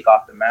did take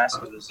off the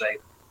mask, it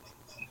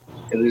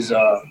was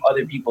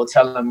other people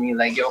telling me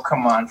like, yo,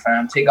 come on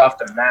fam, take off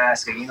the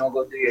mask and, you know,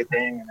 go do your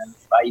thing. And then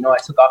you know, I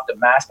took off the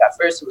mask. At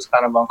first it was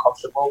kind of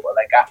uncomfortable, but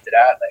like after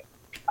that, like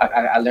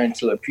I learned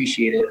to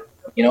appreciate it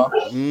You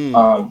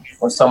know,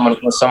 when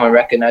someone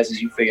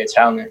recognizes you for your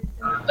talent,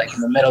 like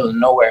in the middle of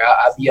nowhere,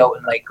 I'll be out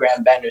in like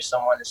Grand Bend or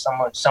somewhere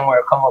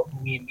will come up to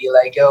me and be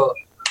like, "Yo,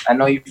 I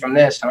know you from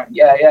this." I'm like,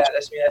 yeah,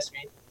 that's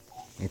me.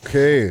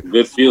 Okay.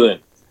 Good feeling.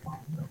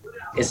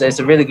 It's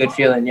a really good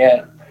feeling,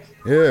 yeah.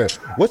 Yeah.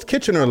 What's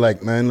Kitchener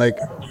like, man? Like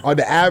on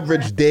the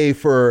average day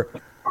for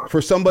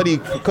somebody,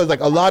 because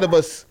like a lot of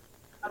us,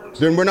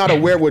 then we're not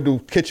aware what the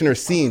Kitchener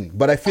scene,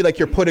 but I feel like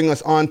you're putting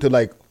us on to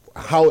like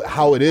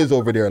how it is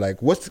over there.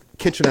 Like what's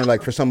Kitchener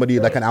like for somebody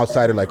like an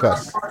outsider like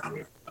us?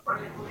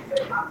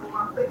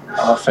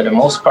 For the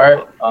most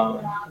part,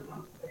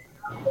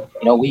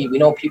 you know, we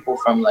know people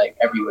from like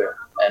everywhere,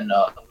 and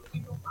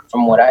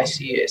from what I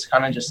see, it's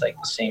kind of just like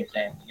the same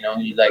thing. You know,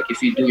 like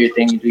if you do your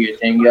thing, you do your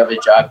thing. You have a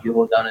job, you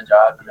hold down a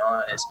job. You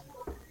know,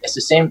 it's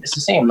the same. It's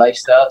the same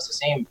lifestyle. It's the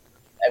same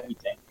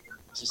everything.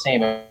 It's the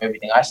same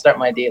everything. I start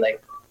my day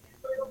like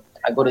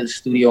I go to the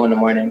studio in the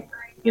morning.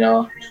 You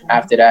know,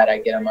 after that I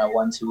get on my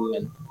 1-2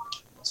 and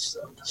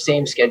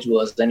same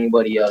schedule as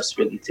anybody else,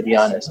 really, to be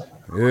honest.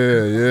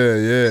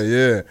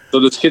 Yeah.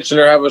 So does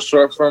Kitchener have a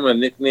short form, a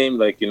nickname,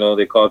 like, you know,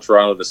 they call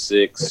Toronto the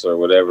Six or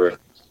whatever?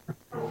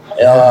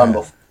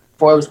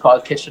 Before it was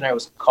called Kitchener, it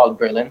was called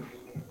Berlin.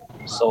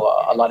 So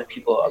a lot of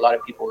people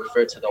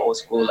refer to the old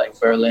school like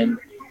Berlin.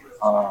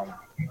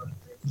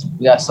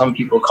 We got some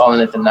people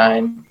calling it the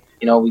 9.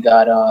 You know, we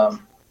got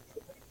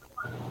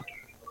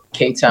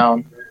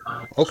K-Town.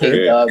 Okay,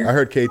 K-Dub. I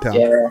heard K-Town.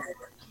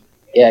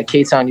 Yeah,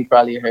 K-Town you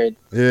probably heard.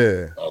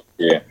 Yeah.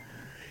 Yeah.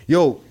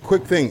 Yo,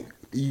 quick thing.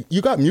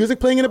 You got music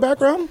playing in the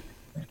background?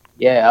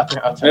 Yeah,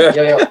 I'll turn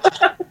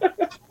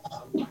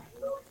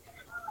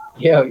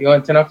Yo, you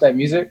want to turn off that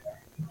music?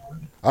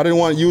 I didn't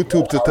want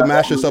YouTube to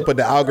mash us up with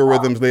the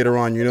algorithms later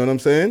on, you know what I'm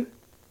saying?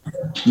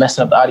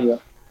 Messing up the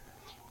audio.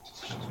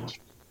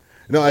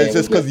 No, it's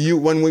just because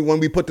when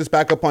we put this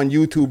back up on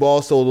YouTube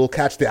also, they'll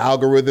catch the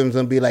algorithms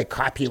and be like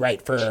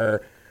copyright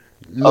for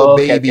Lil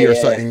Baby or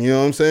something, you know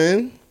what I'm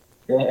saying?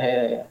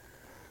 Yeah.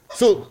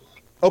 So,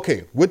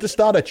 okay, with the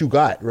style that you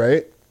got,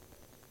 right?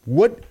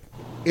 What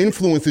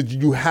influences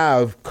did you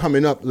have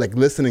coming up, like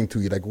listening to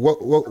you? Like,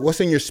 what's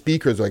in your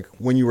speakers, like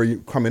when you were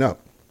coming up?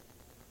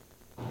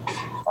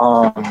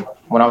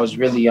 When I was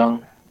really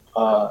young,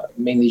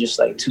 mainly just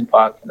like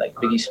Tupac, like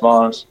Biggie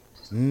Smalls.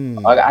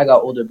 I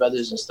got older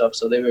brothers and stuff,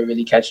 so they were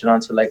really catching on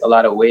to like a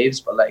lot of waves,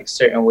 but like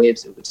certain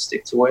waves it would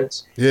stick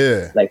towards.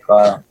 Yeah. Like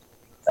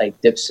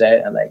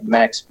Dipset and like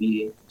Max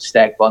B,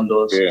 Stack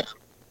Bundles.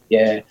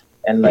 Yeah.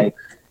 And like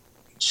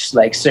just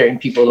like certain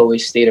people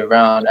always stayed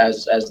around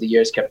as the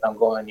years kept on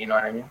going, you know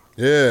what I mean?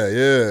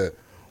 Yeah.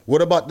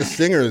 What about the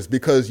singers?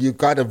 Because you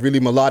got a really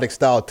melodic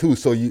style too.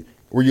 So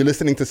were you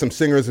listening to some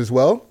singers as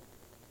well?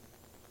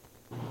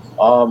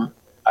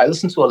 I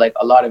listen to like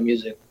a lot of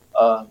music,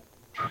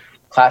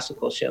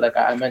 classical shit. Like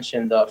I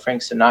mentioned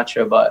Frank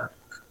Sinatra, but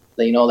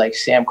you know, like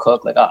Sam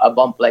Cooke. Like I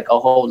bump like a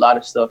whole lot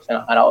of stuff, and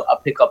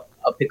I'll pick up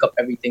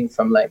everything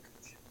from like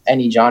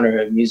any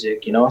genre of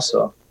music, you know.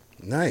 So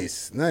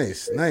nice.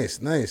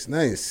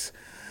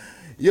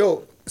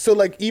 Yo, so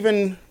like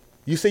even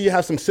you say you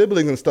have some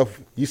siblings and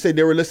stuff. You say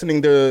they were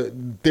listening to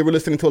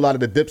a lot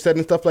of the Dipset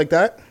and stuff like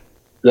that.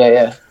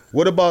 Yeah.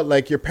 What about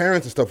like your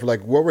parents and stuff?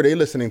 Like, what were they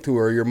listening to,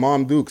 or your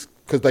mom Dukes?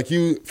 Because like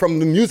from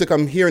the music,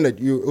 I'm hearing that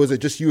was it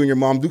just you and your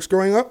mom Dukes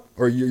growing up,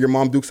 or your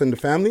mom Dukes and the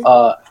family?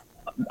 I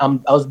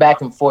was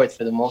back and forth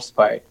for the most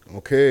part.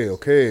 Okay.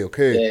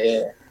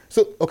 Yeah.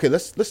 So okay,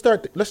 let's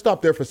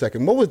stop there for a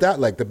second. What was that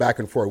like, the back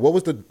and forth? What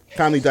was the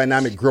family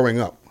dynamic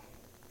growing up?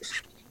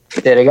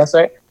 Say it again,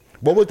 sorry?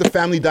 What was the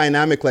family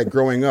dynamic like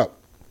growing up?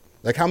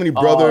 Like how many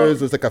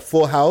brothers? Was like a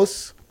full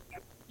house?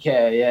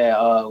 Yeah.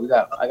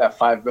 I got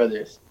 5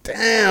 brothers.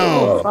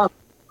 Damn.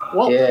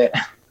 Yeah.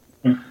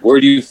 Where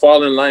do you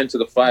fall in line to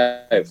the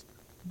 5?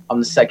 I'm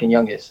the second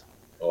youngest.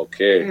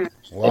 Okay.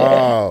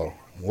 Wow.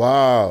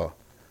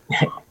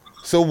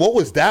 So what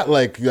was that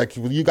like? Like,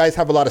 you guys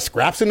have a lot of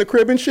scraps in the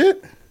crib and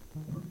shit?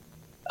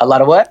 A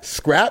lot of what?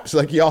 Scraps?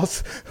 Like y'all,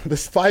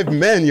 there's 5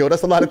 men, yo.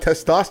 That's a lot of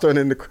testosterone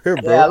in the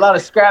crib, bro. Yeah, a lot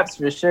of scraps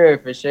for sure,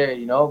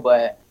 you know.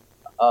 But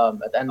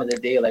at the end of the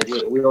day, like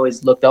we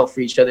always looked out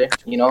for each other,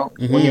 you know.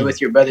 Mm-hmm. When you're with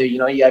your brother, you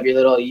know, you have your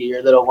little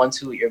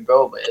 1-2 with your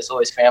bro, but it's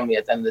always family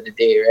at the end of the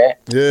day, right?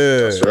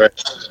 Yeah. That's right.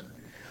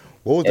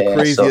 What was the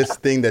craziest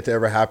thing that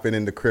ever happened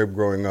in the crib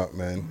growing up,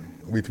 man?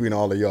 Between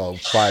all of y'all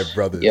 5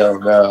 brothers. Yo,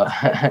 bro.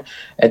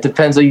 It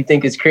depends what you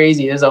think is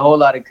crazy. There's a whole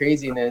lot of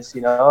craziness,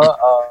 you know.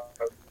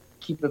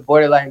 Keep it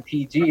borderline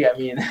PG. I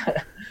mean,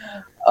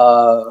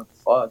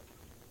 fuck.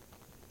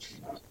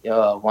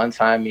 Yo, one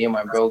time me and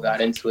my bro got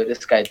into it.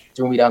 This guy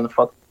threw me down the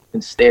fucking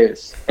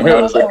stairs when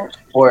I was like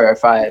 4 or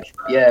 5.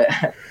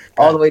 Yeah,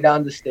 all the way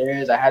down the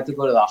stairs. I had to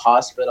go to the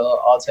hospital.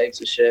 All types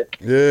of shit.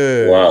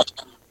 Yeah. Wow.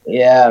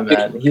 Yeah,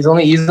 man. He's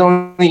only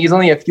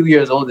a few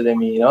years older than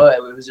me. You know,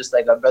 it was just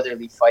like a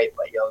brotherly fight.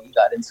 But yo, he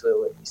got into it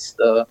with me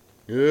still.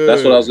 Yeah.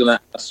 That's what I was gonna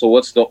ask. So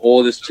what's the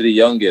oldest to the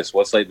youngest?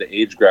 What's like the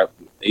age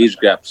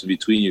gaps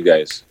between you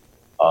guys?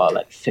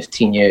 Like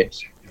 15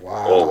 years.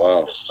 Wow.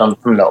 Oh wow.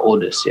 From the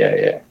oldest,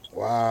 yeah.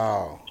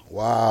 Wow.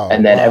 Wow.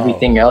 And then wow.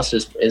 everything else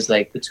is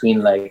like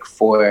between like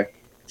 4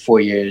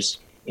 years,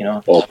 you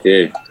know.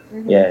 Okay.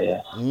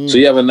 Yeah. So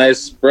you have a nice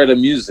spread of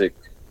music.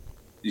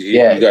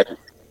 You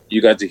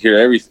got to hear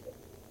everything.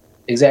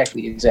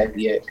 Exactly.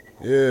 Yeah.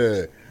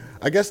 Yeah.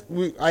 I guess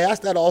I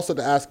asked that also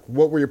to ask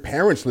what were your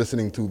parents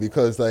listening to,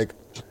 because like,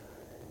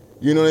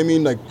 you know what I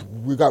mean? Like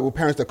we got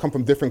parents that come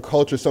from different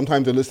cultures.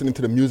 Sometimes they're listening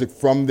to the music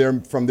from their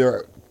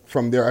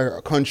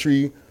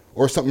country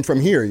or something from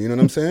here. You know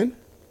what I'm saying?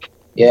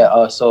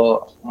 Yeah.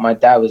 So my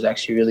dad was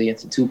actually really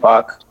into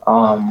Tupac.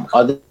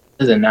 Other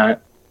than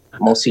that,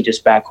 mostly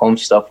just back home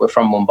stuff. We're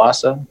from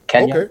Mombasa,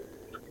 Kenya. Okay.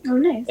 Oh,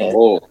 nice. Yeah.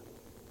 Oh,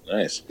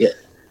 nice.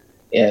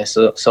 Yeah.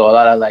 So a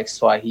lot of like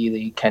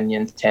Swahili,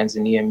 Kenyan,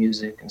 Tanzania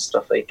music and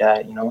stuff like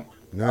that. You know.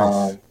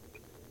 Nice.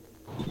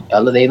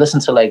 They listen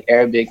to like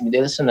Arabic.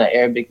 They listen to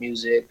Arabic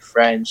music,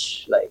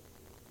 French. Like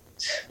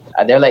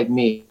they're like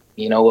me.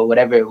 You know,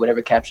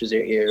 whatever captures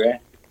their ear,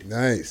 right?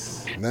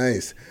 Nice.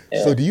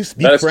 Yeah. So do you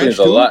speak That French explains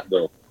too? a lot,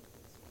 though.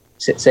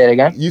 Say it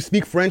again. You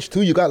speak French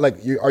too? You got like,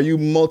 are you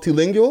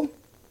multilingual?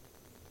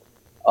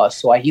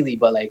 Swahili,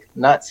 but like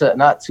not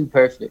too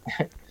perfect.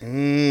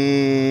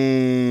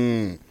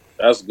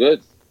 That's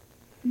good.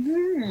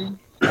 Mm-hmm.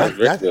 That's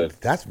very good.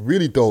 That's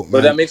really dope, man.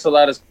 But that makes a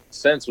lot of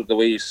sense with the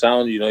way you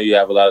sound. You know, you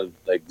have a lot of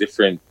like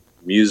different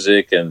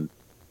music, and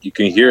you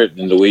can hear it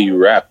in the way you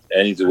rap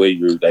and the way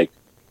you're like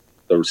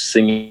the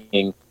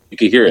singing. You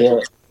can hear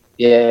it.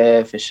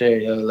 Yeah, for sure.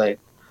 Yo, like,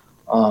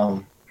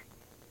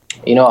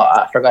 you know,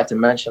 I forgot to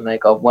mention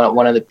like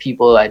one of the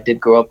people I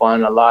did grow up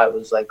on a lot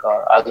was like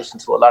I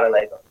listened to a lot of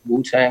like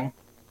Wu-Tang.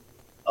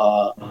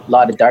 A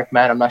lot of Dark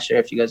Man. I'm not sure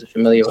if you guys are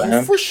familiar with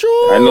him. For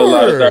sure. I know a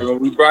lot of Dark Man.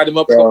 We brought him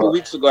up a couple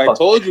weeks ago. I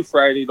told you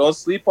Friday, don't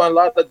sleep on a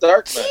lot of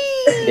Dark Man.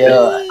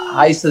 Yeah,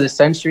 Ice of the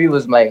Century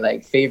was my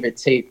like favorite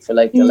tape for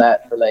like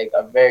for like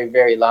a very,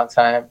 very long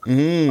time.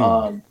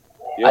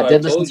 I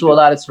did listen to a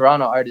lot of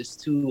Toronto artists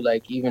too,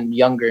 like even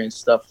younger and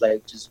stuff,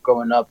 like just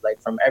growing up, like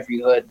from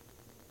every hood.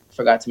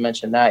 Forgot to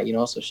mention that, you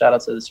know. So shout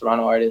out to the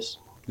Toronto artists.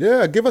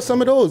 Yeah, give us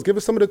some of those. Give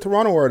us some of the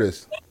Toronto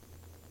artists.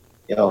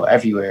 Yo,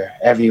 everywhere,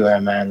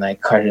 man.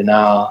 Like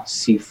Cardinal,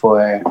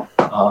 C4,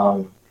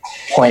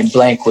 Point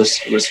Blank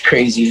was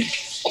crazy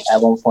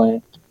at one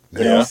point.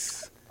 You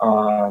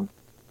know,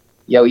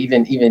 yo,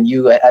 even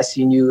you. I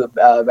seen you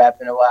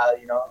rapping a while.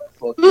 You know,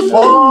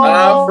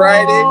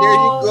 Friday. There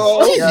you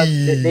go. Yeah,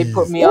 they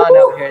put me on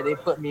out here. They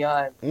put me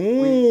on.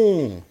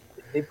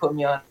 They put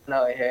me on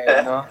out here.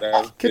 You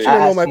know, Kitchener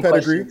know my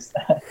pedigree.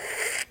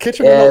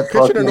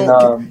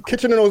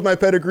 Kitchener knows my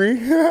pedigree.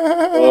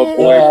 Oh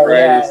boy,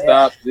 Friday,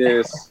 stop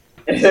this.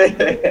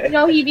 You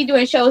know he be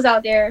doing shows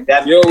out there.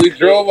 Yo, we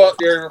drove out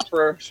there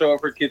for a show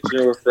for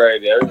Kitchener with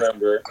Friday. I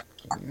remember.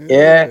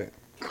 Yeah.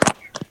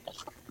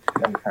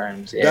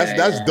 Sometimes,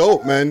 That's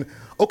dope, man.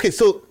 Okay,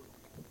 so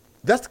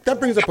that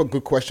brings up a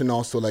good question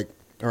also, like,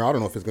 or I don't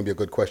know if it's gonna be a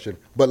good question,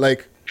 but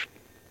like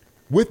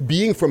with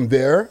being from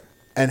there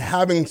and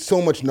having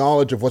so much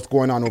knowledge of what's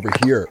going on over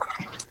here,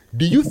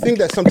 do you think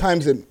that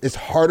sometimes it's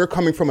harder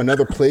coming from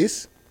another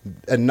place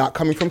and not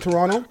coming from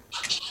Toronto?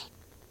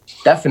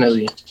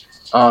 Definitely.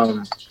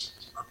 I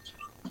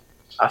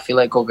feel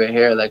like over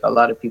here, like a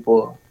lot of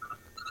people,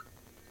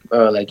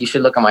 like you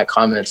should look at my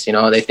comments, you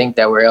know, they think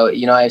that we're out,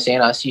 you know what I'm saying?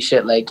 I see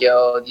shit like,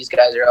 yo, these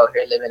guys are out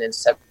here living in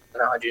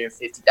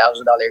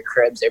 $750,000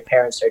 cribs. Their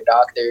parents are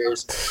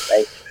doctors.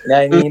 Like, you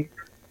know what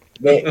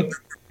I mean?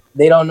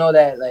 They don't know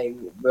that, like,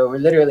 bro, we're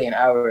literally an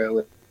hour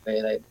away.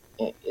 Like,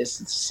 it's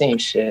the same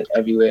shit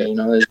everywhere, you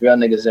know? There's real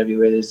niggas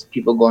everywhere. There's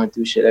people going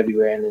through shit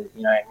everywhere. And,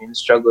 you know what I mean? The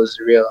struggle is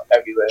real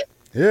everywhere.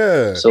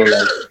 Yeah. So,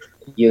 like,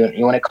 you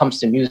when it comes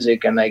to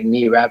music and, like,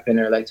 me rapping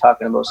or, like,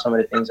 talking about some of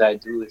the things I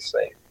do, it's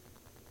like,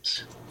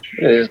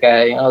 look at this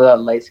guy, you know,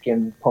 that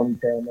light-skinned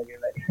ponytail nigga,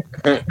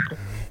 like,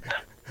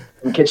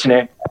 from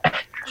Kitchener.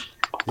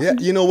 Yeah,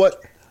 you know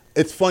what?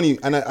 It's funny,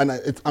 and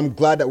I'm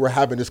glad that we're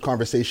having this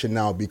conversation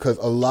now because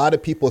a lot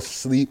of people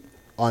sleep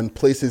on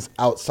places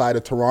outside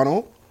of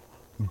Toronto,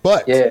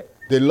 but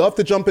they love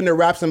to jump in their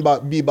raps and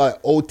be about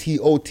OT.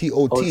 So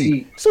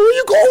where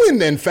you going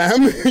then,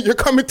 fam? You're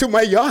coming to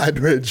my yard,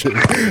 Richard.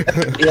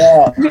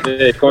 Yeah.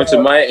 Going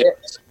to my.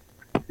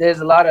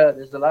 There's a lot of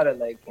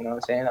like, you know what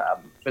I'm saying?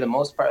 For the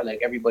most part, like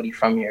everybody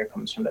from here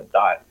comes from the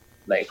dot.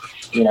 Like,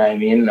 you know what I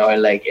mean? Or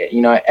like, you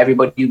know,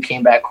 everybody who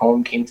came back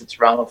home came to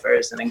Toronto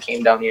first and then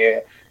came down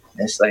here.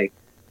 And it's like,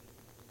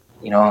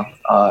 you know,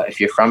 if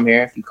you're from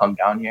here, if you come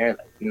down here,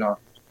 like, you know,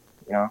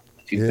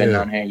 if you've been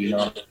down here, you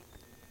know.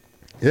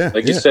 Yeah.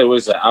 Like you said,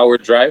 was it an hour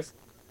drive?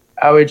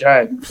 Hour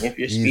drive. If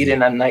you're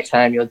speeding at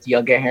nighttime,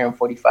 you'll get here in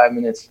 45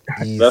 minutes.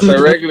 That's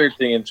a regular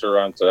thing in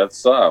Toronto. That's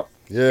soft.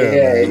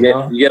 Yeah.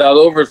 You get all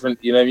over from,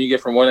 you know, you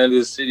get from one end of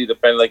the city,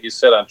 depending, like you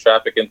said, on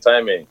traffic and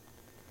timing.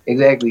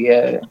 Exactly.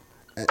 Yeah.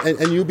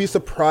 And you'll be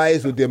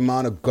surprised with the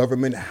amount of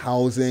government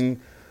housing,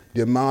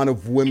 the amount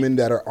of women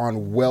that are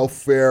on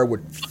welfare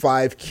with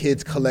 5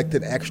 kids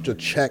collecting extra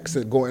checks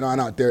and going on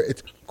out there.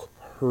 It's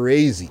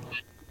crazy.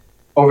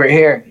 Over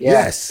here,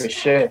 yes, for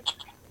sure.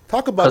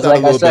 Talk about that like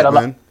a little bit,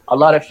 man. A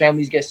lot of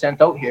families get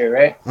sent out here,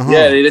 right?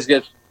 Yeah, they just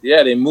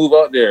they move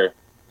out there.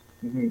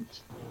 Mm-hmm.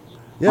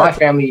 Yeah.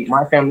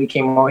 My family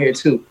came out here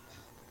too.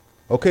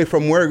 Okay,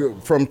 from where?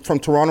 From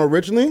Toronto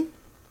originally?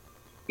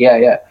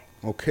 Yeah.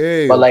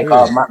 Okay. But like,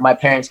 okay. my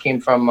parents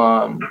came from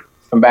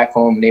back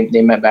home.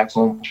 They met back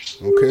home.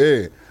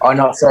 Okay. Oh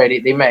no, sorry,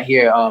 they met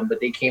here. But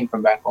they came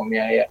from back home.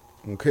 Yeah.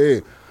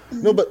 Okay.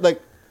 No, but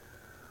like,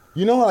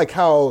 you know, like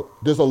how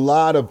there's a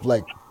lot of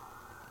like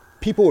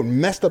people with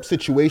messed up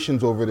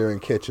situations over there in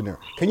Kitchener.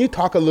 Can you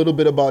talk a little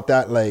bit about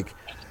that, like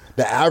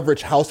the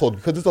average household?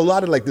 Because there's a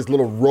lot of like these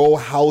little row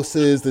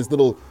houses, there's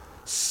little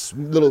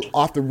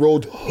off the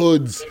road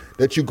hoods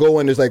that you go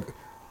in. There's like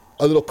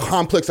a little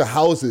complex of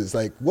houses.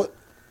 Like what?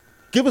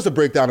 Give us a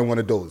breakdown of one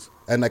of those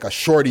and like a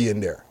shorty in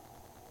there.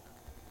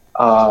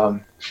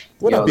 We're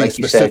not being like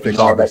specific, you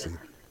said, obviously.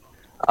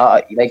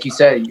 Like you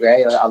said,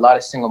 right? A lot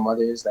of single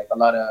mothers, like a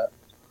lot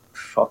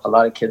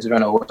of kids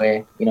run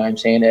away. You know what I'm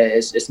saying?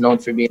 It's known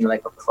for being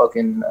like a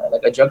fucking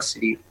like a drug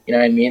city. You know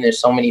what I mean? There's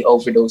so many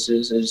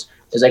overdoses. There's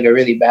like a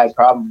really bad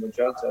problem with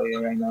drugs out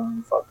here right now.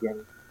 And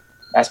fucking,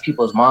 that's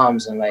people's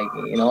moms and like,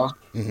 you know.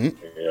 Mm-hmm.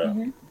 Yeah.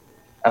 Mm-hmm.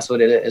 That's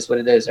what it is. It's what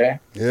it is, right?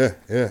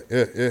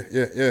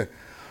 Yeah.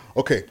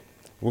 Okay,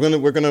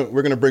 we're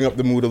gonna bring up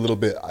the mood a little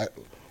bit.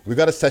 We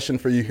got a session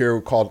for you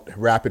here called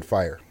Rapid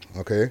Fire.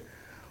 Okay.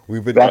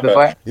 We've been Rapid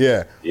Fire?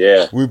 Yeah.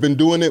 We've been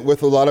doing it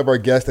with a lot of our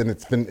guests, and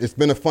it's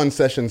been a fun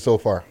session so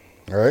far.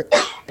 All right.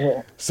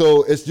 Yeah.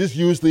 So it's just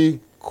usually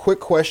quick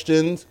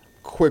questions,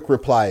 quick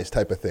replies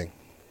type of thing.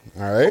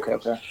 All right.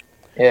 Okay.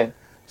 Yeah.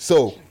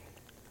 So,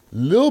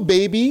 Lil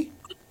Baby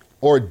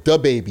or Da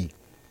Baby?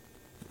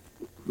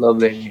 Lil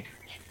Baby.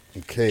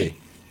 Okay.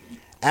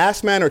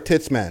 Ass Man or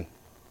Tits Man?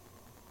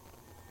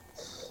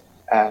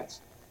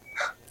 Ass.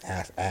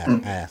 Ass.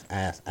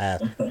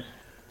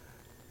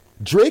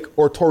 Drake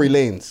or Tory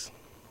Lanez?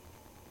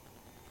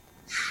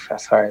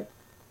 That's hard.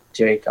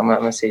 Drake. I'm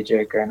gonna say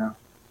Drake right now.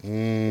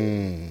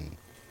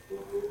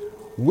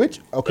 Which?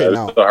 Okay, That's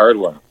now a hard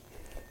one.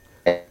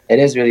 It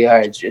is really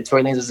hard.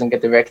 Tory Lanez doesn't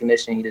get the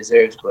recognition he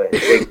deserves, but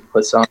Drake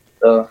puts on.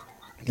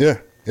 Yeah.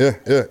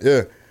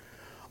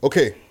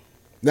 Okay,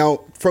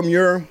 now from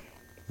your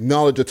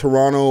knowledge of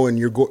Toronto and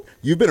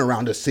you've been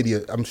around the city.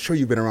 I'm sure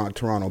you've been around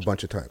Toronto a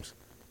bunch of times.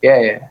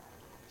 Yeah.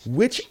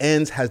 Which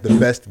ends has the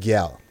best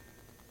gal?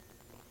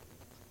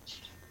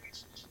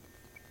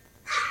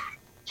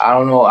 I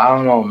don't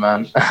know,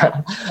 man.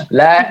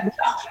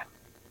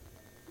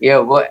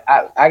 What?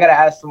 I gotta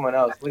ask someone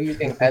else. What do you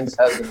think Pence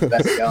has the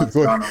best gal in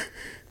Toronto?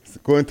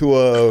 Going to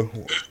a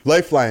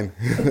Lifeline.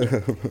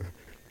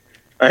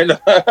 I know.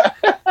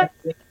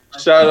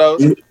 Shout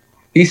out.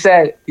 He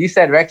said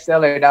Rex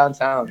Seller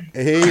downtown.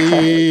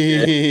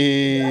 Hey.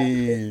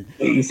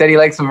 He said he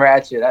likes some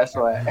ratchet. That's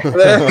why.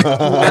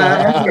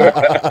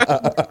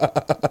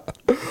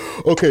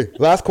 Okay,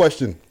 last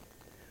question.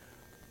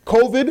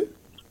 COVID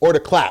or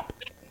the clap?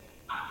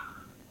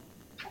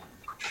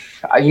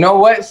 You know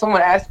what?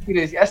 Someone asked me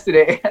this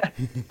yesterday.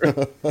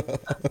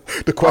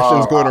 The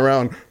question's going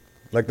around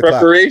like the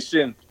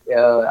preparation. Clap.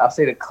 Yeah, I'll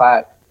say the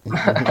clap.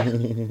 I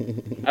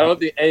don't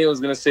think anyone's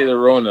gonna say the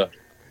Rona.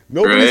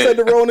 Nobody said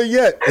the Rona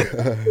yet.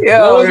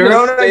 No one's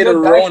gonna say the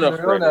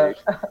Rona.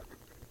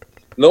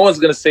 No one's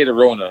gonna say the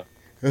Rona.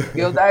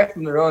 You'll die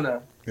from the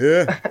Rona.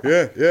 Yeah.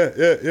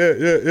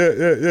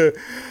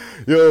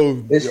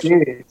 It's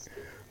serious.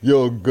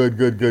 Yo, good.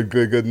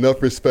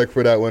 Enough respect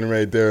for that one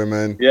right there,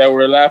 man. Yeah,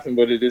 we're laughing,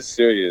 but it is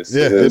serious.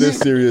 Yeah, it is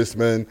serious,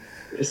 man.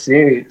 It's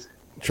serious.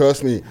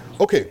 Trust me.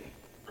 Okay.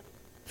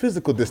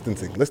 Physical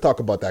distancing. Let's talk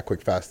about that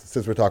quick fast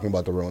since we're talking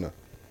about the Rona.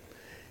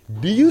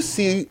 Do you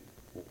see,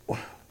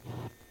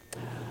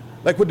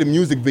 like with the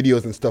music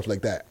videos and stuff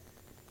like that,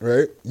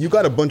 right? You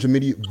got a bunch of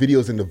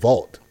videos in the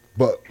vault,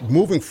 but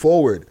moving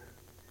forward,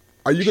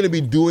 are you going to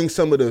be doing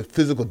some of the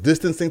physical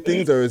distancing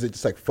things, or is it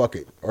just like, fuck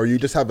it? Or you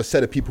just have a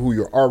set of people who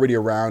you're already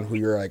around, who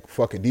you're like,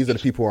 fuck it, these are the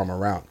people I'm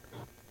around?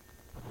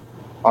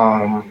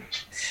 For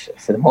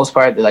the most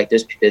part, like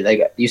there's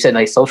like you said,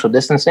 like social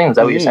distancing. Is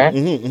that what you're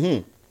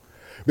saying?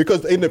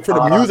 Because for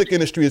the music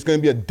industry, it's going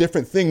to be a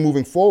different thing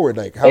moving forward.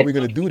 Like, how are we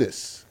going to do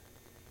this?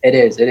 It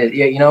is.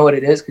 Yeah, you know what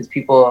it is? Because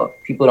people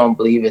don't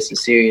believe it's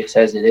as serious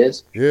as it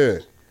is. Yeah.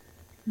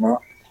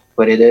 No,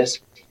 but it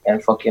is.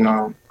 And fucking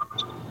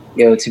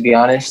to be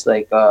honest,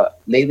 like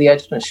lately I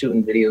just been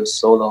shooting videos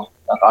solo.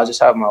 Like I'll just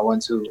have my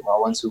one-two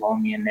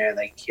homie in there,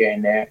 like here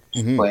and there.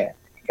 But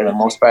for the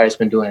most part, it's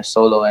been doing it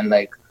solo. And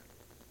like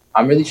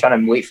I'm really trying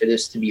to wait for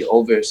this to be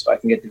over so I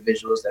can get the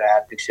visuals that I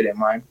have pictured in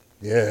mind.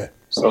 Yeah.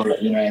 So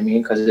you know what I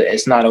mean? Because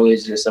it's not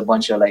always just a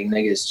bunch of like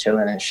niggas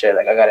chilling and shit.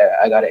 Like I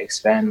gotta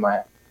expand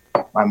my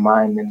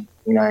mind, and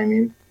you know what I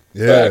mean?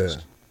 Yeah.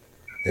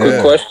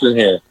 Good question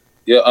here.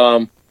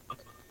 Yeah.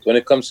 When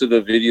it comes to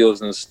the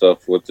videos and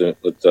stuff with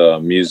the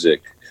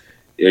music,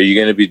 are you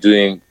gonna be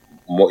doing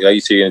more? Like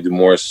you say, you're gonna do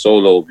more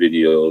solo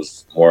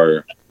videos,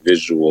 more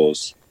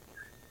visuals.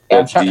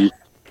 Yeah, Sorry.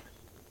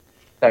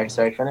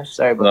 Finish.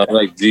 Sorry about that.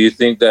 Like, do you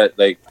think that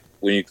like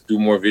when you do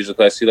more visuals,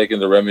 I see like in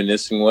the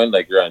reminiscing one,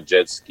 like you're on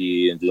jet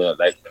ski and doing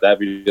like that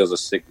video is a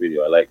sick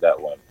video. I like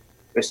that one.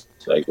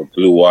 Like with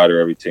blue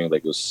water, everything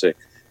like it was sick.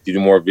 Do you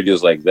do more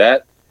videos like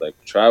that, like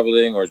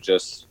traveling or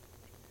just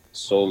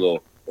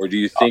solo? Or do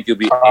you think you'll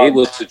be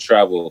able to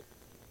travel?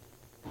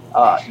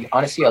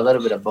 Honestly, a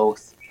little bit of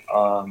both.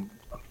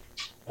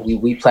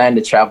 We planned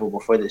to travel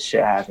before this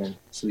shit happened,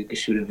 so we could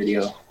shoot a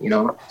video, you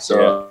know.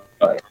 So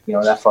you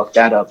know, that fucked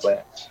that up,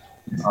 but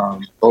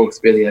both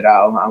really. That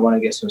I want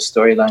to get some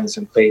storylines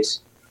in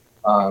place,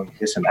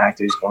 get some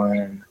actors going,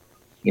 and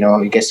you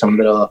know, get some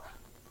little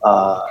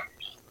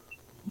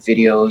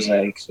videos,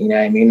 like, you know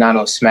what I mean, not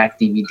no smack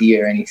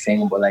DVD or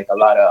anything, but like a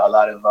lot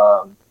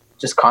of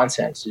just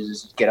content to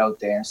just get out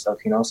there and stuff,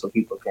 you know, so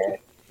people can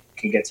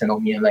get to know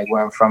me and like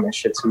where I'm from and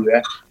shit too,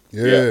 right?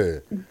 Yeah.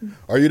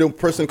 Are you the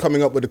person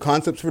coming up with the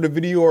concepts for the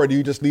video, or do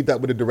you just leave that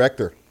with the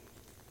director?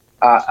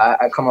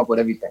 I come up with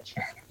everything.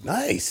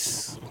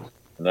 Nice.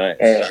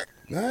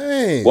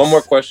 One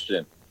more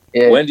question.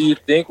 When do you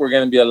think we're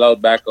gonna be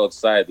allowed back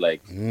outside?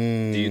 Like,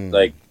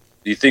 do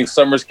you think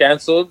summer's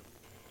canceled?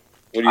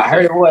 What do you think?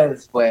 Heard it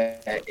was,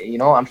 but you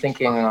know, I'm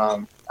thinking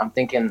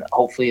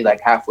hopefully like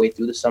halfway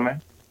through the summer.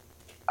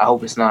 I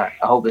hope it's not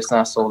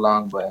so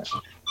long, but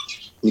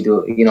we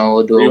do, you know,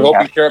 we'll do it. We hope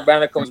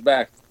Carabana comes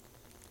back.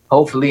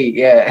 Hopefully,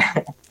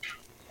 yeah.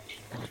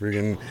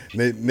 Freaking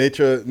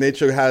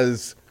nature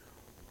has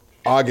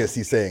August,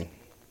 he's saying,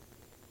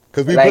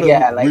 because we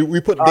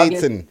put August,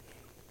 dates in,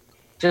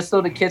 just so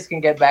the kids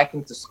can get back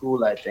into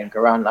school. I think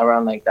around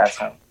like that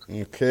time.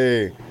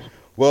 Okay,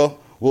 well,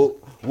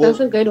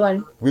 that's a good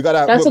one.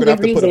 That's a good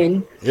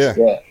reason.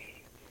 Yeah.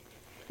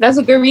 That's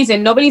a good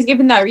reason. Nobody's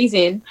giving that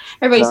reason.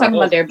 Everybody's talking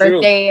about their true.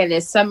 birthday and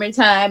it's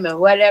summertime and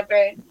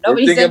whatever.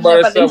 Nobody's thinking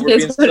saying about their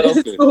ourselves. kids We're go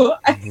being to school.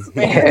 I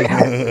swear.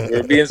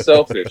 We're being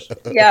selfish.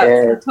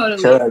 Yeah,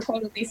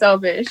 totally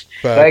selfish.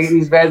 Like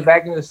these guys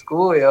back into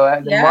school,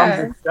 yo. The moms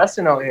are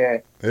stressing out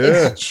here.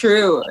 Yeah. It's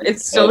true.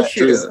 It's so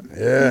true.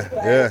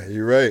 Yeah,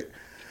 you're right.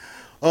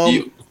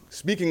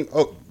 Speaking,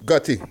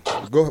 Gotti,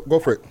 go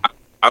for it.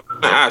 I'm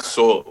gonna ask.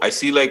 So I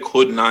see like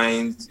Hood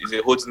Nines, is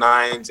it Hood's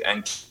Nines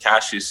and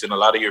Cassius in a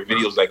lot of your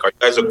videos. Like, are you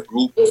guys a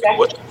group?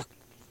 What?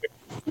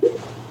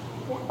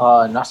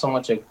 Not so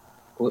much. You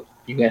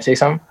gonna say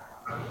something?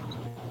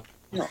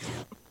 No.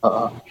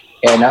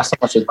 Yeah, not so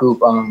much a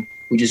group.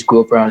 We just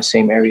grew up around the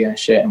same area and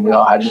shit, and we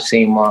all had the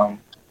same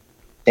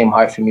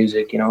heart for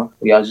music. You know,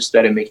 we all just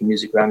started making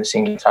music around the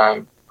same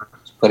time,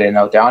 just put it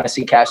out there.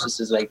 Honestly, Cassius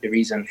is like the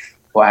reason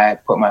why I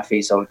put my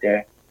face out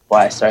there.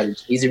 Why I started.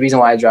 He's the reason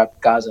why I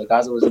dropped Gaza.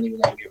 Gaza wasn't even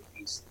like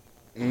released.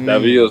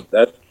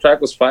 That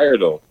track was fire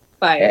though.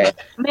 Fire. Yeah.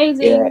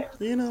 Amazing. Yeah.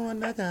 You know what,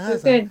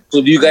 That's good.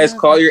 So do you guys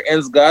call your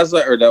ends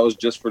Gaza, or that was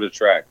just for the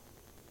track?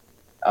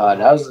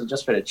 That was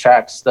just for the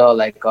track. Still,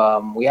 like,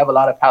 we have a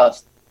lot of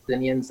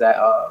Palestinians that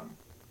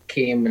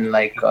came in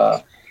like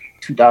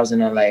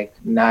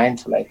 2009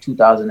 to like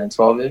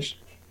 2012ish.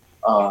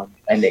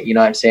 And they, you know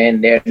what I'm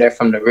saying? They're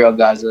from the real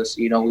Gaza. So,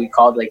 you know, we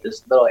called like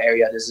this little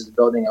area. This is the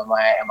building of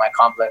my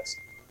complex.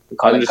 We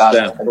call it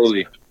Gaza.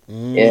 Fully.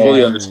 Yeah.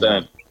 Fully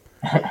understand.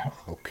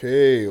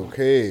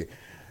 Okay.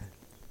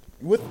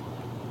 With,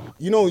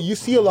 you know, you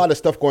see a lot of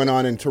stuff going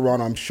on in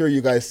Toronto. I'm sure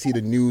you guys see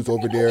the news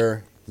over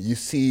there. You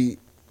see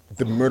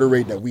the murder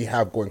rate that we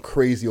have going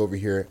crazy over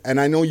here. And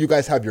I know you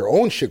guys have your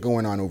own shit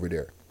going on over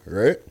there,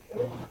 right?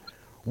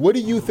 What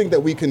do you think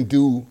that we can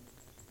do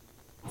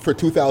for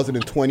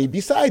 2020,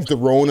 besides the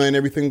Rona and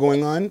everything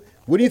going on?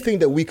 What do you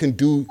think that we can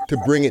do to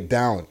bring it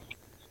down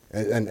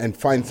and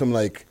find some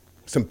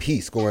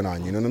peace going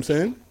on? You know what I'm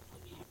saying?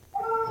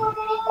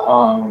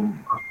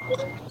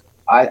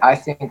 I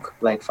think,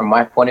 like, from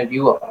my point of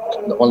view,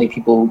 the only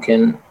people who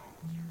can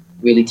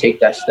really take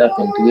that step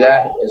and do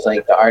that is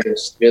like the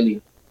artists,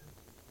 really.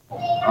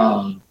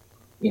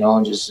 You know,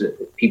 and just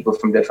people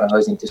from different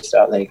hoods need to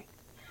start like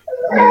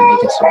maybe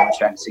making some more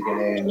tracks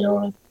together, you know,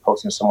 and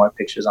posting some more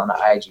pictures on the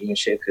IG and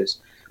shit.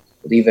 Because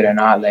believe it or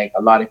not, like,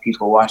 a lot of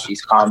people watch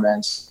these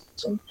comments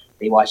and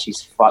they watch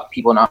these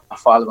people not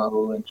following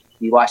who, and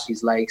you watch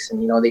these likes,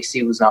 and you know, they see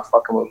who's not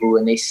fucking with who,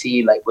 and they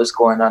see like what's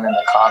going on in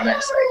the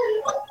comments.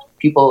 Like,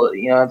 people,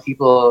 you know,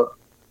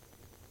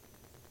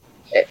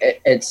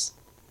 it's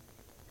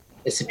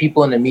the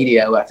people in the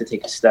media who have to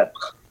take a step.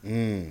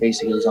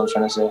 Basically, is what I'm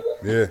trying to say.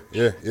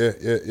 Yeah.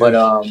 But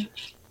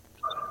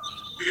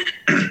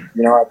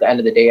you know, at the end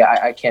of the day,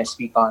 I can't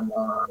speak on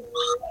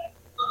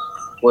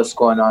what's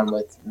going on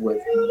with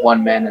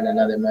one man and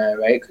another man,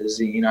 right? Because,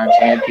 you know what I'm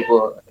saying,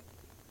 people,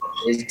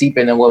 it's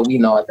deeper than what we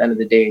know at the end of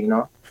the day, you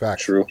know?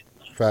 Facts. True.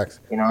 Facts.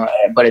 You know,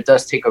 but it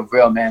does take a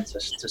real man to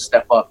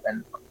step up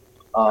and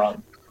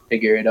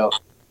figure it out.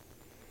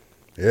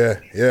 Yeah.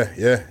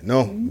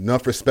 No,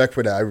 enough respect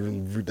for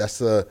that.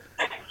 That's a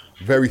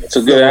very It's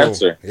a good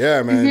answer.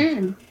 Yeah, man.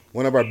 Mm-hmm.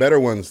 One of our better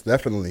ones,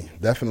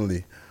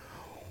 definitely.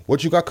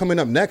 What you got coming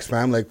up next,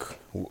 fam? Like,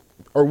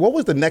 or what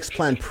was the next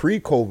plan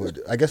pre-COVID?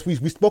 I guess we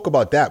spoke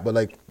about that, but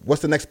like,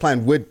 what's the next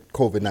plan with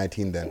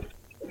COVID-19 then?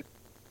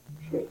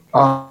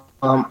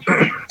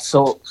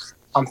 So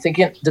I'm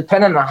thinking,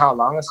 depending on how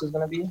long this is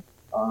gonna be,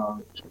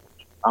 I'm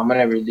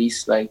gonna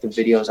release like the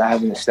videos I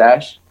have in the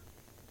stash.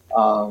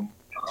 I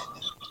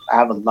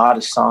have a lot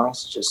of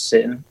songs just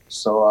sitting,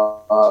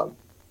 so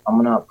I'm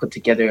gonna put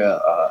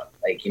together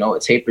like, a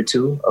tape or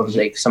two of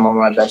like some of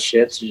my best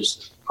shit to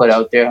just put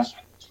out there.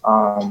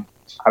 I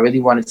really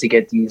wanted to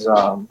get these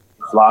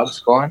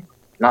vlogs going.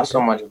 Not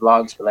so much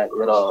vlogs, but like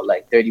little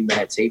like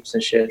 30-minute tapes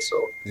and shit.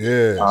 So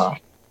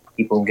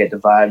people can get the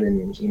vibe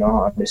and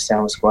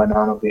understand what's going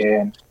on over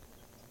here. And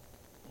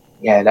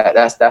yeah,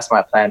 that's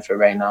my plan for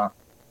right now.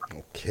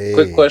 Okay.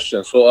 Quick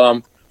question.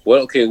 So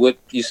what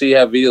you say you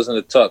have videos in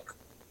the tuck.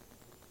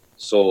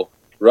 So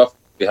roughly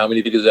how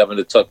many videos do you have in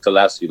the tuck to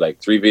last you? Like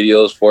 3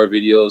 videos, 4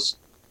 videos?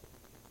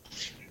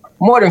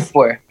 More than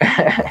 4.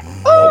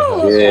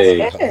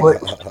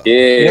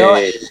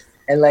 Yeah.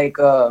 And like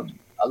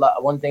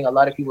one thing a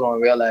lot of people don't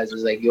realize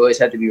is like you always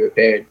have to be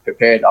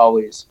prepared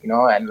always,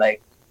 and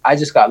like I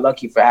just got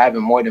lucky for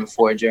having more than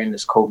 4 during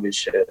this COVID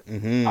shit.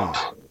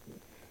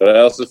 But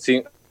I also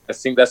think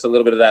that's a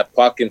little bit of that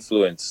Pac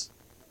influence.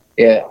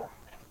 Yeah.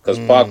 Because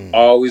Pac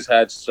always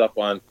had stuff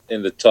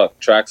in the tuck,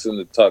 tracks in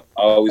the tuck,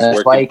 always That's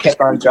working. why he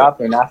kept on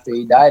dropping after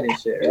he died and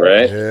shit,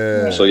 Right?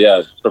 Yeah. So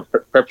yeah,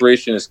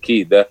 preparation is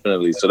key,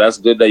 definitely. So that's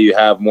good that you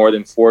have more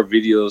than 4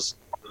 videos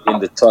in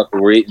the tuck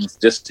waiting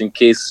just in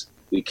case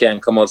we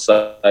can't come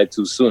outside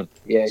too soon.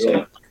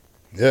 Yeah.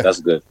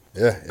 That's good.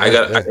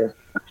 Yeah.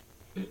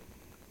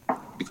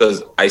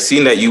 Because I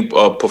seen that you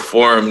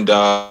performed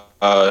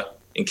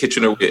in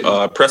Kitchener with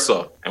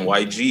Pressa and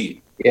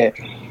YG. Yeah.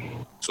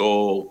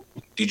 So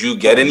did you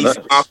get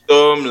anything off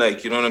them?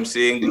 Like, you know what I'm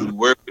saying? Did you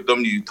work with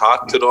them? Did you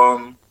talk to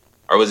them?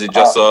 Or was it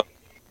just a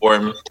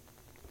form?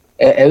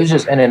 It was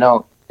just in and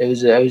out. It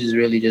was just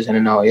really just in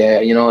and out. Yeah,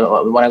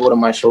 when I go to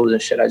my shows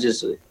and shit, I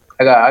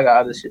got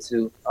other shit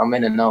too. I'm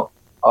in and out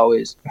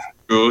always.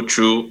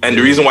 True. And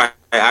the reason why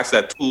I asked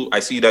that too, I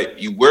see that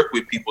you work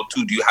with people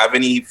too. Do you have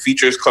any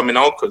features coming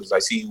out? Because I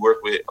see you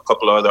work with a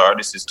couple of other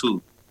artists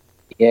too.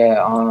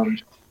 Yeah,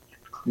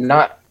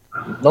 no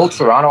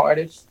Toronto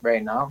artists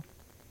right now.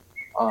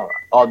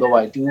 Although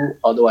I do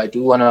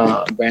want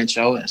to branch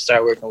out and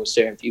start working with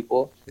certain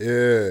people.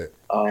 Yeah.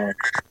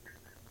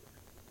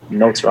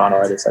 No Toronto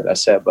artists, like I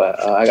said, but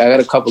I got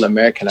a couple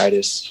American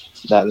artists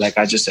that like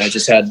I just had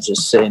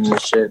just sitting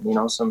with shit.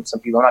 Some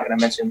people. I'm not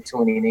gonna mention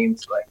too many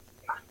names, like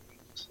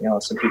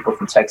some people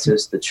from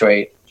Texas,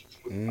 Detroit,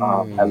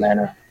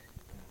 Atlanta.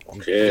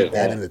 Okay.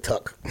 That in the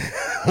tuck.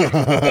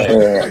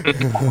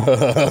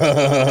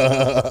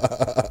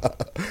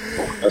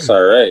 That's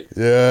all right.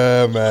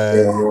 Yeah,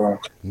 man.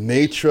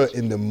 Nature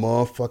in the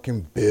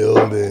motherfucking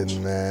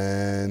building,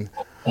 man.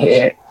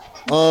 Yeah.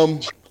 I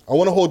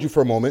want to hold you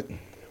for a moment.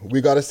 We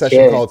got a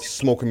session called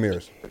Smoke and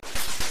Mirrors.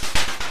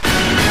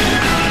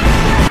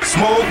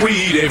 Smoke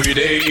weed every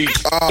day.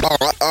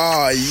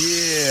 Oh,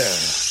 yeah.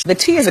 The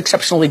tea is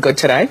exceptionally good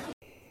today.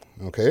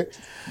 Okay.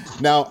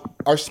 Now,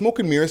 our Smoke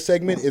and Mirrors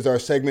segment is our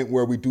segment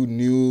where we do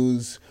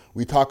news.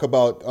 We talk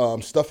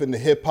about stuff in the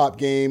hip hop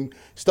game,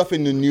 stuff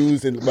in the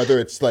news, and whether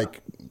it's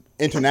like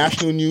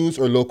international news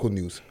or local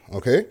news.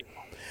 Okay.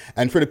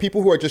 And for the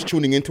people who are just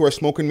tuning into our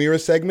Smoke and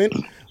Mirrors segment,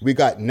 we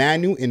got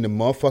Nanu in the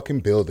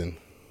motherfucking building.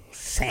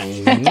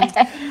 Same.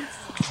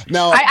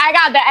 Now I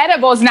got the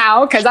edibles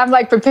now because I'm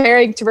like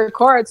preparing to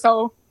record.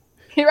 So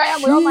here I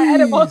am with all my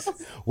edibles.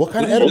 What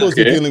kind of edibles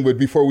are you dealing with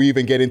before we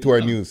even get into our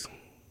news?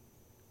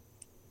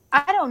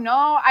 I don't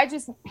know. I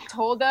just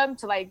told them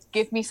to like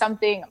give me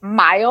something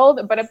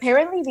mild, but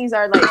apparently these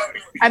are like,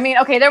 I mean,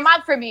 okay, they're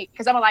mild for me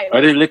because I'm a light.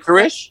 Are they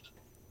licorice?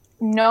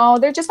 No,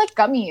 they're just like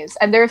gummies,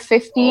 and they're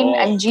 15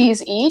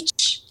 mgs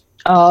each.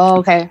 Oh,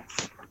 okay.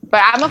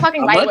 But I'm a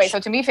fucking How lightweight, much? so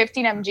to me,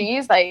 15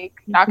 mgs like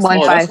knocks One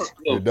me five.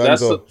 out.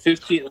 That's a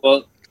 15.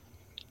 Well,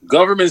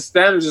 government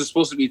standards is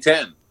supposed to be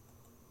 10.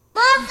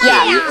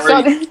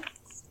 Yeah.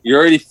 You're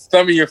already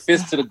thumbing your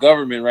fist to the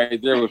government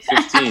right there with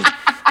 15.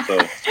 So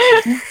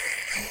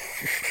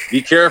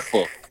be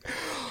careful.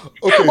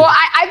 Okay. Well,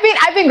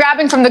 I've been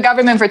grabbing from the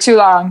government for too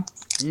long.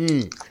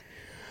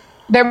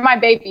 They're my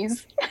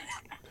babies.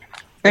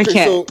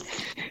 Okay, so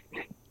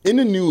in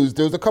the news,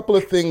 there's a couple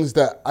of things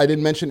that I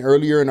didn't mention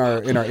earlier in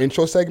our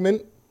intro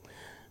segment.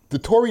 The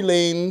Tory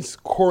Lanez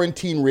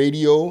quarantine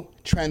radio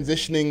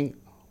transitioning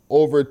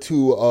over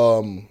to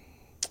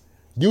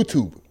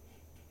YouTube.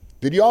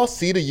 Did y'all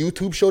see the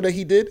YouTube show that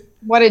he did?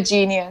 What a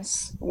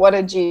genius. What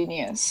a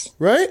genius.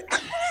 Right?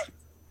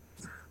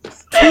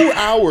 2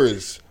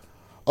 hours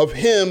of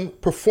him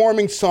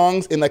performing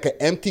songs in like an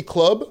empty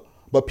club,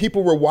 but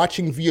people were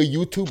watching via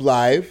YouTube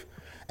Live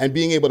and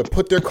being able to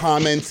put their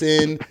comments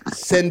in,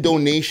 send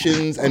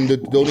donations, and the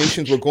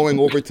donations were going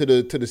over to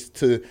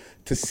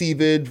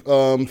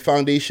CVID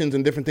foundations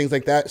and different things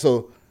like that.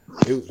 So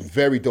it was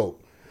very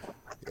dope.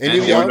 And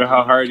I wonder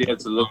how hard he had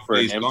to look for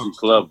an empty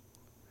club.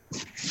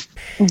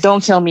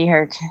 Don't kill me,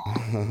 Herc.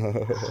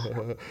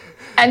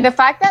 And the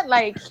fact that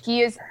like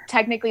he is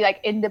technically like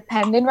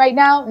independent right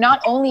now,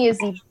 not only is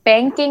he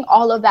banking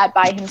all of that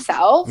by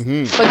himself,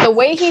 but the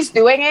way he's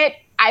doing it,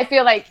 I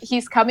feel like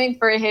he's coming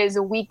for his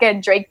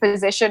weekend Drake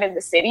position in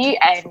the city,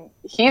 and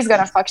he's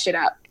gonna fuck shit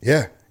up.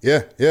 Yeah.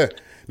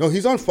 No,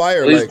 he's on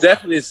fire. Well, he's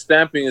definitely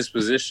stamping his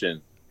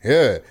position.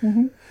 Yeah.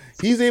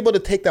 He's able to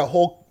take that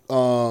whole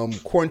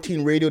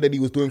quarantine radio that he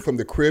was doing from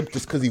the crib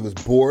just because he was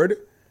bored.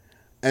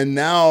 And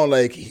now,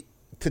 like,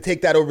 to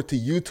take that over to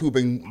YouTube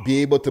and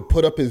be able to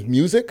put up his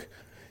music,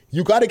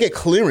 you got to get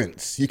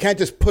clearance. You can't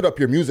just put up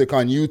your music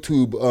on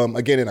YouTube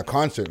again in a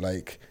concert.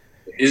 Like,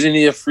 isn't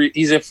he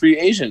he's a free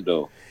agent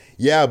though?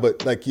 Yeah,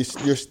 but like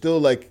you're still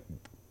like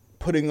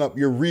putting up,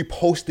 you're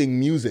reposting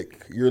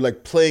music. You're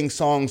like playing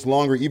songs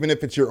longer, even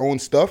if it's your own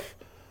stuff.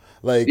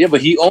 Like, yeah,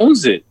 but he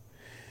owns it.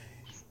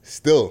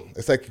 Still,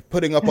 it's like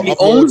putting up. He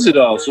owns it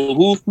all. So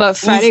who? But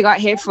Friday got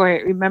hit for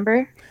it.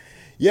 Remember?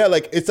 Yeah,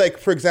 like it's like,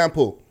 for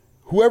example,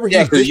 whoever.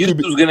 Yeah, because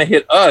YouTube's gonna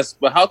hit us,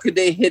 but how could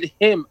they hit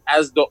him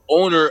as the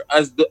owner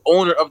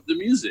of the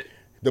music?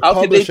 The how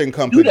publishing could they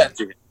company. do that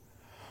to him?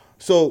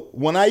 So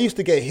when I used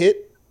to get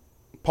hit,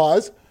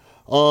 that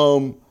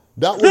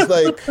was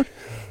like,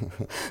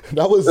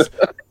 that was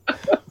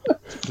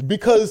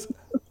because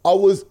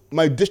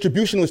my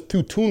distribution was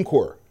through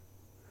TuneCore.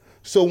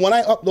 So when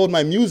I upload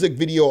my music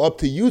video up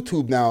to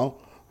YouTube now,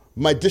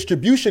 my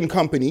distribution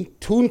company,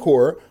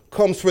 TuneCore,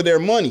 comes for their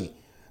money.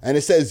 And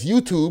it says,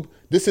 YouTube,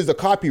 this is a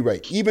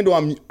copyright, even though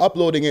I'm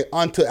uploading it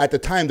onto, at the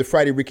time, the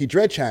Friday Ricky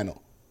Dread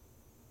channel.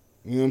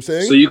 You know what I'm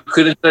saying? So you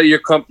couldn't tell your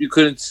company, you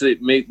couldn't say,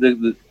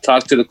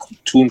 talk to the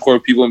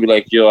TuneCore people and be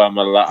like, yo, I'm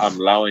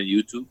allowing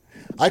YouTube?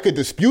 I could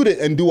dispute it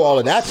and do all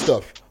of that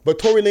stuff. But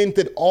Tory Lanez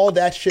did all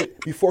that shit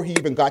before he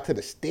even got to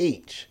the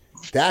stage.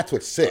 That's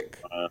what's sick.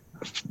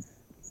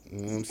 You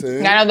know what I'm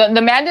saying? No,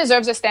 the man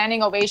deserves a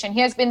standing ovation. He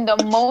has been the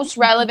most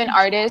relevant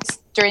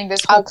artist during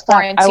this whole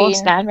quarantine. I won't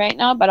stand right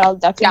now, but I'll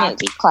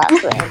definitely clap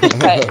for him.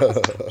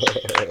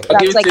 I'll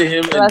give it to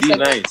him and be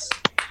nice.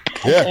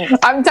 Yeah.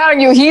 I'm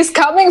telling you, he's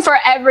coming for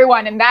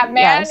everyone, and that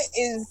man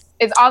is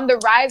on the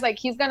rise. Like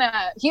he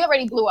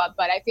already blew up,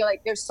 but I feel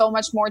like there's so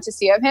much more to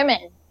see of him.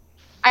 And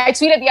I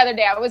tweeted the other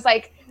day, I was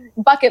like,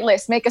 bucket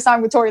list, make a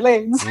song with Tory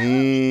Lanez.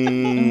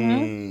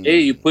 Hey,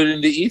 you put it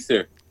in the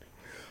ether.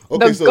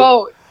 Okay, the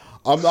GOAT.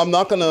 I'm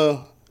not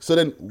gonna. So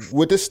then,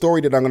 with this story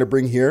that I'm gonna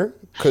bring here,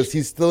 because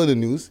he's still in the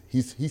news,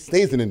 he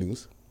stays in the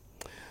news,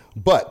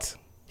 but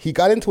he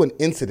got into an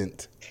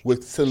incident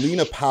with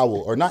Selena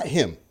Powell, or not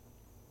him.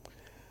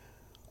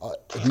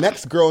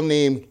 Next girl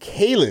named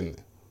Kaylin,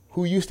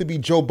 who used to be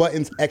Joe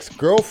Budden's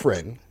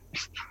ex-girlfriend,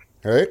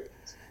 right?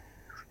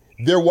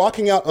 They're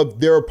walking out of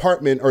their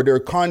apartment or their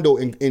condo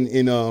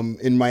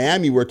in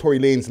Miami where Tory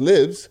Lanez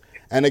lives,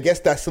 and I guess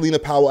that's Selena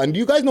Powell. And do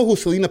you guys know who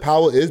Selena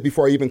Powell is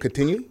before I even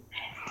continue?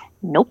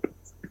 Nope.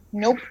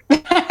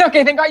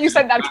 Okay, thank God you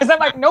said that, because I'm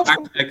like, nope.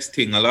 X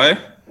thing, alright?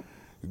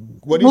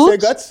 What do you say,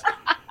 Guts?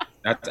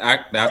 That's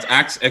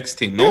Axe X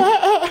thing, no?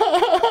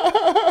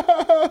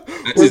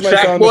 Where's my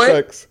sound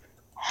effects?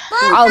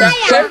 I'll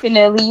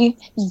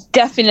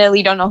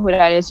definitely don't know who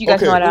that is. You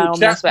guys know I don't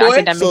mess with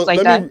academics so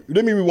like that.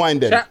 Let me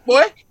rewind then. Chat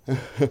boy?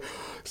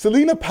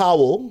 Selena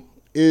Powell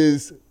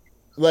is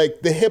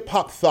like the hip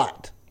hop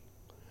thought.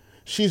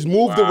 She's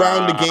moved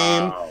around the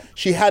game.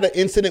 She had an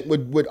incident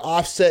with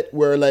Offset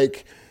where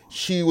like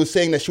she was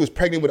saying that she was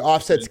pregnant with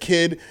Offset's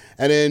kid,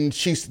 and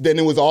then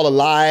it was all a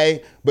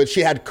lie, but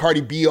she had Cardi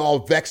B all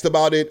vexed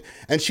about it,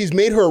 and she's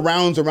made her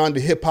rounds around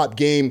the hip hop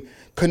game,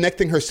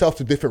 connecting herself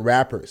to different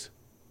rappers.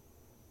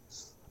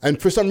 And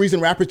for some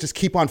reason, rappers just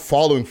keep on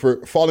falling for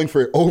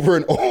it over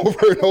and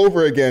over and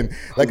over again,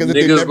 like as if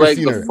they've never like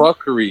seen the her.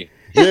 Fuckery.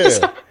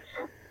 Yeah.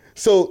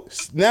 So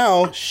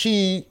now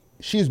she's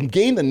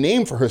gained a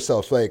name for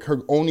herself. Like her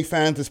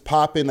OnlyFans is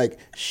popping. Like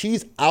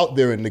she's out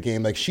there in the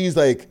game. Like she's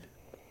like,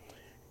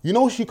 you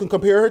know, who you can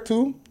compare her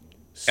to?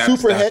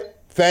 Superhead.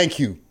 Thank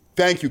you,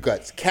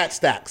 Guts. Cat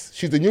Stacks.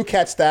 She's the new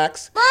Cat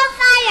Stacks.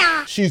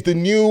 Bonfire. She's the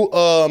new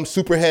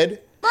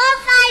Superhead.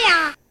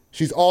 Bonfire.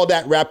 She's all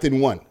that wrapped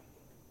in one.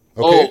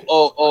 Okay.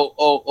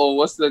 Oh!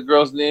 What's the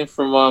girl's name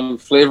from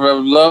Flavor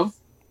of Love?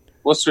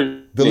 What's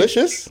her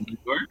Delicious? name?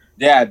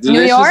 Yeah,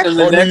 Delicious. New York? And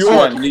the next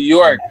one, New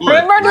York.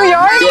 Remember New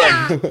York?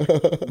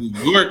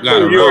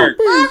 New York.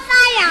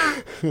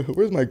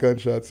 Where's my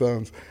gunshot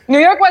sounds? New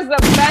York was the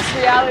best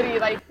reality.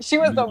 Like she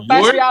was the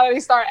best reality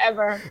star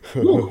ever.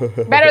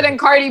 Better than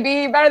Cardi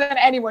B. Better than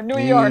anyone. New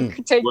York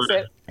takes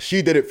it.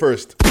 She did it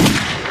first.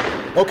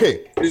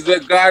 Okay. She's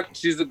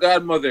the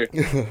godmother.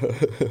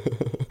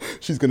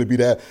 She's gonna be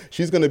that.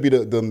 She's gonna be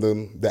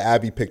the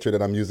Abby picture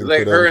that I'm using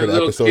like for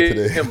the episode Kim.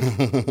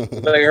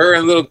 today. Like her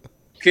and little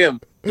Kim.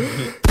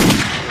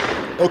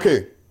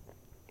 Okay,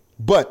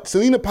 but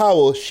Selena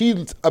Powell,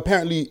 she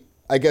apparently,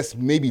 I guess,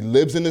 maybe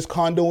lives in this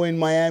condo in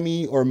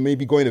Miami, or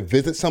maybe going to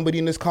visit somebody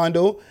in this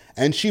condo,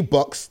 and she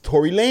bucks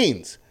Tory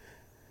Lanez,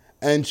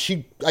 and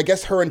I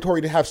guess her and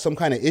Tory have some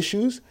kind of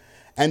issues,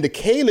 and the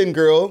Kaylin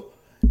girl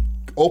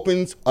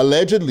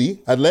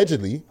allegedly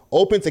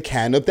opens a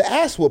can of the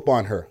ass whoop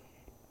on her.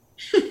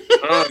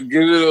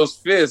 Give her those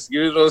fists.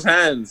 Give her those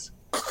hands.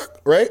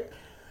 Right?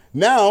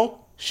 Now,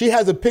 she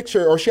has a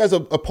picture, or she has a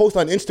post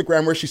on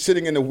Instagram where she's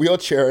sitting in a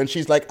wheelchair, and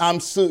she's like,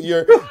 I'll see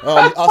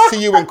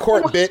you in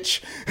court,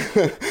 bitch.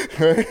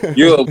 Right?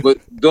 Yo, but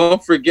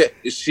don't forget,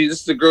 is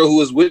this the girl who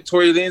was with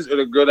Tory Lanez, or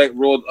the girl that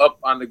rolled up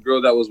on the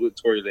girl that was with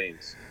Tory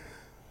Lanez?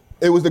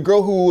 It was the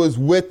girl who was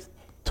with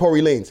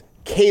Tory Lanez,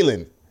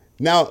 Kaylin.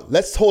 Now,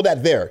 let's hold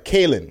that there.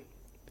 Kaylin.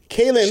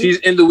 She's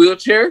in the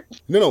wheelchair?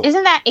 No.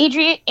 Isn't that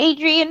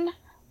Adrian?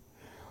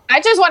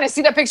 I just want to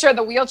see the picture of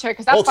the wheelchair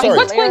because that's Oh, sorry.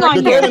 what's going on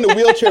The here. girl in the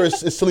wheelchair is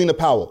Selena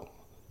Powell.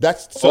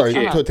 That's sorry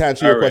to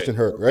answer your question,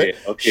 Hurt. Right?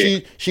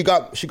 Okay. She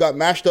got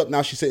mashed up.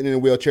 Now she's sitting in a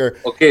wheelchair.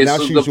 Okay, Now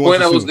so she the wants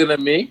point to I was sue. gonna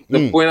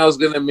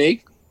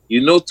make,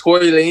 you know,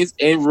 Tory Lanez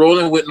ain't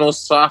rolling with no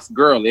soft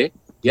girl, eh?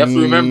 You have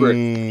to remember,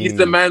 he's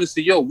the man who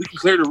said, "Yo, we can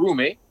clear the room,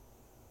 eh?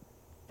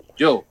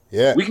 Yo,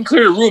 yeah, we can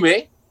clear the room,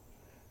 eh?"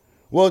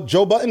 Well,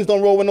 Joe Buttons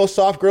don't roll with no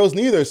soft girls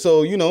neither.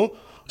 So you know.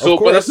 So, of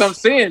but that's course. what I'm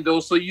saying, though.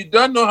 So you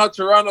don't know how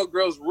Toronto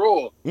girls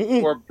roll,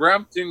 or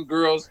Brampton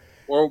girls,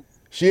 or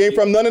she ain't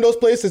from none of those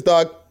places,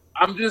 dog.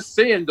 I'm just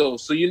saying, though.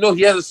 So you know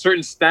he has a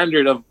certain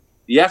standard of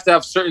you have to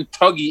have certain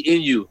tuggy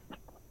in you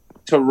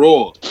to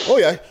roll. Oh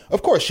yeah,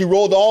 of course. She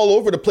rolled all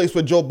over the place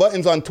with Joe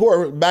Buttons on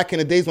tour back in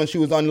the days when she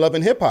was on Love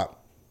and Hip Hop.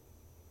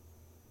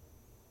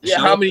 Yeah,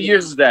 how many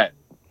years is that?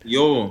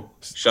 Yo,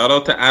 shout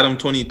out to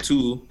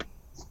Adam22.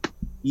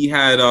 He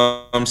had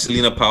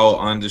Selena Powell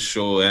on the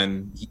show,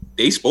 and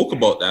they spoke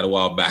about that a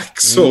while back.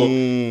 So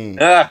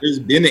there's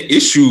been an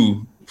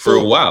issue for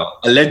a while,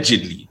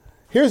 allegedly.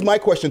 Here's my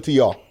question to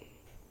y'all.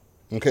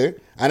 Okay,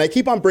 and I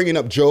keep on bringing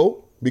up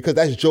Joe because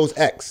that's Joe's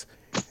ex.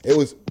 It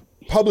was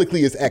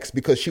publicly his ex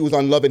because she was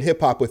on Love and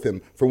Hip Hop with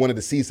him for one of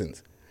the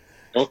seasons.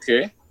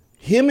 Okay.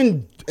 Him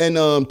and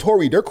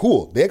Tori, they're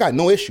cool. They got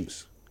no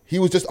issues. He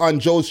was just on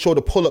Joe's show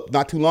to Pull Up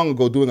not too long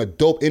ago doing a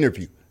dope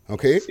interview.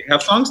 Okay, they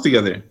have songs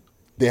together.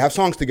 They have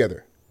songs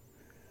together.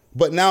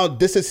 But now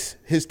this is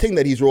his thing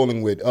that he's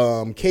rolling with,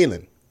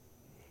 Kaylin.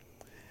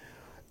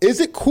 Is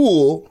it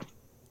cool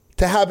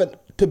to have it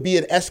to be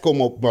an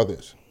Eskimo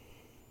Brothers?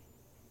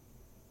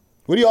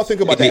 What do y'all think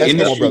about the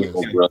Eskimo Brothers?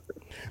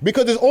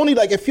 Because there's only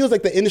like, it feels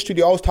like the industry,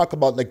 they always talk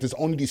about like there's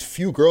only these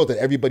few girls that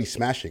everybody's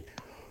smashing.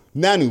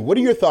 Nanu, what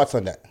are your thoughts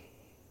on that?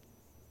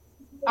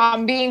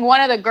 Being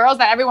one of the girls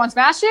that everyone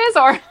smashes,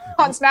 or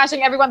on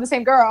smashing everyone the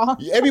same girl?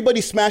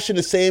 Everybody's smashing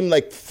the same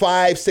like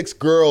 5-6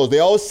 girls. They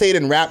always say it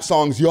in rap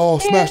songs, y'all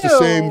smash the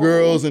same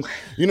girls, and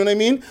you know what I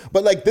mean?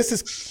 But like this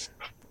is,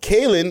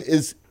 Kaylin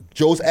is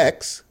Joe's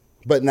ex,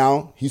 but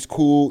now he's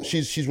cool.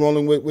 She's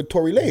rolling with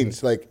Tory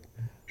Lanez. Like,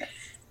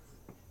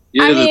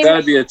 yeah, there's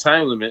gotta be a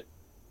time limit.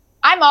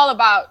 I'm all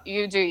about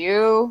you do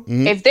you.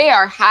 Mhm. If they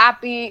are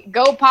happy,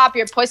 go pop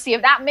your pussy.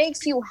 If that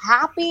makes you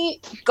happy,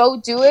 go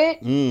do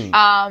it.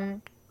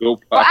 Go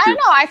But I pop don't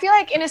know. I feel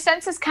like in a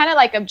sense it's kind of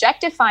like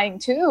objectifying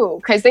too,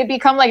 because they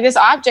become like this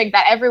object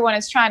that everyone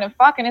is trying to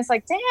fuck, and it's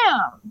like,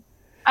 damn.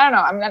 I don't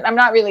know. I'm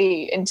not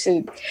really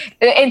into.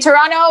 In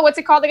Toronto, what's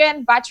it called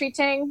again? Battery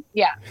ting?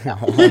 Yeah. No.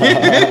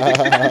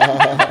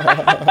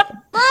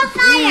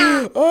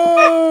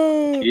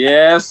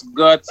 Yes,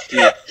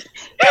 Gutsy.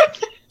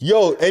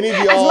 Yo, any of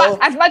y'all?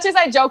 As much as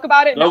I joke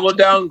about it, no. Double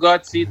down,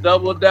 Gutsy.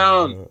 Double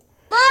down.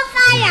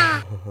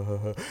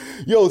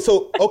 Yo,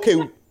 so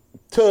okay,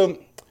 to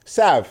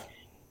Sav,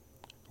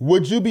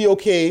 would you be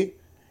okay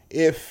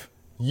if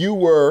you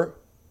were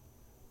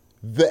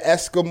the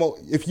Eskimo?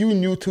 If you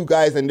knew two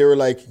guys and they were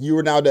like, you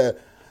were now they're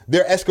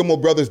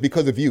Eskimo brothers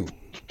because of you.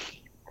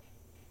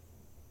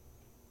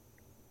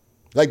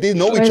 Like they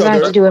know What each does that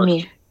other. have to do with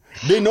me?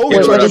 They know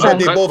What each other, does but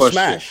that- they both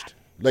smashed.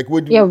 Like,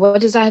 would you? Yeah, what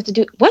does that have to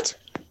do? What?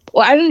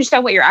 Well, I don't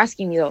understand what you're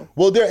asking me though.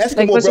 Well, they're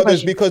Eskimo what's the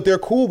brothers question? because they're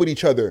cool with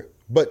each other.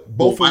 But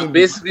both of them.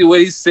 Basically, what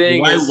he's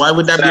saying is, Why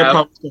would that be a Sam,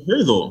 problem for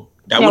her though?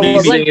 That Yeah, wouldn't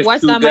well, be. like, why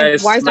is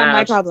that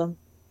my problem?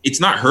 It's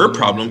not her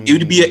problem. It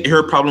would be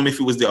her problem if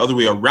it was the other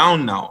way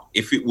around. Now,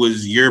 if it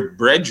was your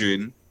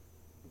brethren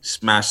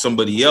smash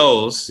somebody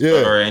else,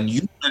 and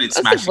you started I was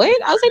like, smashing,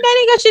 what? I was like, that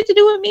ain't got shit to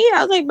do with me.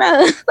 I was like,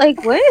 bro,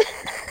 like what?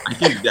 I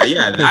think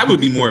that would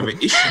be more of an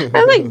issue.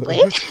 I was like,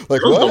 what?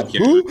 Like Girls what? don't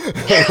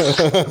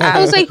care. I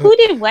was like, who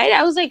did what?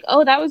 I was like,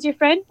 oh, that was your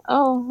friend?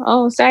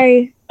 Oh,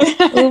 sorry.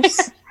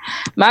 Oops.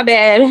 My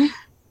bad.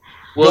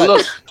 Well,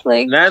 look,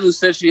 Like, Nanu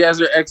said she has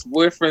her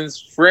ex-boyfriend's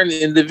friend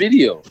in the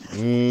video.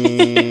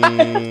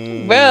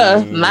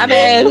 bruh, my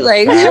bad.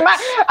 Like,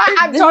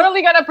 I'm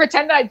totally gonna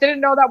pretend that I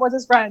didn't know that was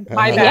his friend.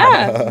 My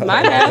bad. yeah,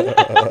 my bad.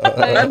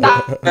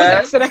 Like,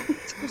 accident.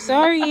 I'm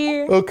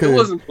sorry. Okay. It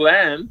wasn't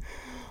planned.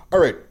 All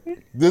right.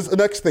 This is the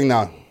next thing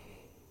now.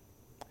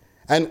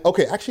 And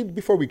okay, actually,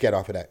 before we get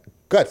off of that,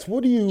 Guts,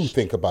 what do you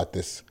think about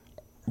this?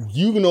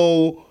 You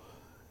know,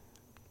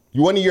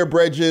 one of your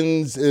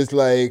brethrens is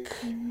like,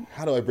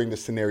 how do I bring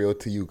this scenario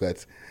to you,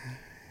 Guts?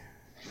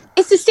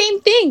 It's the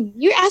same thing.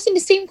 You're asking the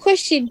same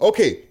question.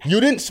 Okay, you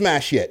didn't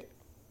smash yet,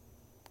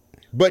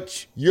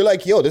 but you're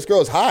like, yo, this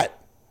girl's hot.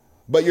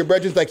 But your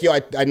brethren's like, yo,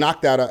 I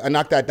knocked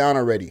that down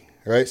already.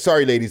 Right?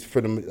 Sorry, ladies, for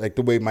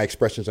the way my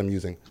expressions I'm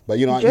using. But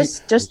you know,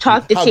 Just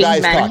talk the how thing,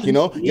 guys man. talk, you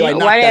know? Yo, I Yeah,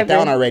 knocked that whatever.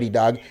 down already,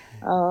 dog.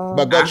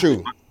 But got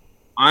true.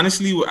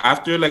 Honestly,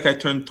 after like I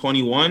turned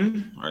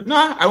 21, or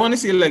nah, I want to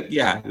say like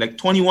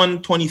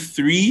 21,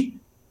 23.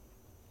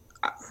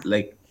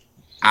 Like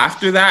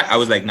after that, I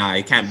was like, nah,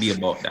 it can't be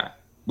about that.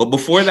 But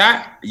before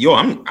that, yo,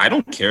 I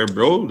don't care,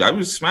 bro. I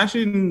was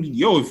smashing.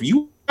 Yo, if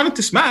you wanted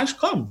to smash,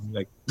 come.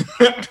 Like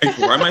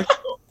why am I?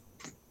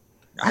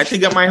 I had to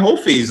get my whole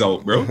phase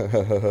out, bro.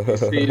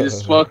 They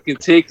just fucking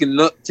taking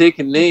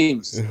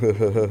names.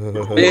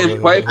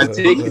 Paying pipe and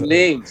taking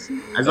names.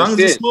 As long as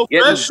it's smoke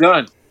fresh,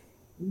 done.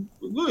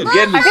 Good.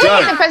 Getting I it think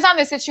done. it depends on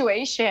the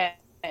situation.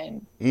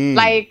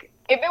 Like,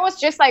 if it was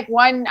just like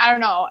one, I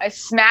don't know, a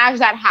smash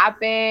that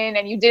happened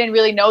and you didn't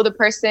really know the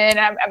person.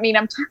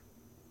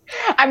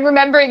 I'm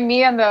remembering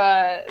me and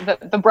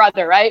the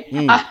brother, right?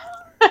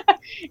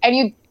 And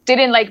you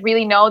didn't like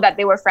really know that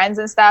they were friends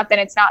and stuff, then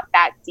it's not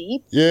that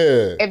deep.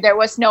 Yeah. If there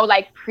was no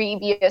like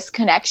previous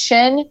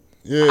connection,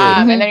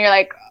 Yeah. and then you're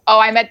like, oh,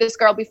 I met this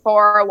girl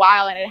before a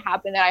while and it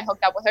happened and I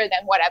hooked up with her,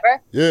 then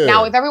whatever. Yeah.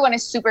 Now, if everyone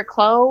is super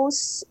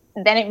close,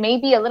 then it may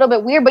be a little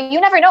bit weird, but you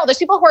never know. There's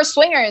people who are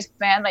swingers,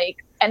 man, like,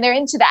 and they're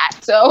into that.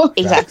 So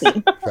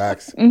exactly.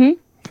 Facts. Mhm.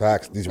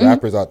 Facts. These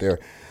rappers out there.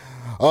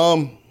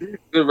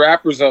 Good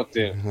rappers out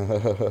there.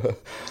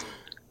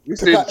 You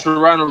said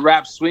Toronto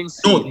rap swing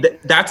scene. No,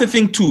 that's the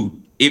thing too.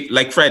 If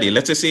like Friday,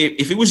 let's just say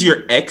if it was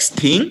your ex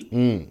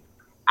thing,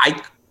 I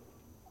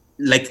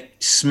like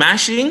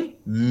smashing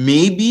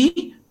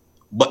maybe,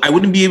 but I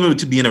wouldn't be able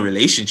to be in a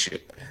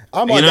relationship.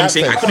 I'm you on know what I'm that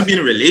saying? fence. I couldn't be in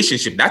a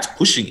relationship. That's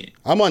pushing it.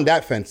 I'm on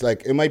that fence.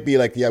 Like, it might be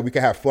like, yeah, we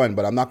can have fun,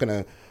 but I'm not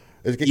gonna.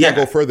 It can't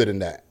go further than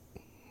that.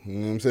 You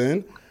know what I'm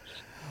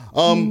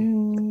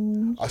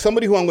saying?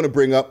 Somebody who I'm gonna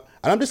bring up,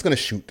 and I'm just gonna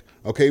shoot,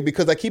 okay?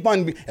 Because I keep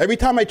on every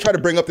time I try to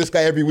bring up this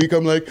guy every week,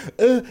 I'm like,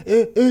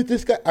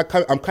 this guy.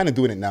 I'm kind of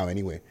doing it now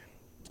anyway.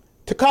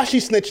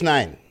 Tekashi Snitch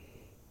 9.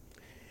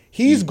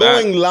 He's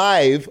going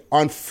live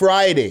on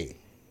Friday.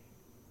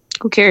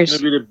 Who cares?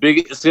 It's gonna be the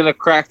biggest. It's gonna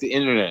crack the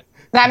internet.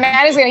 that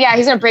man is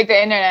he's gonna break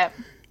the internet.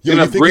 Yo,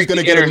 you think he's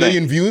gonna the get 1 internet.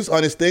 million views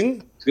on his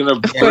thing? It's gonna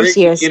Of course break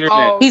he the is.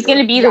 internet. He's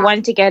gonna be the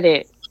one to get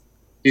it.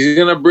 He's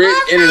gonna break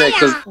the internet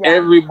because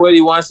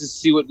everybody wants to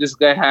see what this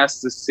guy has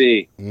to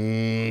say.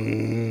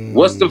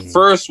 What's the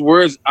first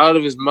words out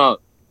of his mouth?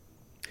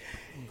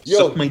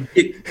 Yo, Suck my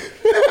dick.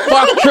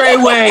 Fuck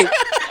Treyway.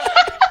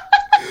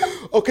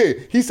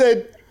 Okay, he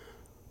said,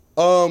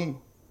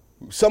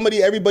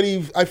 everybody,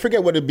 I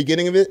forget what the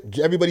beginning of it.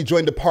 Everybody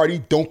joined the party.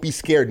 Don't be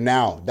scared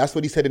now. That's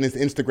what he said in his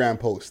Instagram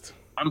post.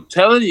 I'm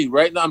telling you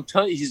right now. I'm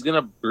telling you, he's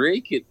gonna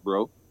break it,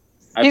 bro.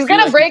 He's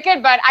gonna break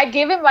it, but I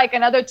give him like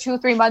another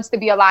 2-3 months to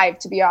be alive,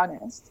 to be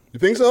honest. You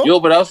think so? Yo,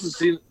 but I also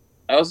seen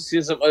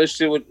some other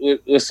shit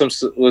with some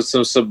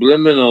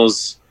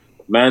subliminals.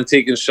 Man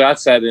taking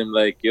shots at him,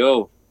 like,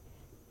 yo.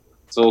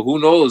 So who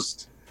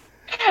knows?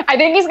 I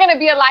think he's gonna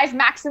be alive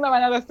maximum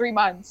another 3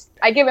 months.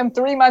 I give him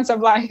 3 months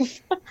of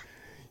life.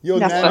 Yo,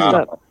 That's Nanu, fucked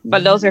up.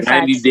 But those are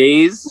 90 facts.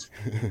 days.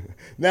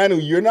 Nanu,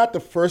 you're not the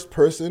first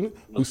person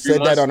who 3 said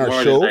that months on our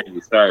more show. than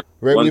 90, sorry.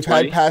 Right? We've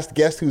 120. had past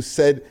guests who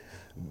said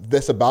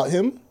this about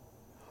him,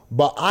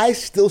 but I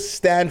still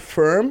stand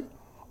firm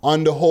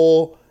on the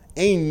whole,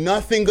 ain't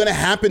nothing gonna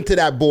happen to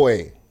that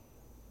boy.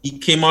 He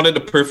came out at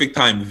the perfect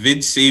time.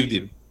 Vid saved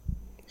him.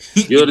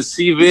 Yo, to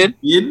see Vid,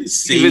 Vid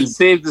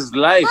saved his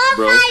life,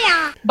 bro.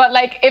 But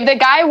like, if the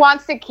guy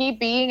wants to keep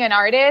being an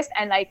artist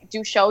and like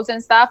do shows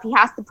and stuff, he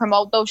has to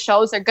promote those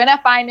shows. They're gonna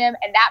find him,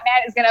 and that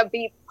man is gonna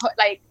be put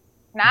like,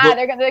 But-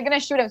 they're gonna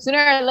shoot him sooner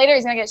or later.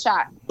 He's gonna get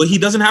shot. But he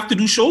doesn't have to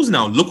do shows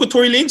now. Look what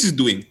Tory Lanez is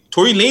doing.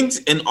 Tory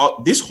Lanez and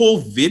this whole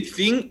vid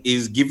thing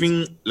is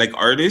giving like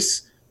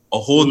artists a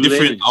whole Tory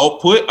different Lanez.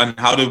 output on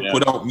how to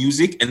put out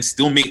music and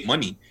still make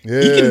money.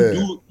 Yeah.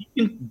 He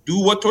can do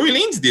what Tory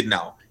Lanez did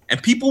now,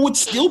 and people would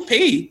still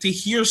pay to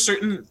hear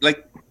certain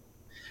like.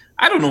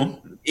 I don't know.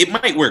 It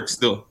might work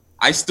still.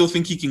 I still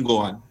think he can go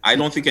on. I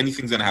don't think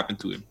anything's gonna happen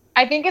to him.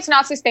 I think it's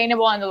not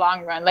sustainable in the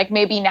long run. Like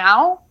maybe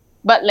now,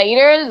 but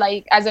later,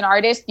 like as an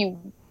artist, you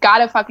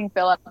gotta fucking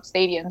fill up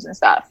stadiums and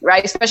stuff,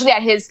 right? Especially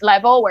at his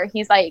level where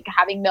he's like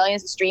having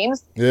millions of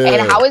streams. Yeah.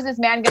 And how is this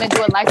man gonna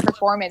do a live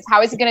performance?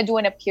 How is he gonna do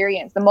an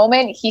appearance? The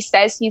moment he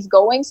says he's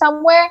going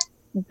somewhere,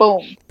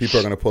 boom. People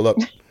are gonna pull up.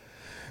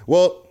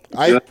 Well,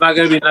 It's not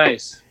gonna be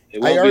nice. It I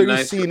won't be already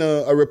nice. seen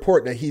a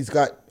report that he's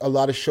got a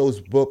lot of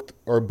shows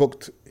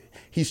booked.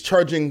 He's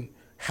charging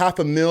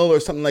 $500,000 or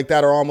something like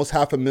that, or almost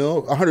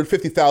 $500,000,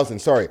 150,000,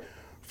 sorry,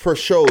 for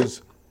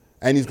shows,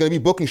 and he's going to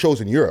be booking shows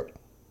in Europe.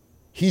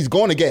 He's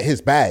going to get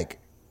his bag.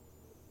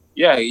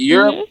 Yeah,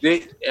 Europe.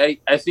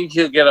 I think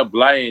he'll get a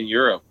blind in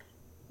Europe.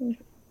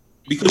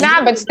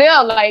 But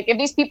still, like if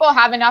these people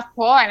have enough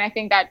pull, and I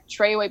think that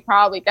Treyway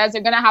probably does,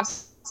 they're gonna have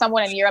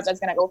someone in Europe that's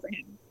gonna go for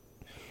him.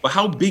 But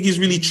how big is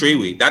really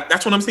Treyway?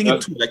 That's what I'm thinking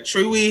too. Like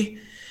Treyway,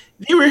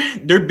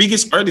 their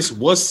biggest artist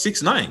was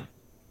 6ix9ine.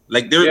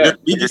 Like their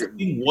biggest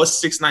thing was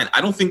 6ix9ine.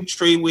 I don't think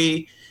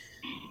Treyway.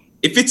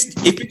 If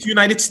it's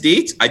United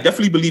States, I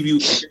definitely believe you.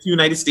 If it's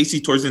United States,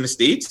 he tours in the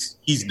States,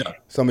 he's done.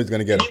 Somebody's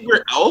gonna get him.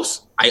 Anywhere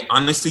else, I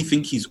honestly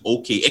think he's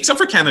okay, except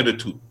for Canada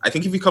too. I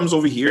think if he comes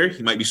over here,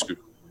 he might be screwed.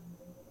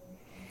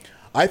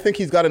 I think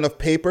he's got enough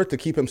paper to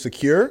keep him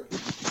secure,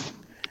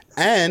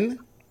 and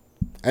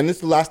this is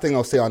the last thing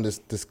I'll say on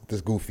this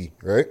goofy,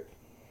 right?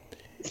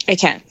 I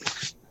can't.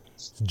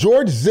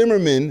 George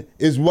Zimmerman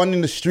is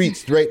running the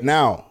streets right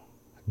now.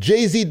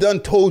 Jay-Z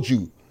done told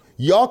you,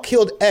 y'all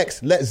killed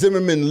X, let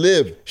Zimmerman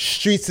live.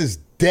 Streets is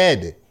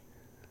dead.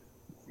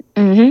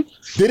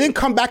 Mm-hmm. They didn't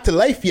come back to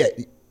life yet.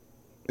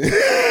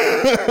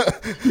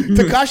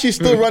 Tekashi's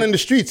still running the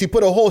streets. He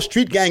put a whole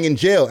street gang in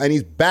jail, and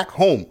he's back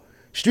home.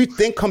 Street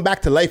didn't come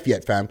back to life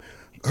yet, fam.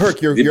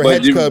 Herc, your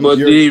head's cut. But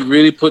did he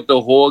really put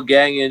the whole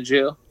gang in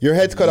jail? Your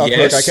head's cut off,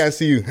 Yes. Herc. I can't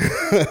see you.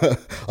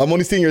 I'm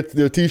only seeing your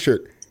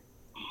T-shirt.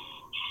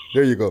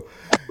 There you go.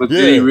 But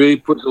did he really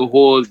put the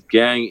whole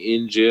gang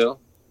in jail?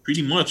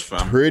 Pretty much,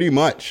 fam. Pretty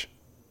much.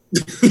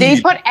 They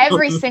put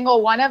every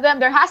single one of them.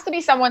 There has to be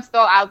someone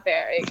still out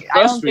there.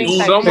 I don't think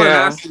that someone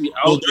has to be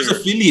out Well, there's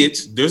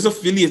affiliates. There's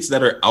affiliates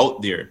that are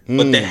out there,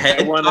 but the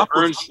head want to top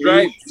earn of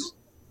Treyway, stripes.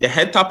 the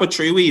head top of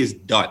Treyway is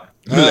done.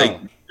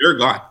 Like they're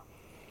gone.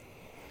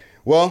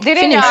 Well,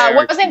 didn't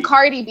wasn't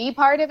Cardi B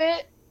part of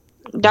it?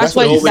 That's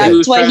what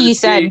he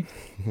said.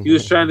 He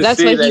was trying to That's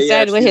say what that he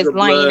said with she's his a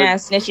lying blood.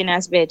 ass, snitching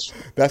ass bitch.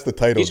 That's the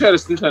title. He tried to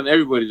snitch on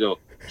everybody though.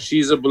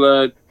 She's a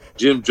blood.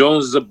 Jim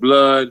Jones is a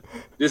blood.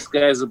 This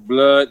guy's a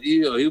blood.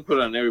 He put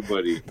on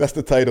everybody. That's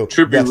the title.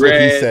 Trippie That's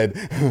Redd.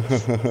 what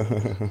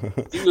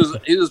he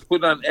said. He was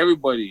put on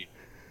everybody.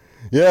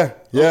 Yeah.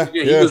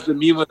 He was the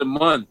meme of the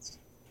month.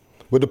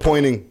 With the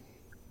pointing.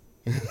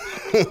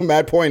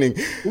 Mad pointing.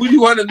 Who do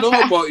you want to know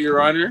about,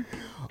 Your Honor?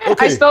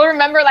 I still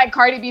remember like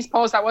Cardi B's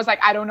post. I was like,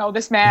 I don't know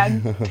this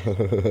man.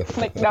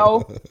 Like, no.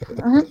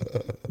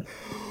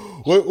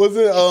 What was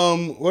it?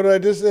 What did I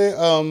just say?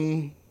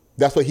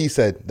 That's what he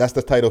said. That's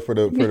the title for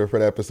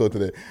the episode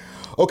today.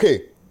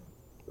 Okay,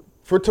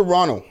 for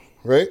Toronto,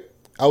 right?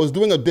 I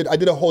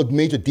did a whole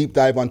major deep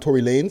dive on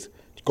Tory Lanez.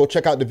 Go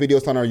check out the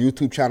videos on our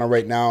YouTube channel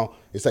right now.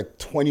 It's like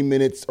 20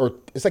 minutes, or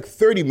it's like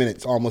 30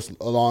 minutes almost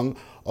long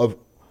of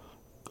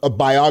a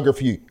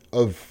biography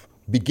of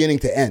beginning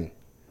to end.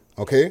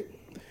 Okay.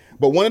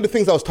 But one of the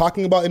things I was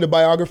talking about in the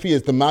biography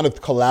is the amount of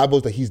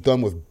collabos that he's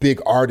done with big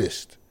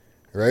artists,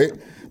 right?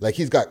 Like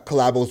he's got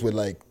collabos with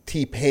like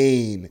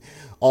T-Pain,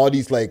 all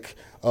these like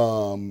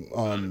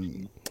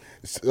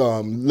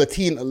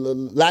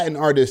Latin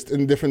artists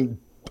and different,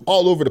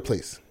 all over the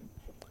place.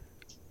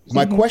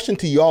 My question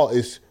to y'all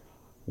is,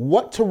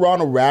 what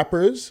Toronto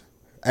rappers,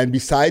 and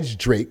besides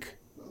Drake,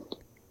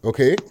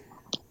 okay,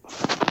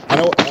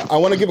 I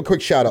want to give a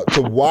quick shout out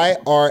to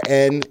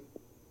YRN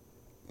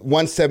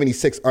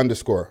 176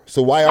 underscore.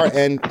 So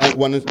YRN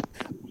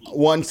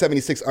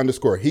 176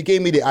 underscore. He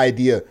gave me the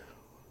idea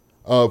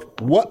of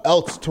what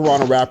else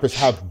Toronto rappers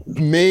have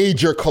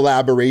major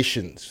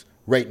collaborations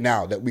right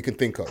now that we can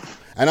think of.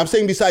 And I'm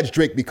saying besides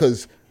Drake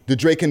because the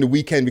Drake and the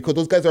Weeknd, because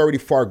those guys are already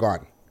far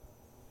gone.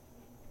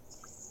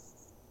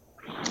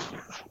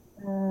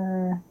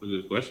 That's a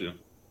good question.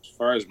 As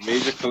far as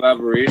major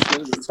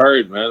collaborations, it's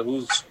hard, man.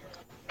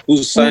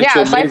 Who's signed to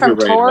a aside major from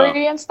right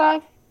Tory now? and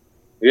stuff.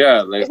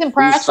 Yeah, like Isn't who's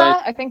Pressa?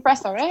 signed- I think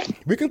Pressa, right?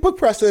 We can put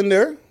Pressa in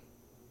there.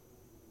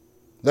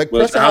 Like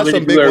But Pressa how has many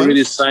some big people are ones.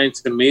 really signed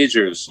to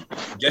majors?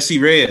 Jesse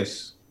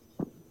Reyes.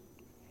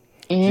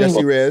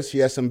 Jessie Reyes, she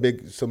has some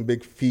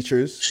big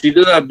features. She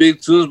does have big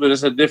tunes, but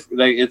it's a different.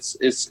 Like it's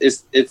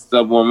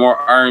the more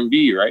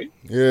R&B, right?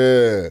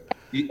 Yeah.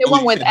 The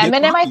one with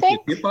Eminem, I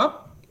think. Hip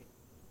hop.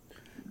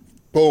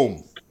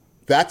 Boom.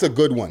 That's a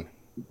good one.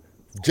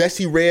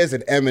 Jessie Reyes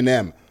and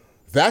Eminem.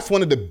 That's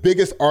one of the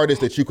biggest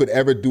artists that you could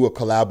ever do a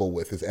collabo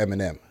with is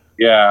Eminem.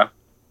 Yeah.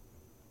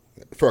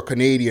 For a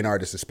Canadian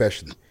artist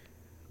especially.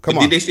 Come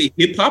Did on. they say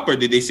hip hop or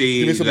did they say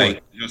Give me some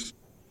like just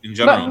in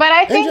general? But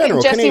I think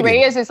general, Jessie Canadian.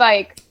 Reyes is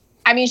like,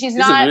 I mean, she's She's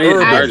not an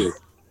amazing as, artist.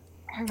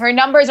 her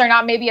numbers are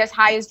not maybe as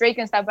high as Drake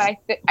and stuff, but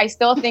I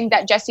still think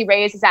that Jessie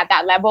Reyes is at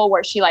that level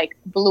where she like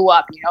blew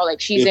up, you know, like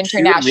she's Yeah, she's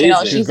international,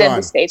 amazing. she's She's in gone.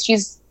 the States,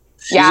 she's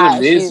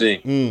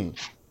amazing.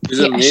 She's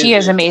Yeah, amazing. she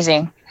is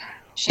amazing.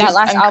 she's That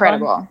last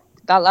incredible. album.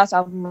 That last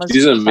album was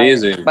She's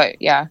amazing.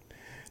 But yeah.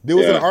 There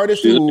was Yeah, an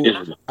artist she's who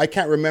amazing. I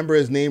can't remember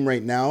his name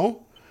right now.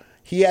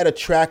 He had a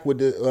track with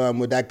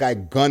that guy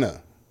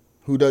Gunna,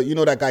 who does, you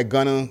know that guy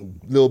Gunna,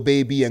 Lil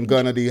Baby and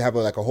Gunna. Do you have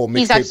a whole mixtape?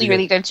 He's actually together?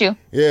 really good too.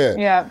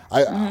 Yeah.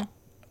 Yeah.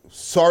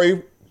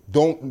 Sorry,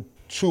 don't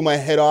chew my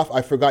head off.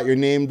 I forgot your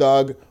name,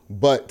 dog.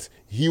 But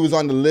he was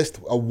on the list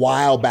a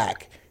while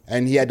back,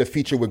 and he had the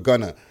feature with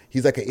Gunna.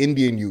 He's like an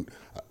Indian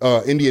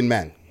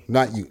man,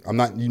 not you. I'm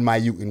not my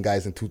Uten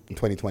guys in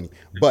 2020,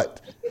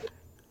 but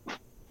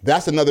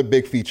that's another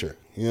big feature.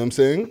 You know what I'm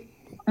saying?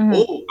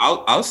 Oh,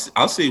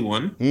 I'll say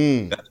one.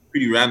 That's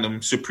pretty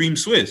random. Supreme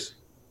Swiss.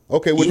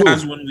 Okay, He with who?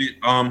 has one with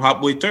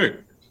Hot Boy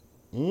Turk.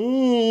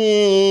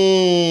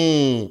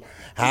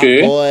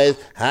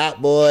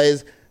 Hot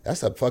boys.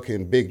 That's a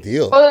fucking big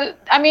deal. Well,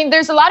 I mean,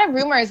 there's a lot of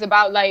rumors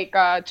about like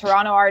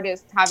Toronto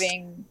artists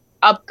having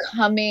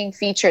upcoming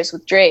features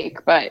with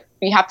Drake, but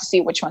we have to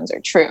see which ones are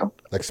true.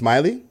 Like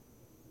Smiley?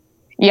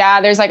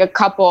 Yeah, there's like a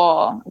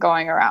couple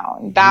going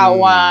around. That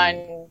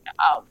one,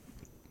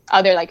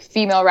 other like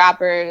female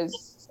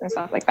rappers and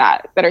stuff like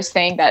that are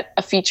saying that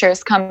a feature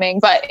is coming,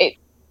 but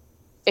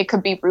it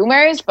could be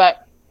rumors,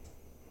 but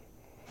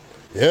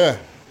Yeah.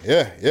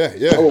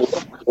 Oh,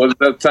 what's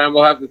that time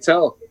we'll have to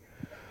tell?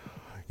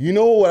 You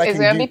know what I it's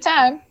can gonna do? be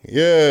time.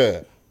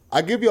 Yeah.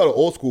 I give y'all the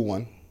old school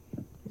one.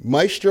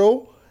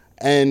 Maestro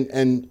and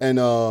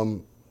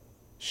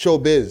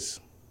Showbiz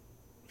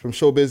from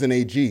Showbiz and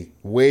AG,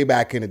 way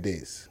back in the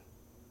days.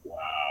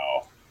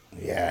 Wow.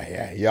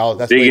 Yeah. Y'all,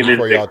 that's Digging way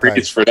before in y'all the time.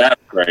 crickets for that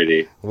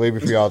Friday. Way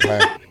before y'all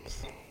time.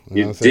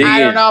 You know what I'm saying? I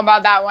don't know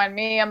about that one.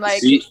 Me, I'm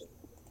like,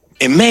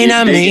 It may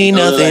not mean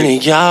nothing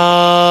to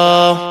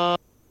y'all.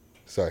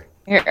 Sorry.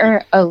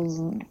 You're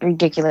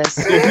ridiculous.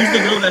 So who's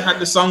the girl that had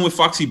the song with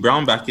Foxy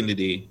Brown back in the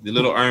day? The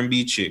little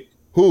R&B chick.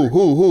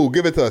 Who?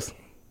 Give it to us.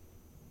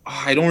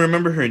 Oh, I don't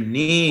remember her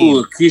name.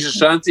 Ooh, Keisha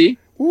Shanti.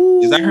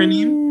 Is that her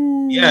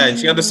name? Yeah, and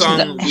she had the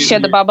song. She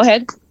had the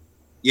bobblehead.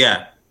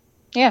 Yeah.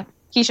 Yeah,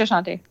 Keisha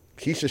Shanti.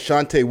 Keisha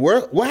Shanti.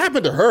 What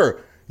happened to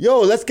her?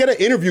 Yo, let's get an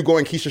interview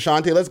going, Keisha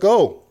Shanti. Let's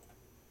go.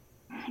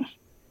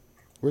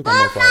 Where's my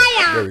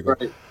motherfucker? There we go.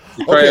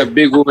 She's probably a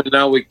big woman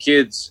now with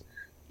kids.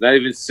 Not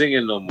even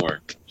singing no more.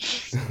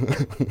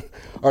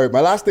 All right, my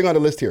last thing on the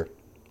list here.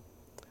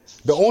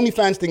 The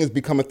OnlyFans thing has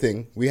become a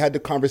thing. We had the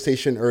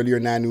conversation earlier,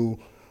 Nanu,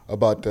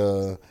 about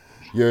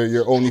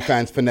your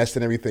OnlyFans finesse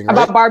and everything. Right?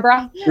 about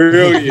Barbara.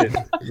 Brilliant.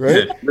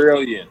 Right?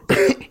 Brilliant.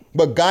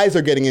 But guys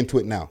are getting into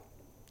it now.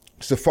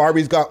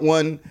 Safari's got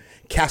one.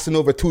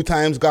 Casanova 2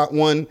 times got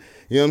one.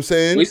 You know what I'm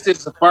saying? We said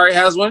Safari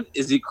has one.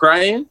 Is he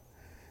crying?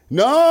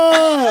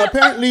 No,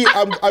 apparently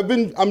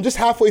I'm just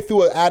halfway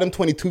through an Adam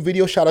 22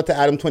 video. Shout out to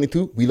Adam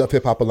 22. We love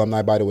hip hop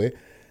alumni, by the way.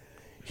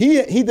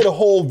 He did a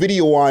whole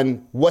video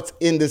on what's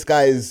in this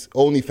guy's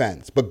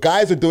OnlyFans. But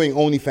guys are doing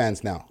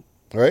OnlyFans now,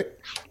 all right?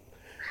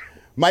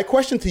 My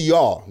question to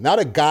y'all, now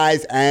that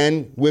guys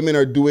and women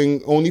are doing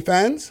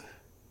OnlyFans,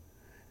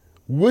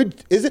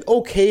 is it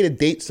okay to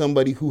date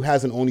somebody who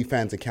has an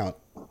OnlyFans account,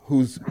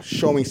 who's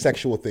showing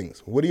sexual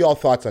things? What are y'all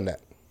thoughts on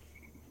that?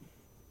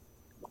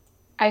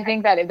 I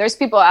think that if there's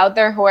people out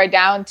there who are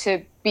down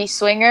to be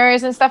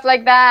swingers and stuff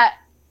like that,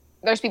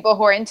 there's people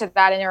who are into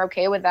that and they're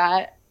okay with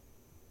that.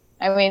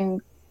 I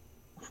mean,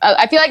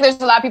 I feel like there's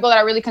a lot of people that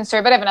are really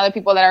conservative and other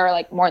people that are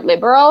like more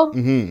liberal.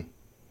 Mm-hmm.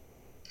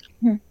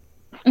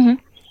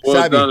 Well,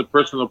 it's down to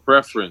personal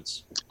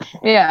preference.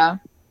 Yeah.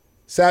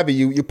 Savvy,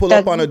 you pull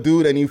up on a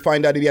dude and you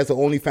find out that he has an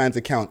OnlyFans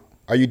account.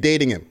 Are you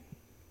dating him?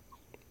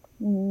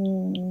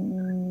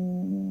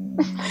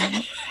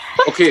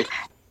 Okay.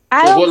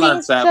 I So don't hold on,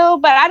 think Sam. so,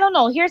 but I don't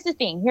know. Here's the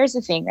thing,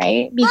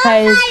 right?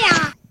 Because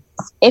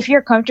if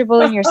you're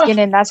comfortable in your skin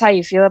and that's how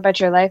you feel about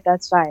your life,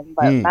 that's fine.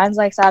 But mans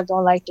like Sav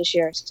don't like to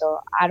share, so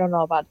I don't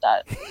know about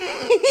that.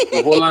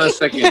 So hold on a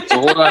second. So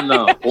hold on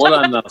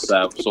now,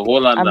 Sab. So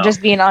hold on now. I'm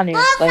just being honest.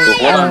 Like, So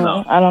hold on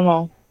now. I don't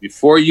know.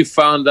 Before you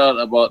found out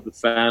about the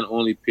fan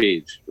only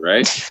page,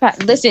 right?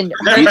 Listen,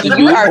 Meet the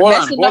you dude. are Hold on,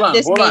 messing hold up on,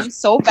 this hold game on.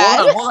 so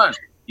bad. Hold on.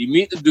 You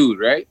meet the dude,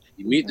 right?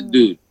 You meet the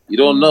dude. You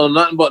don't know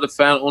nothing about the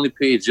fan only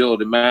page. Yo,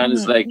 the man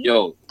is like,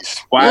 yo,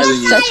 spoiling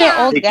you. Such an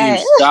old taking guy.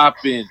 you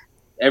shopping.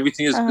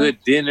 Everything is good.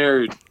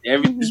 Dinner.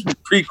 Everything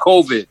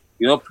pre-COVID.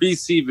 You know,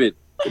 pre-COVID.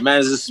 The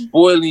man is just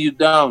spoiling you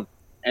down.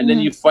 And then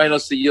you find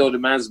out, say, yo, the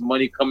man's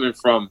money coming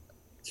from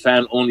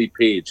fan only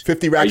page.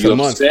 50 racks Are you a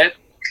month. upset?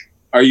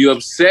 Are you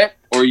upset,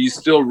 or are you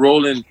still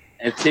rolling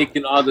and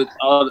taking all the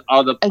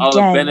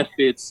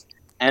benefits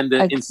and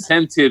the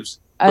incentives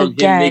from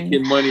him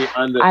making money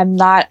on the? I'm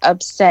not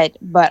upset,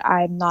 but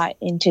I'm not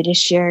into the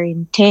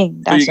sharing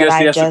thing. That's you what guess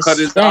he I has to just cut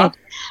it said. off?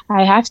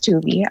 I have to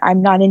be.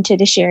 I'm not into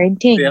the sharing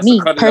thing. He has to Me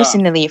cut it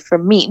personally, for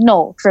me,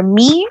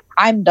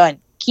 I'm done.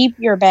 Keep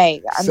your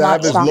bag. I'm Sav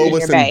not is stocking Lois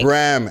your and bag.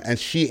 Bram, and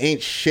she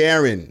ain't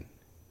sharing.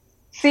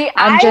 See,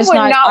 I'm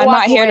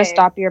not here to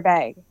stop your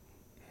bag.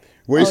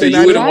 What you So say, you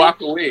Nanu? wouldn't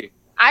walk away.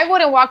 I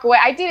wouldn't walk away.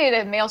 I dated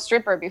a male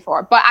stripper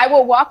before, but I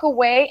will walk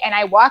away, and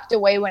I walked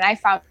away when I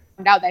found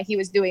out that he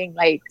was doing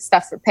like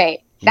stuff for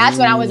pay. That's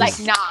when I was like,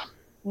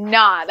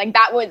 nah. Like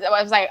I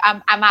was like,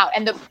 I'm out.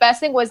 And the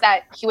best thing was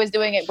that he was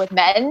doing it with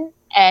men,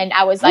 and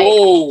I was like,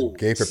 whoa,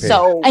 gay for pay.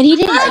 so. And he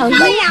didn't tell you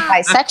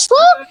like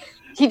bisexual?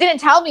 He didn't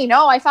tell me.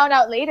 No, I found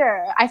out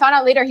later.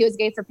 He was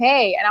gay for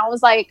pay, and I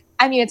was like,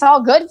 I mean, it's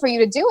all good for you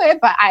to do it,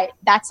 but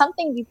that's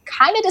something you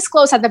kind of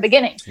disclose at the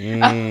beginning.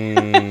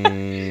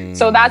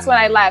 So that's when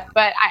I left.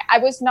 But I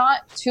was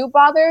not too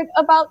bothered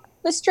about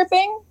the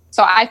stripping.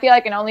 So I feel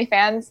like in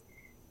OnlyFans,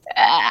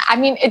 I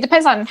mean, it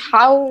depends on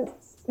how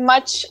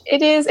much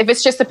it is. If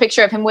it's just a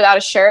picture of him without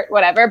a shirt,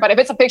 whatever. But if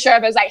it's a picture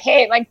of his like,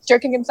 hey, like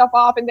jerking himself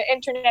off in the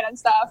internet and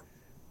stuff,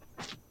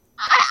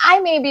 I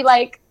may be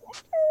like,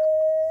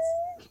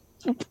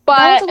 but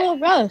That was a little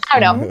rough. I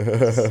don't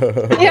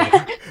know.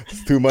 Yeah.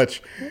 It's too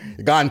much.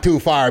 You're gone too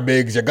far,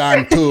 Biggs. You're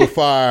gone too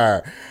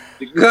far.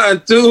 You're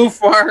gone too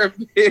far,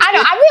 Biggs. I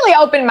know. I'm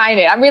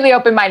really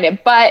open-minded,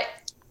 but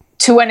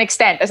to an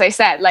extent, as I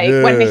said, like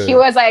when he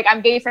was like,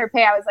 I'm gay for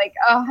pay, I was like,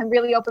 oh, I'm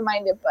really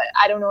open-minded, but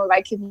I don't know if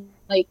I can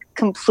like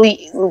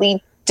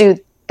completely do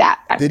that.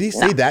 Did he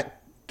say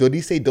that? Did he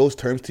say those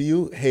terms to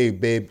you? Hey,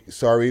 babe,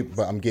 sorry,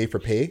 but I'm gay for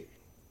pay?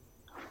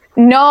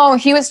 No,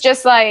 he was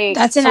just like,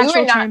 That's an so we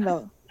actual were not- term,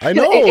 though. I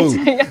know.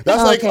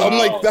 That's like, Okay. I'm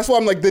like, that's why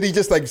I'm like, did he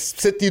just like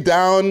sit you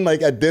down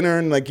like at dinner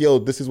and like, yo,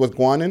 this is what's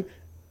going on?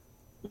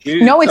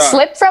 No, it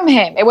slipped from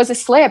him. It was a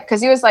slip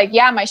because he was like,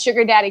 yeah, my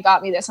sugar daddy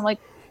got me this. I'm like,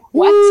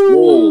 what?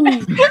 and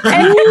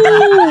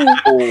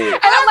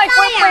I'm like,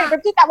 wait,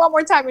 repeat that one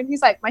more time. And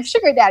he's like, my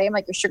sugar daddy. I'm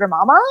like, your sugar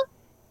mama?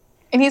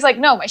 And he's like,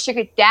 no, my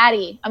sugar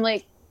daddy. I'm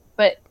like,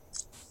 but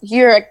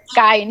you're a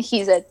guy and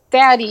he's a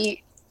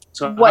daddy.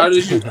 So What? how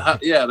did you?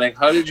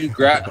 How did you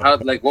grab?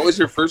 What was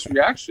your first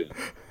reaction?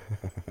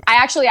 I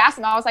actually asked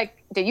him, I was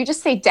like, did you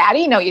just say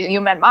daddy? No,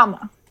 you meant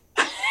mama.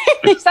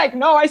 He's like,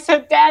 no, I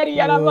said daddy.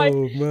 And I'm like,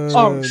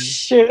 oh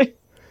shit.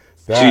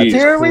 That's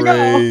Here we go.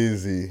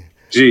 crazy.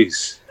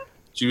 Jeez.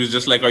 She was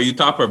just like, are you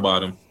top or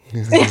bottom?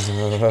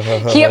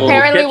 He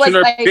apparently was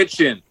like,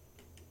 pitching.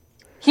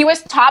 he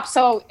was top,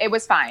 so it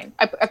was fine.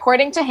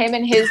 According to him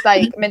and his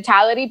like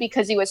mentality,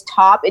 because he was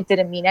top, it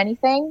didn't mean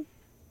anything.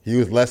 He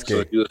was less gay.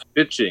 So he was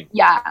pitching.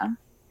 Yeah.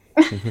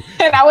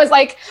 And I was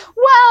like,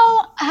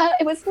 well,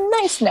 it was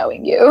nice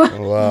knowing you.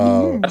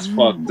 Wow. That's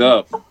fucked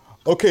up.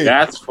 Okay.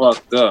 That's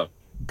fucked up.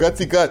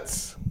 Gutsy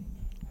guts.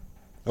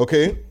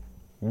 Okay.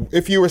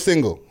 If you were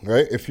single,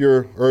 right? If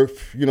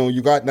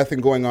you got nothing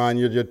going on,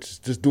 you're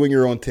just doing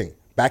your own thing.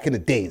 Back in the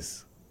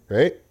days,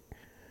 right?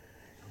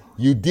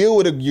 You deal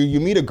with you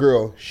meet a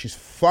girl, she's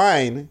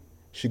fine,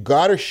 she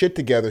got her shit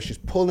together, she's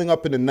pulling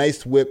up in a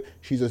nice whip,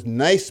 she's a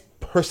nice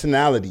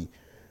personality.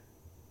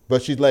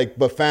 But she's like,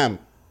 but fam,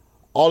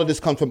 all of this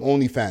comes from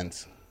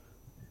OnlyFans.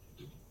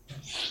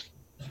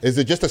 Is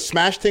it just a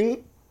smash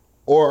thing,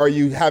 or are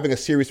you having a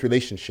serious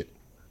relationship?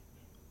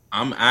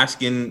 I'm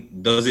asking,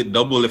 does it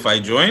double if I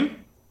join?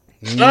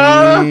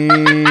 I'm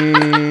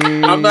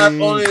not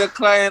only the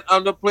client,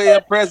 I'm the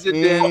player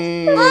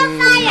president.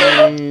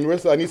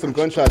 I need some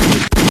gunshots.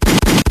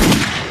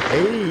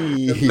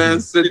 Hey. The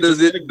man said,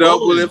 does it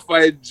double if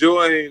I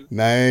join?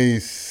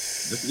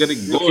 Nice. Let's get it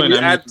Can going. you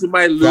add to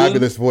my loot?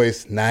 Fabulous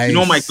voice. Nice. You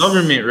know my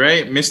government,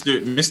 right?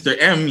 Mr.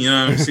 M, you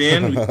know what I'm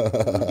saying? We get it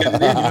in, you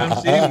know what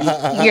I'm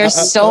saying? You're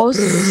so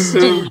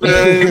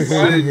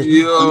stupid.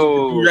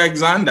 Yo.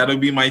 Do-rags on, that'll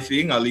be my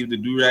thing. I'll leave the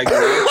do-rags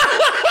on.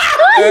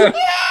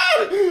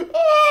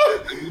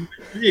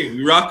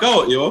 We rock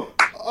out, yo.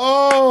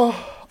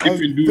 Oh.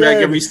 If you do-rag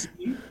every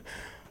scene.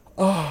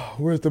 Oh,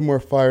 where's the more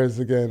fires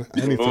again?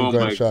 I need some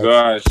gunshots. Oh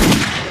my gosh.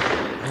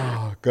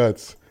 Oh,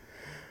 guts.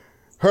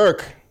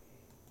 Herc.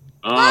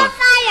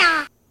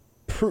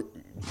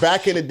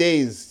 Back in the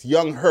days,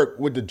 young Herc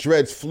with the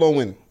dreads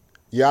flowing.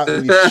 You're out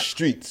in these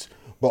streets.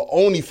 But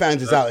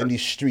OnlyFans is out in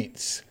these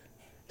streets.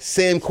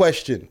 Same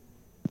question.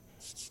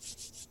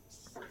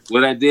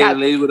 Would I date a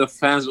lady with a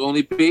fans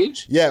only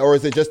page? Yeah, or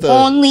is it just a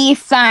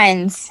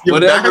OnlyFans?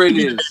 Whatever it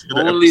is.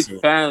 Only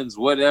fans,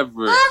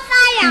 whatever.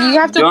 You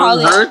have to Young call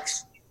it Herc,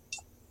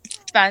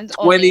 fans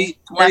only.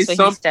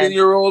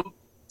 20-something-year-old,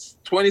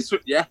 20,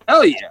 yeah,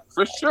 hell yeah,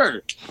 for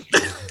sure.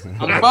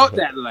 I'm about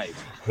that life.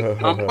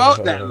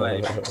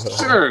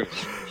 Sure.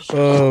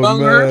 Oh,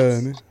 Young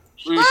man.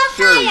 For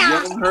sure.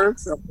 Young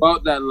Hercs,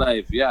 about that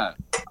life. Yeah,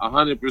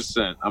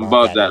 100%. I'm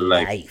about that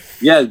life.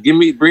 Yeah,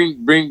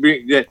 bring.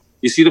 Yeah.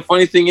 You see, the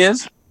funny thing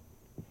is,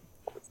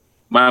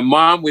 my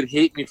mom would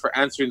hate me for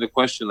answering the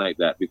question like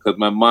that because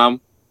my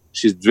mom,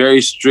 she's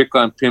very strict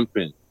on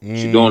pimping.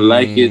 She don't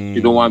like it.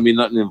 She don't want me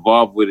nothing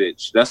involved with it.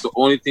 That's the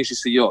only thing she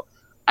said, yo,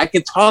 I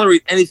can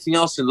tolerate anything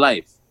else in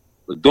life,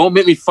 but don't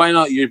make me find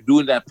out you're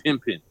doing that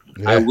pimping.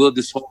 Yeah. I will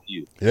disown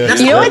you. Yeah.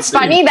 You know, it's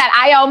funny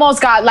that I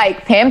almost got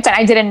like pimped and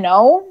I didn't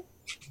know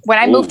when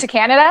I moved to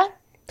Canada.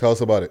 Tell us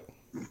about it.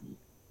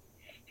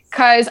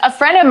 Because a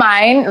friend of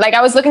mine, like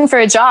I was looking for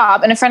a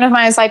job and a friend of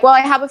mine is like, well, I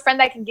have a friend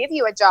that can give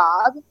you a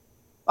job.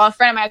 Well, a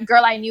friend of mine, a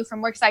girl I knew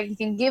from work, like, he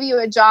can give you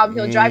a job.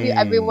 He'll drive you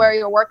everywhere.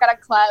 You'll work at a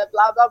club,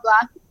 blah, blah,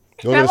 blah.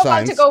 Those and are I'm the about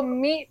signs. to go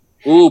meet.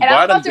 Ooh, and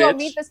I'm about to go bitch.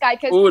 meet this guy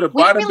because Ooh, the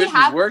we bottom really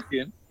bitch is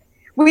working.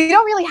 We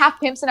don't really have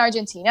pimps in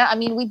Argentina. I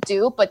mean, we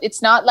do, but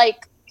it's not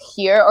like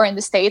here or in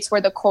the States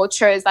where the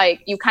culture is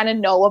like, you kind of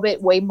know of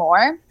it way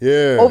more.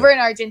 Yeah. Over in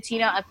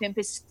Argentina, a pimp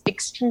is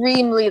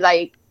extremely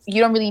like, you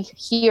don't really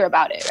hear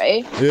about it,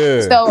 right?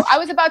 Yeah. So I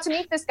was about to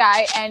meet this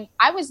guy and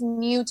I was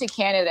new to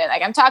Canada.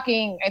 Like I'm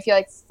talking, I feel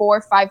like 4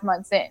 or 5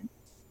 months in.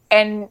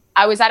 And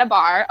I was at a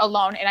bar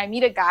alone and I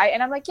meet a guy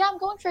and I'm like, yeah, I'm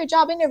going for a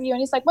job interview.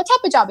 And he's like, what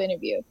type of job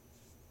interview?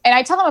 And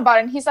I tell him about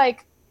it and he's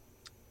like,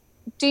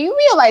 do you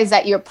realize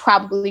that you're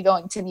probably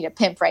going to meet a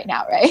pimp right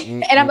now, right?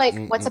 And I'm like,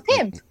 what's a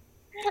pimp?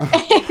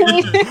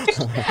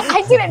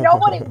 I didn't know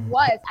what it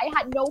was. I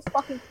had no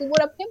fucking clue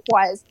what a pimp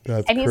was.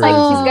 That's and he's crazy.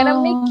 like, he's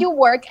gonna make you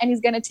work and he's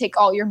gonna take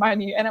all your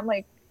money. And I'm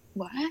like,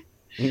 what?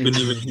 Couldn't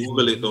even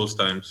Google it those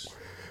times.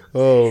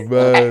 Oh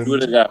man. You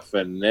would have got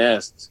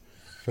finessed.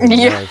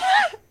 Yeah.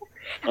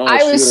 Oh, I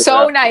she was would've so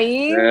got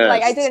naive. finessed.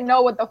 Like I didn't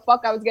know what the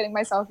fuck I was getting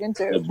myself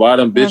into. The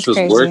bottom bitch That's was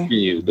crazy. working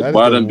you. The That's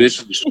bottom the-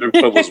 bitch at the strip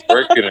club was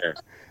working her.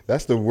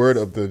 That's the word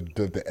of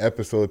the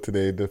episode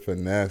today, the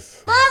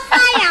finesse.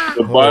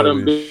 The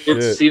bottom Holy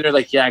bitch shit. seen her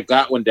like, yeah, I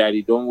got one,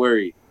 daddy. Don't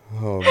worry.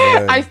 Oh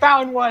man. I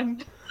found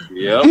one.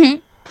 Yep.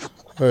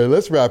 All right,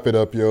 let's wrap it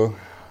up, yo.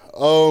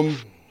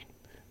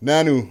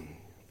 Nanu,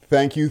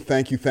 thank you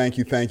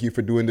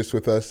for doing this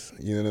with us.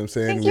 You know what I'm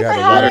saying? Thank we you for had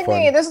a lot of having fun.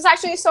 me. This was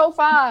actually so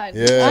fun.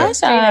 Yeah.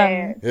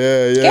 Awesome.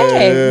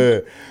 Yeah.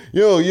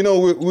 Yo, you know,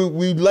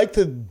 we like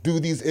to do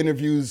these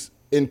interviews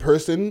in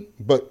person,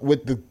 but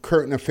with the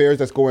current affairs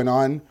that's going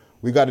on,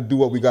 we got to do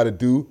what we got to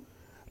do.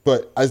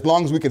 But as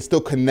long as we can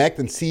still connect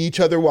and see each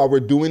other while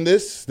we're doing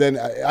this, then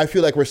I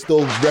feel like we're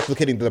still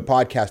replicating the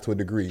podcast to a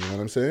degree. You know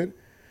what I'm saying?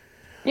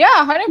 Yeah,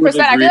 100%.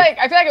 I feel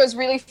like it was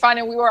really fun,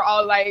 and we were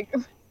all like,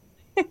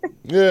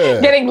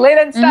 getting lit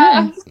and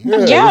stuff. Yeah,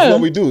 this is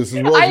what we do. This is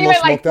I even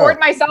like poured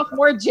myself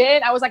more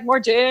gin. I was like, more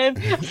gin.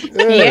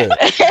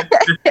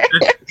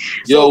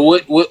 Yo,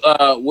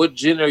 what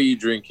gin are you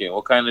drinking?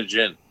 What kind of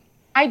gin?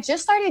 I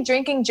just started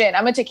drinking gin.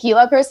 I'm a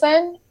tequila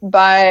person,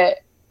 but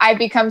I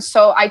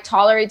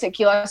tolerate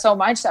tequila so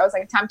much that I was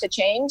like, time to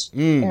change.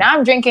 And now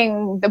I'm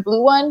drinking the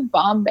blue one,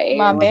 Bombay.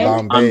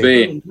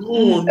 Bombay.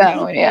 That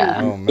one,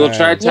 yeah. Oh, So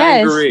try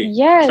Tanqueray.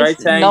 Yes. Try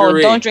Tanqueray.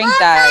 No, don't drink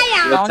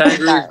that.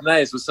 Tanqueray is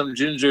nice with some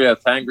ginger ale.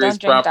 Tanqueray is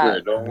proper.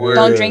 That. Don't worry.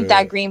 Don't drink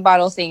that green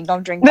bottle thing.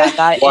 Don't drink that.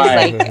 That is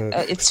like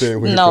it's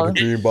no.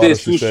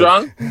 It's too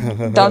strong.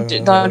 Don't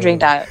drink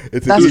that.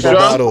 It's That's too strong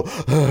bottle.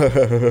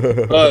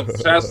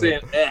 Start saying,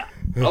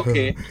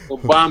 okay, well,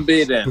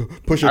 Bombay then.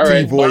 Push your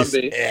T voice.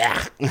 Hey,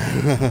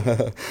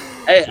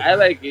 I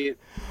like it.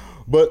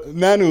 But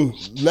Nanu,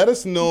 let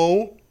us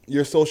know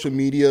your social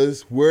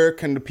medias. Where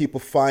can the people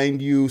find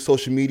you,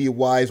 social media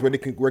wise?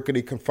 Where can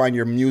they find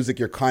your music,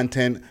 your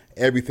content,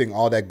 everything,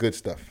 all that good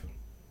stuff?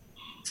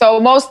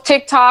 So most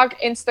TikTok,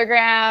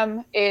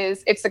 Instagram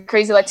it's the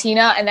Crazy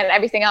Latina, and then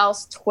everything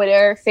else,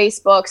 Twitter,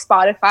 Facebook,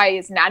 Spotify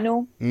is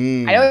Nanu.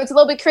 I know it's a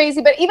little bit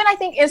crazy, but even I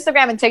think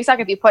Instagram and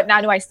TikTok, if you put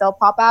Nanu, I still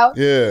pop out.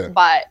 Yeah.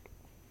 But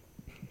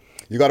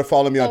you got to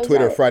follow me on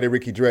Twitter, Friday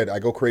Ricky Dread. I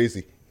go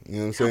crazy. You know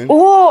what I'm saying?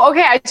 Oh,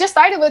 okay. I just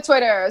started with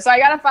Twitter, so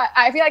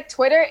I feel like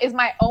Twitter is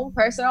my own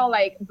personal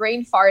like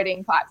brain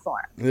farting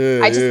platform.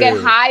 I just get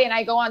high and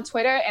I go on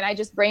Twitter and I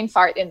just brain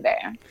fart in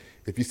there.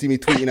 If you see me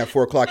tweeting at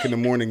 4:00 in the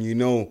morning, you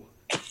know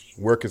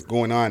work is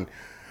going on.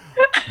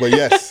 But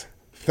yes,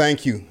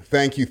 thank you.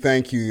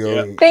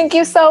 Yo. Thank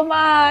you so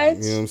much.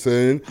 You know what I'm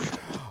saying?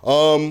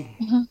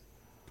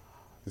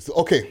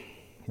 Okay,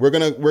 we're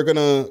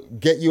gonna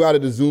get you out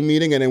of the Zoom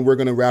meeting, and then we're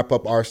gonna wrap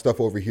up our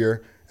stuff over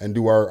here and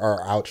do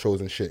our outros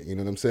and shit. You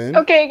know what I'm saying?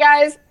 Okay,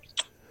 guys.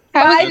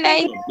 Bye.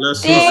 Be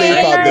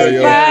safe out there,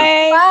 yo.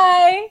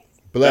 Bye.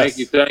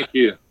 Bless. Thank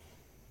you.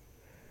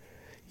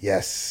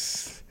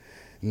 Yes,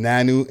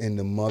 Nanu in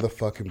the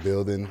motherfucking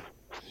building.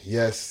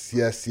 Yes.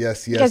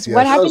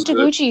 What happened to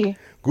Gucci?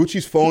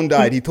 Gucci's phone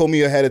died. He told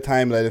me ahead of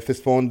time that if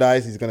his phone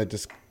dies, he's gonna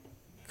just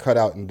cut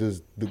out and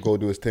go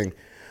do his thing.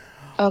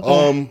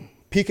 Okay.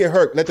 PK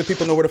Herc, let the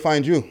people know where to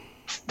find you.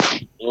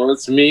 Well,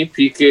 it's me,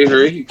 PK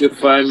Herc. You can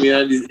find me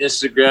on these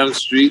Instagram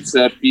streets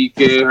at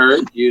PK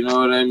Herc. You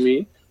know what I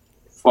mean?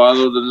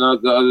 Follow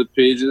the other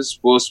pages,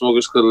 Sports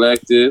Smokers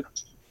Collective.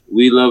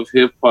 We Love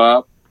Hip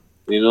Hop.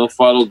 You know,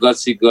 follow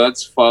Gutsy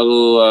Guts.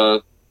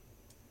 Follow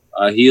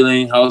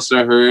Healing House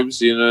of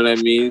Herbs. You know what I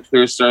mean?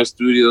 Clear Star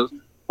Studios.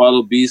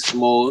 Follow Beast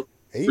Mode.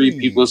 Free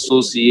People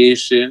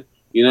Association.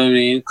 You know what I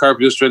mean?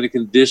 Carpio Strength and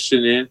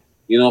Conditioning.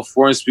 You know,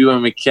 Foreign Speedway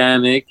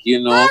Mechanic.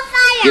 You know,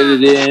 get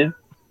it in.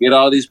 Get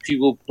all these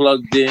people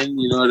plugged in.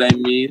 You know what I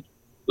mean?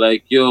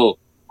 Like, yo,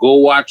 go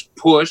watch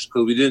Push,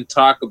 because we didn't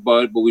talk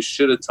about it, but we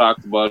should have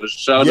talked about it.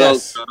 Shout out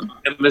to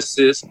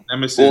Nemesis,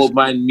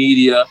 Goldmine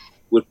Media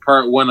with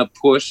part 1 of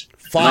Push.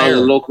 Fire.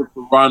 All the local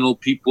Toronto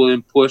people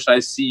in Push. I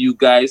see you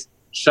guys.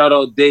 Shout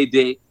out Day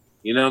Day.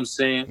 You know what I'm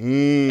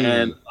saying?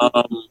 And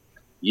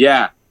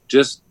yeah,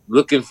 just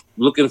looking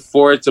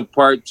forward to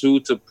part 2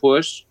 to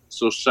Push.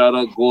 So shout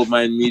out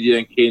Goldmine Media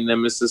and K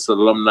Nemesis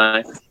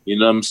alumni. You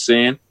know what I'm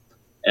saying?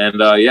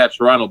 And yeah,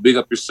 Toronto, big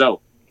up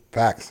yourself.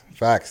 Facts.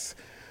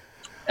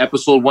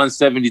 Episode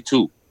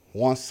 172.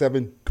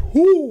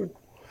 172.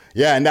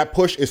 Yeah, and that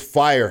Push is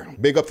fire.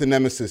 Big up to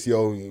Nemesis,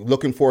 yo.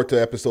 Looking forward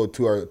to episode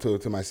 2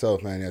 to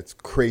myself, man. It's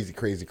crazy.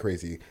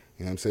 You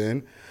know what I'm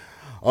saying?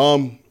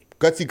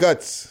 Gutsy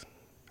Guts.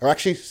 Or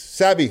actually,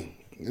 Savvy.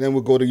 And then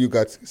we'll go to you,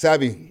 Guts.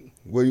 Savvy,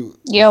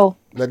 Yo.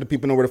 Let the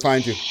people know where to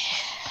find you.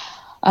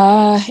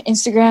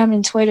 Instagram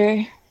and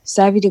Twitter,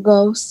 Savvy the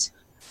Ghost.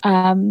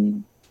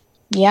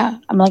 Yeah,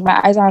 I'm like, my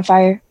eyes are on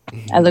fire.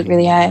 I look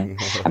really high.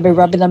 I've been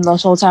rubbing them the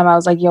whole time. I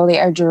was like, yo, they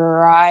are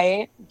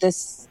dry.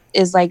 This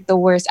is like the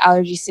worst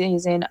allergy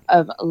season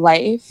of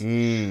life.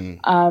 And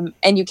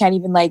you can't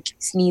even like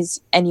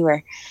sneeze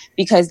anywhere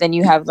because then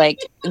you have like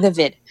the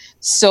vid.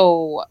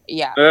 So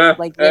yeah,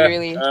 like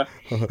literally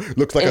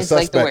looks like a suspect.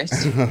 Like the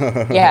worst.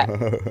 Yeah.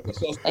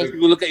 Like,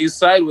 people look at you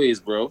sideways,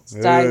 bro.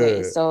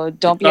 Sideways. So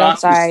don't be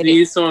outside.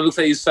 Someone looks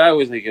at you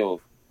sideways like,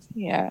 yo.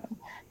 Yeah.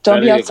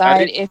 Don't be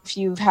outside if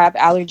you have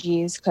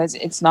allergies, because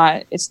it's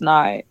not nice,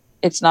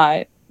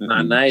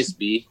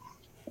 B.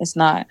 It's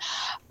not.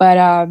 But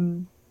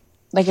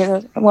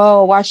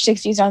watch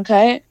 60s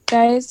Uncut,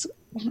 guys.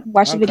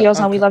 Watch the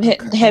videos on We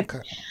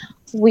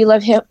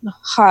Love Hip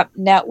Hop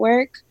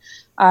Network.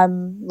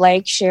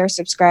 Like, share,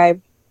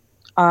 subscribe,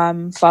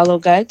 follow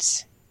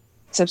Guts,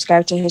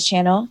 subscribe to his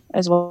channel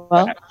as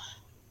well.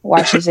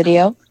 Watch his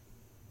video.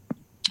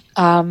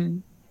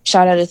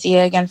 Shout out to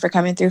Thea again for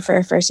coming through for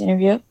her first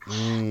interview.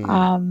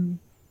 And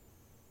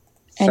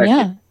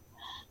yeah,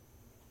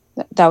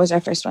 that was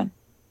our first one.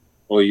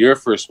 Oh, your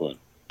first one.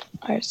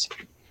 Ours.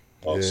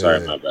 Oh, sorry,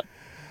 my bad.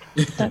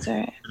 That's all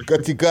right.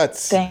 Gutsy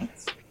Guts.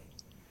 Thanks.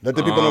 Let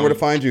the people know where to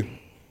find you.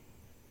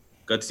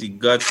 Gutsy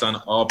Guts on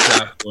all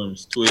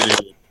platforms: Twitter,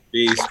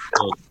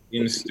 Facebook,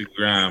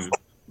 Instagram,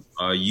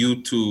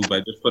 YouTube. I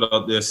just put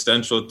out the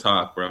Essential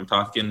Talk where I'm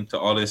talking to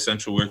all the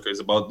essential workers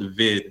about the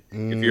vid.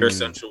 If you're an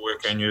essential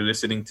worker and you're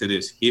listening to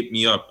this, hit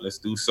me up. Let's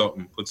do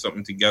something. Put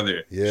something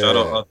together. Yeah. Shout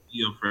out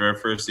Althea for our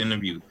first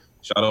interview.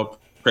 Shout out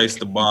Price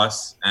the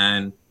Boss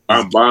and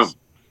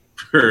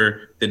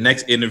for the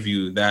next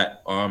interview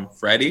that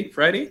Friday.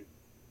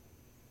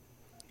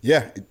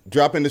 Yeah,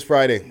 dropping this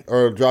Friday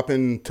or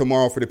dropping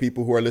tomorrow for the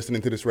people who are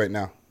listening to this right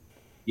now.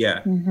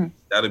 Yeah,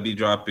 that'll be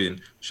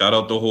dropping. Shout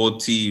out the whole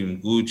team: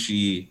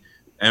 Gucci,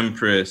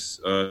 Empress,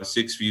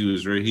 Six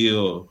Views,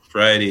 Raheel,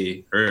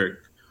 Friday,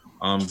 Herc.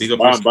 Big up.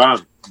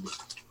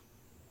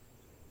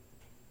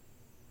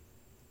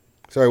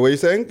 Sorry, what are you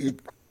saying?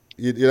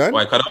 You done? Oh,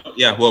 I cut out?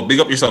 Yeah, well, big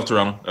up yourself,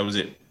 Toronto. That was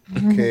it.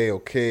 Okay.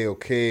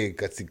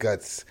 Gutsy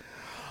Guts.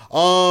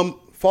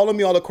 Follow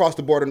me all across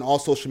the board on all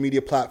social media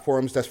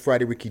platforms. That's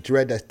Friday Ricky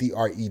Dread. That's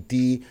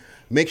DRED.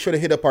 Make sure to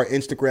hit up our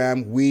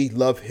Instagram, We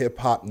Love Hip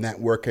Hop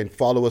Network, and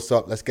follow us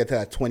up. Let's get to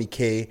that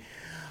 20K.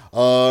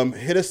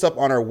 Hit us up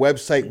on our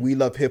website,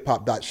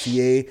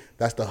 welovehiphop.ca.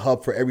 That's the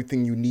hub for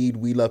everything you need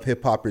We Love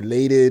Hip Hop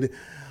related.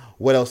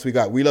 What else we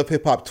got? We Love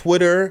Hip Hop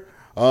Twitter.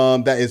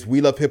 That is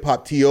We Love Hip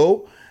Hop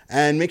TO.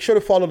 And make sure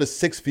to follow the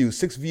 6 Views.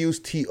 6 Views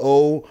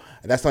TO.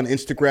 That's on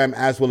Instagram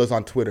as well as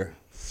on Twitter.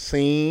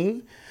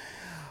 Seen?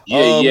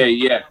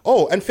 Yeah.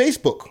 Oh, and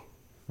Facebook.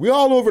 We're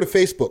all over the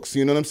Facebooks.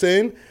 You know what I'm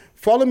saying?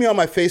 Follow me on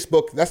my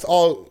Facebook. That's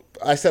all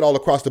I said all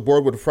across the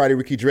board with Friday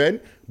Ricky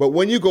Dread. But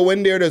when you go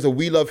in there, there's a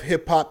We Love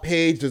Hip Hop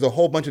page. There's a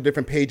whole bunch of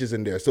different pages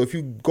in there. So if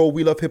you go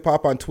We Love Hip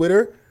Hop on on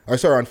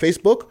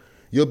Facebook,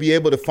 you'll be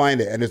able to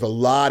find it. And there's a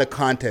lot of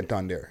content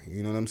on there.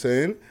 You know what I'm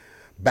saying?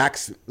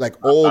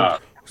 Like old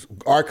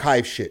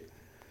archive shit.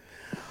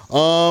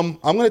 I'm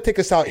going to take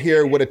us out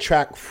here with a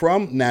track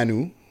from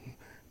Nanu.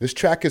 This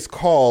track is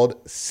called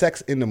Sex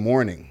in the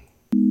Morning.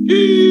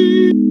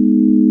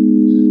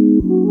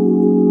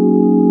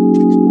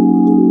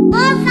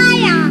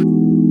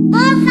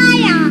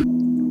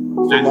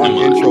 It's a long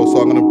intro,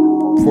 so I'm going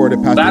to forward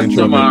it past the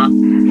intro.